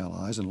won by the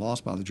Allies and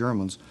lost by the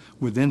Germans,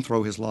 would then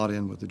throw his lot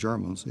in with the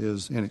Germans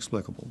is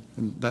inexplicable,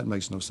 and that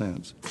makes no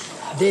sense.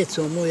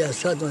 Deco moja,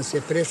 sad vam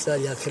se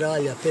predstavlja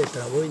kralja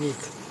Petra, vojnik,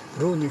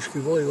 rudnički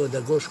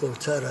vojvoda Goškog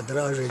cara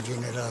Draže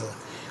generala,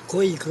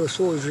 koji kroz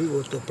svoj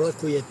život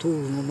oplakuje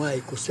tužnu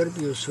majku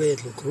Srbiju,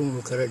 svetlu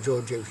krunu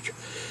Karađorđevića,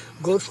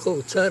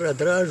 Gorskog cara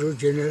Dražu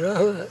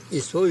generala i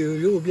svoju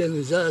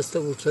ljubljenu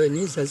zastavu, što je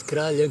nisam s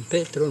kraljem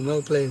Petrom na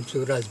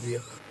Oplencu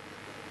razbio.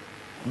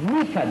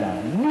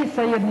 Nikada, ni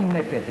sa jednim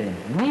neprijateljem,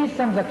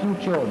 nisam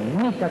zaključio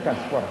nikakav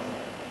sporazum.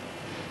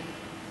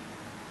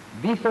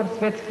 Viktor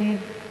Svetski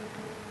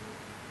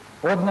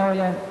odneo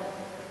je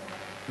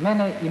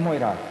mene i moj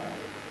rad.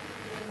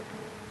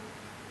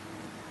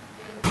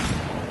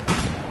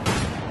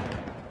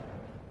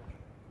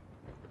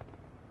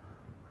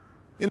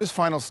 In his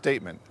final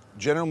statement,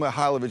 General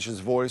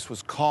Mihailovich's voice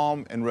was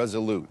calm and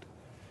resolute.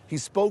 He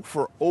spoke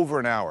for over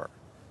an hour.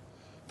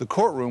 The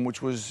courtroom,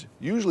 which was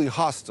usually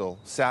hostile,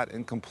 sat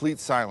in complete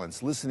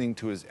silence, listening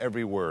to his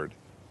every word.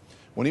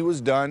 When he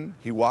was done,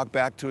 he walked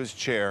back to his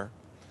chair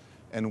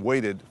and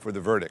waited for the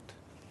verdict.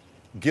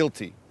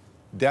 Guilty,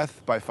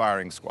 death by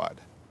firing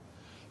squad.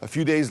 A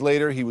few days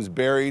later, he was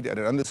buried at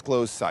an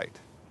undisclosed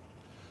site.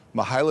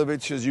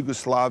 Mihailovich's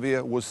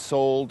Yugoslavia was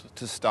sold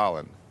to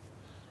Stalin.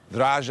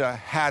 Draza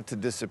had to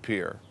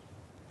disappear.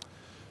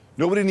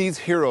 Nobody needs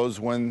heroes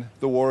when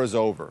the war is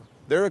over.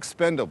 They're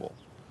expendable.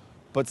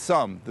 But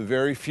some, the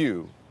very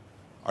few,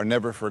 are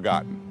never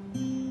forgotten.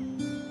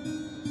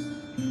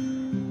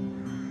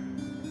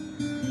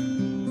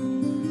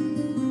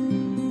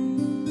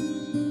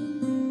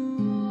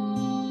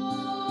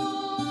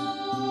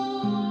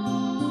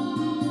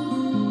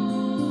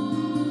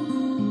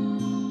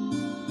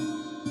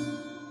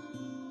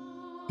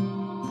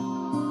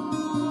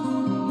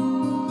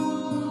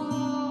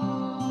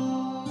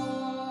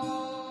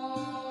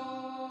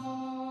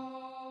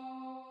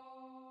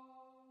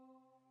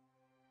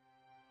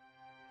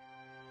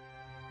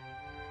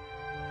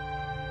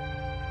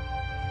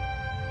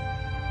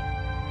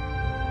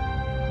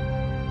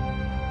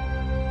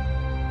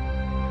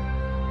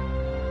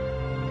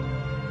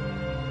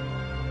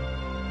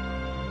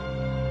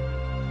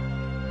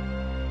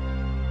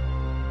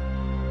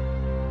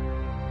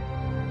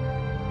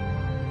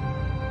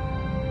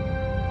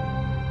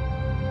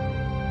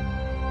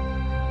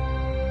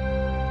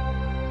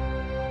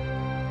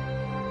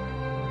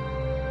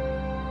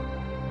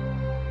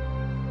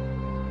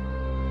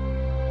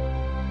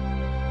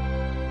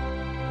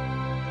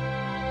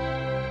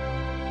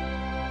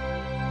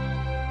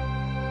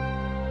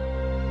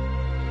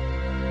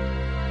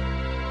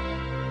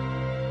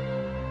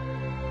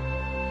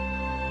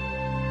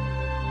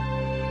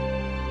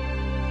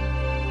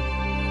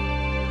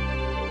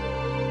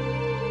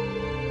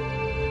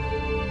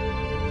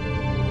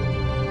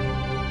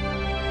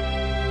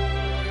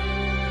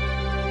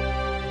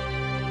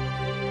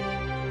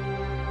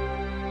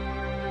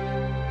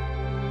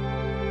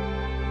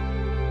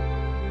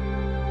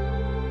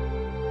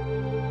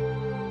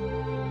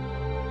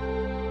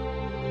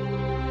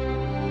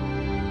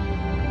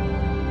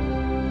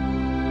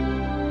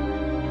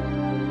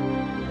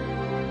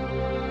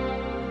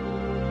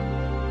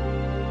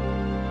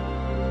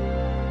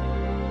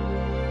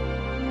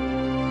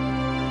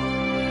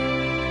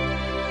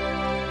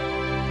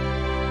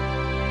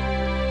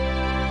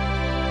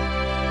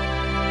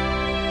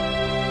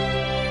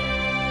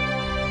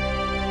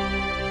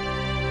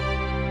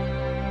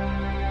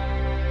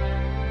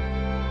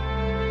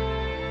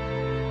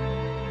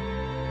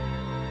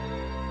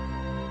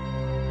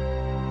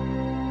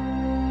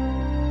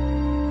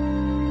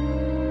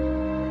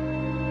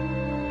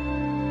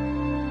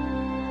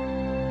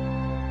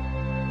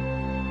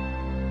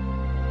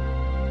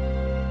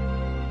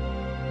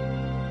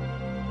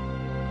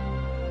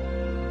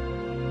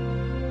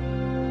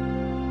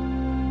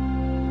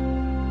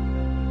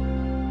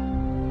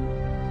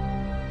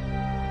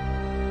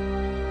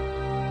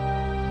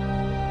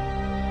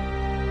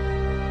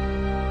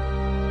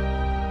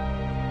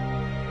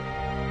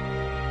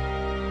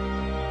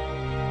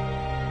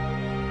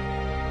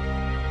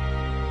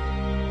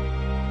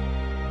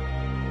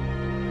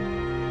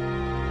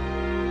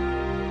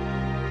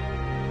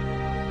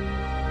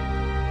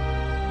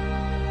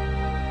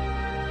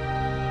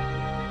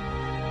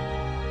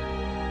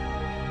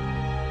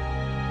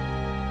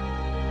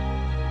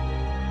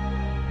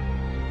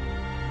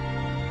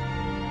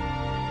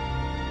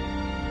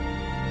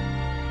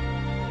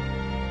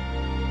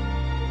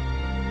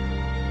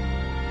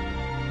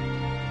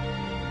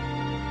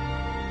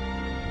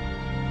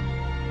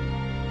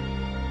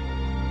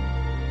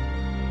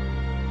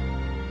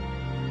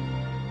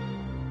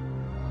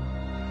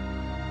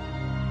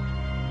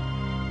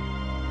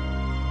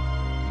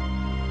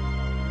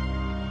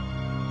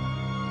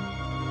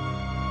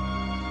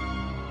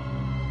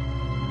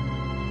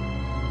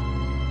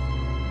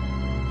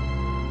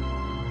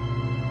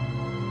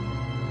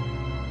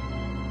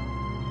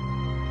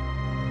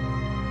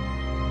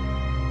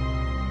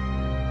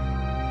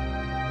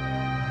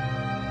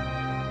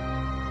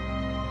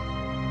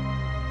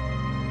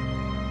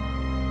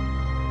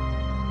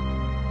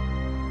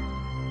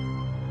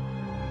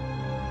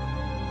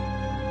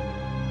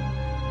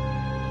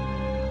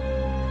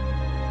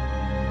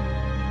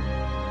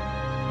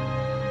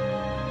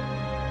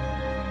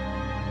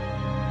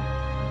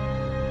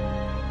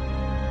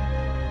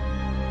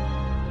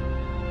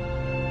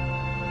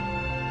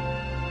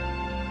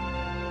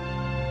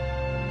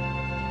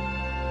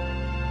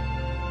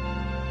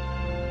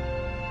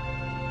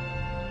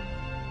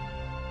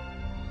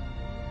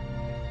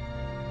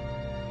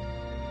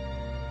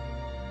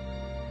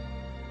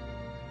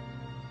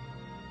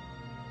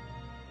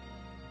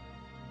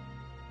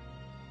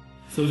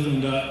 S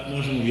obzirom da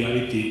možemo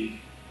objaviti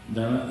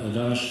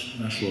danas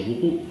našu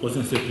odluku,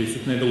 pozivam sve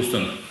prisutne da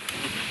ustanu.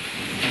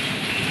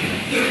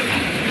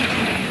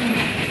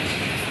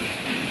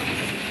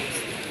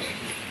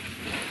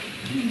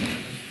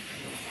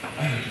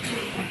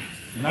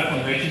 Nakon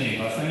većine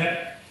glasanja,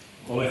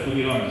 ovo je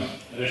studirano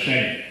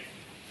rešenje.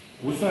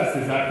 Usvaja se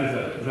zahtev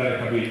za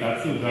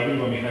rehabilitaciju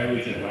Draza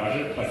Mihailovića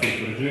Draže, pa se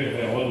utvrđuje da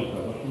je odluka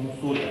Vrhovnog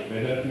suda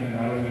Federativne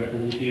Narodne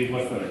Republike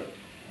Jugoslavije,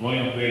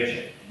 Vojnog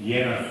veća,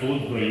 1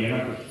 sud broj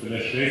 1/46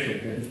 od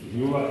 15.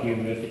 jula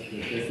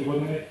 1946.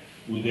 godine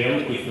u delu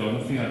koji se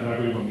odnosi na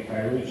Draza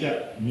Mihailovića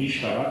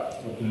ništava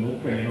od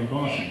trenutka njenog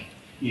donošenja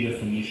i da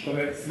su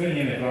ništave sve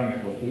njene pravne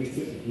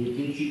posljedice,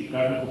 uključujući i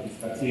kaznu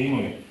konfiskacije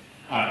imovine,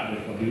 a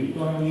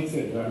rehabilitovano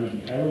lice Draza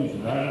Mihailović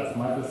Draža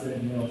smatra se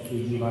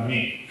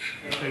neosuđivanim.